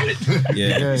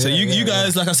you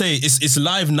guys, like I say, it's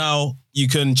live now. You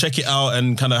can check it out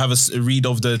and kind of have a read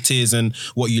of the tiers and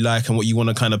what you like and what you want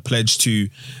to kind of pledge to.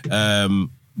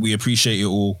 We appreciate it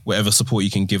all. Whatever support you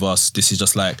can give us. This is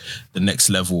just like the next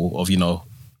level of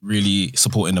really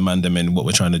supporting the mandem and what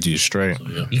we're trying to do. Straight.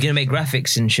 So, You're gonna make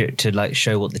graphics and shit to like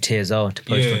show what the tiers are to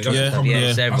post on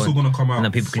Twitter. That's all gonna come out, and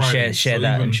then people can Friday. share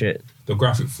that and shit. The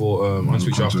graphic for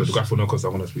Unswitch After, the graphic for No Cost, I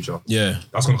want to switch after. Yeah,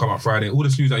 that's gonna come out Friday. All the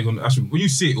news that you're gonna actually, when you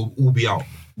see it, it'll all be out.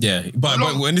 Yeah, but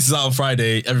when this is out on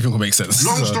Friday, everything will make sense.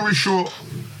 Long story short,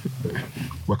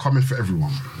 we're coming for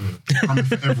everyone. Coming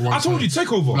for everyone. I told you,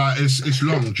 take over. Like it's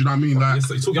long. Do you know what I mean? Like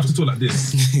you have to talk like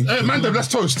this. Hey, man, let's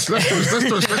toast. Let's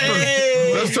toast.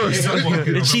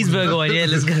 The cheeseburger one, yeah,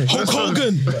 let's go. Hulk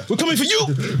Hogan, we're coming for you.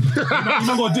 I'm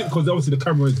not gonna dip because obviously the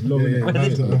camera is low.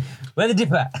 Where the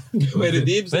dip at? Where the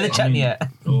dip? Where the chutney at?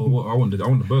 Oh, I want the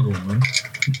burger one, man.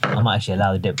 I might actually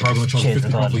allow the dip. I'm gonna charge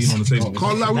 50 pounds for you on the table.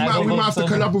 Can't lie, we might have to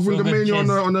collab with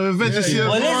Ringamania on the event this year.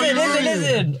 Well,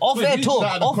 listen. Off-air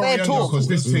talk. Because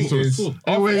this thing is...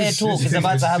 Off-air talk is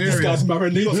about to have discussed. Big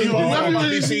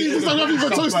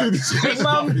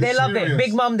Mum, they love it.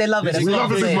 Big Mum, they love it. We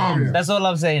love it, Big Mum. That's all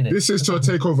I'm saying. This is to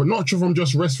take over, not from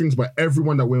just wrestlings, but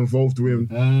everyone that we're involved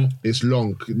with. It's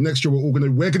long. Next year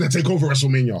we're gonna take over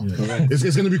WrestleMania.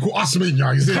 It's gonna be called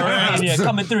Usmania. You see? Yeah,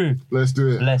 coming through. Let's do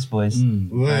it. Bless, boys.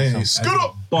 Scoot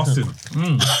up, Boston.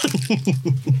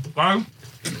 Bang.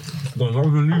 I've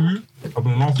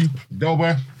been lucky.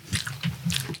 Delboy.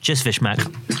 Just Fish Mac.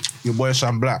 Your boy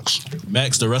Sam Blacks.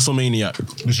 Max, the WrestleMania.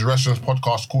 This is Wrestling's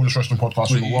podcast, coolest wrestling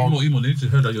podcast in the world. They need to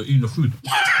hear that you're eating the food.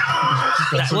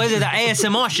 What is it, that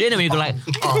ASMR shit? And we go like...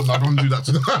 Oh, no, don't do that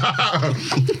today.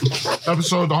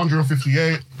 Episode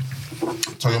 158.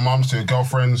 Tell your mums, tell your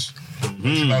girlfriends.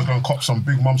 You guys gonna cop some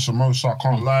Big Mum samosa, I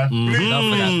can't lie.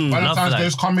 Valentine's Day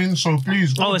is coming, so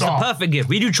please. Oh, it's a perfect gift.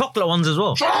 We do chocolate ones as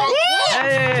well.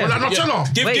 Yeah. Well, Nutella.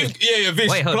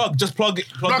 Vish, plug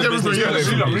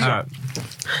everything. Alright.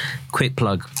 Quick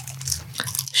plug.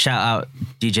 Shout out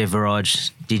DJ Viraj,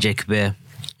 DJ Kabir.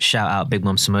 Shout out Big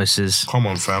Mum Samosas. Come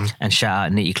on, fam. And shout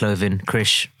out Nitty Clothing.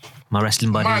 Krish, my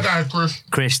wrestling buddy. My guy, Chris.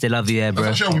 Chris, they love you, bro.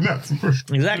 That's actually how we met, from Chris.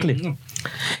 Exactly.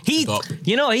 He got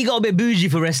a bit bougie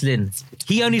for wrestling.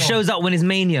 He only shows up when it's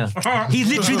Mania. He's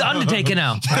literally the Undertaker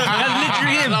now. That's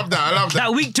literally him. I love that.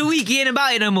 Like week to week, he ain't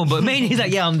about it no more. But Mania, he's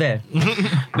like, yeah, I'm there.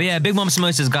 But yeah, Big Mum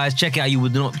Samosas, guys, check it out. You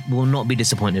will not be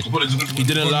disappointed. He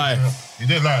didn't lie. He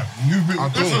did lie.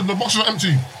 Listen, the boxes are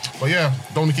empty. But yeah,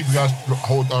 don't want to keep you guys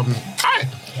hold. Hi.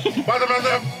 Bye, the man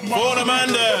there. For the man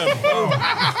there.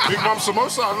 Big Mum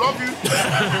Samosa, I love you.